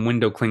 stickers, and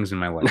window clings in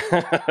my life.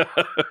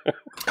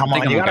 Come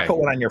on, you gotta put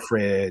one on your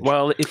fridge.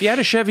 Well, if you had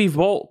a Chevy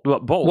Bolt,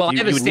 well, I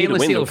have a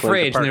stainless steel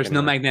fridge, and there's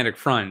no anyway. magnetic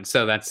front,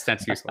 so that's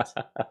useless.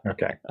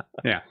 Okay.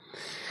 Yeah.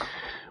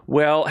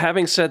 Well,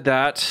 having said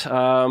that,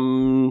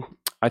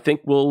 I think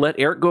we'll let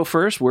Eric go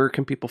first. Where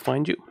can people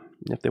find you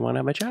if they want to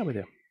have a chat with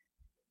you?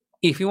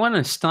 If you want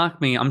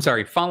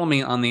to follow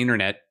me on the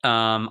internet,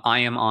 I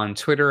am on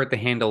Twitter at the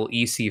handle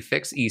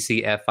ECFix,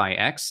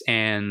 ECFIX,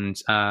 and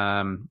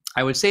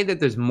I would say that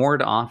there's more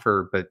to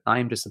offer, but I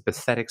am just a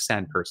pathetic,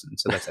 sad person,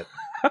 so that's it.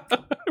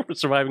 We're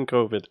surviving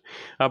COVID.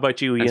 How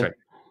about you, Ian? That's right.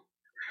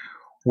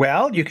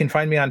 Well, you can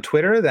find me on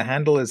Twitter. The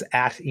handle is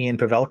 @Ian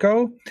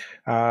Pavelko.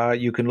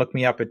 You can look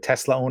me up at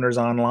Tesla Owners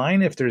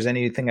Online if there's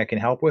anything I can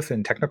help with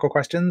in technical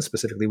questions,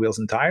 specifically wheels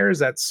and tires.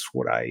 That's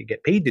what I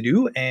get paid to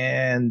do.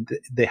 And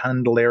the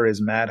handle there is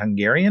Mad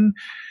Hungarian.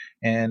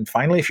 And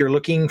finally, if you're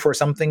looking for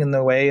something in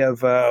the way of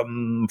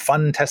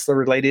fun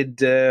Tesla-related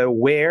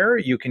wear,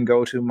 you can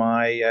go to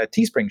my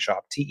Teespring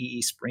shop,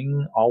 TEE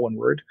Spring, all one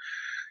word.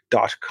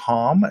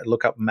 .com.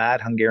 Look up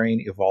Mad Hungarian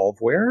Evolve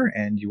Wear,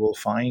 and you will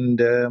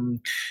find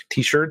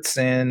t-shirts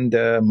and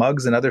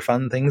mugs and other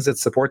fun things that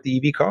support the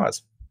EV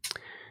cause.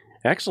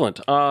 Excellent.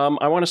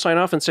 I want to sign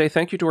off and say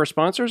thank you to our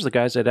sponsors, the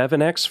guys at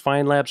Evanex,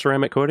 Fine Lab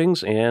Ceramic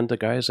Coatings, and the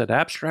guys at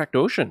Abstract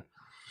Ocean.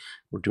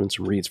 we're doing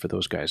some reads for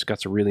those guys.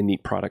 Got some really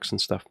neat products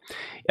and stuff.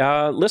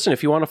 Listen,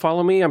 if you want to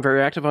follow me, I'm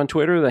very active on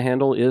Twitter. The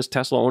handle is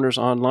Tesla Owners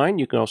Online.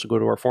 You can also go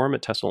to our forum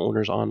at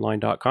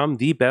teslaownersonline.com,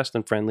 the best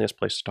and friendliest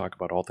place to talk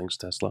about all things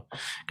Tesla.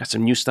 Got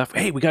some new stuff.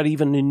 Hey, we got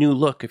even a new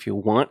look if you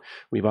want.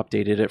 We've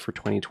updated it for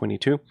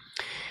 2022.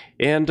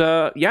 And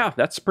yeah,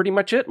 that's pretty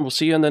much it. We'll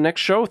see you in the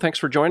next show. Thanks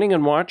for joining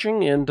and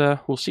watching, and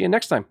we'll see you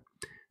next time.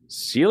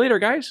 See you later,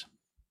 guys.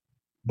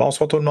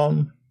 Bonsoir tout le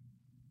monde.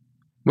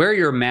 Wear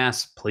your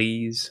mask,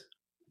 please.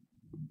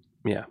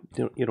 Yeah,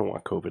 you don't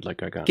want COVID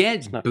like I got.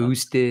 Get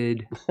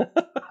boosted.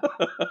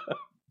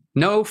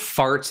 No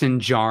farts in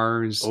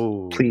jars.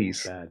 Oh,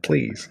 Please, bad.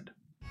 please.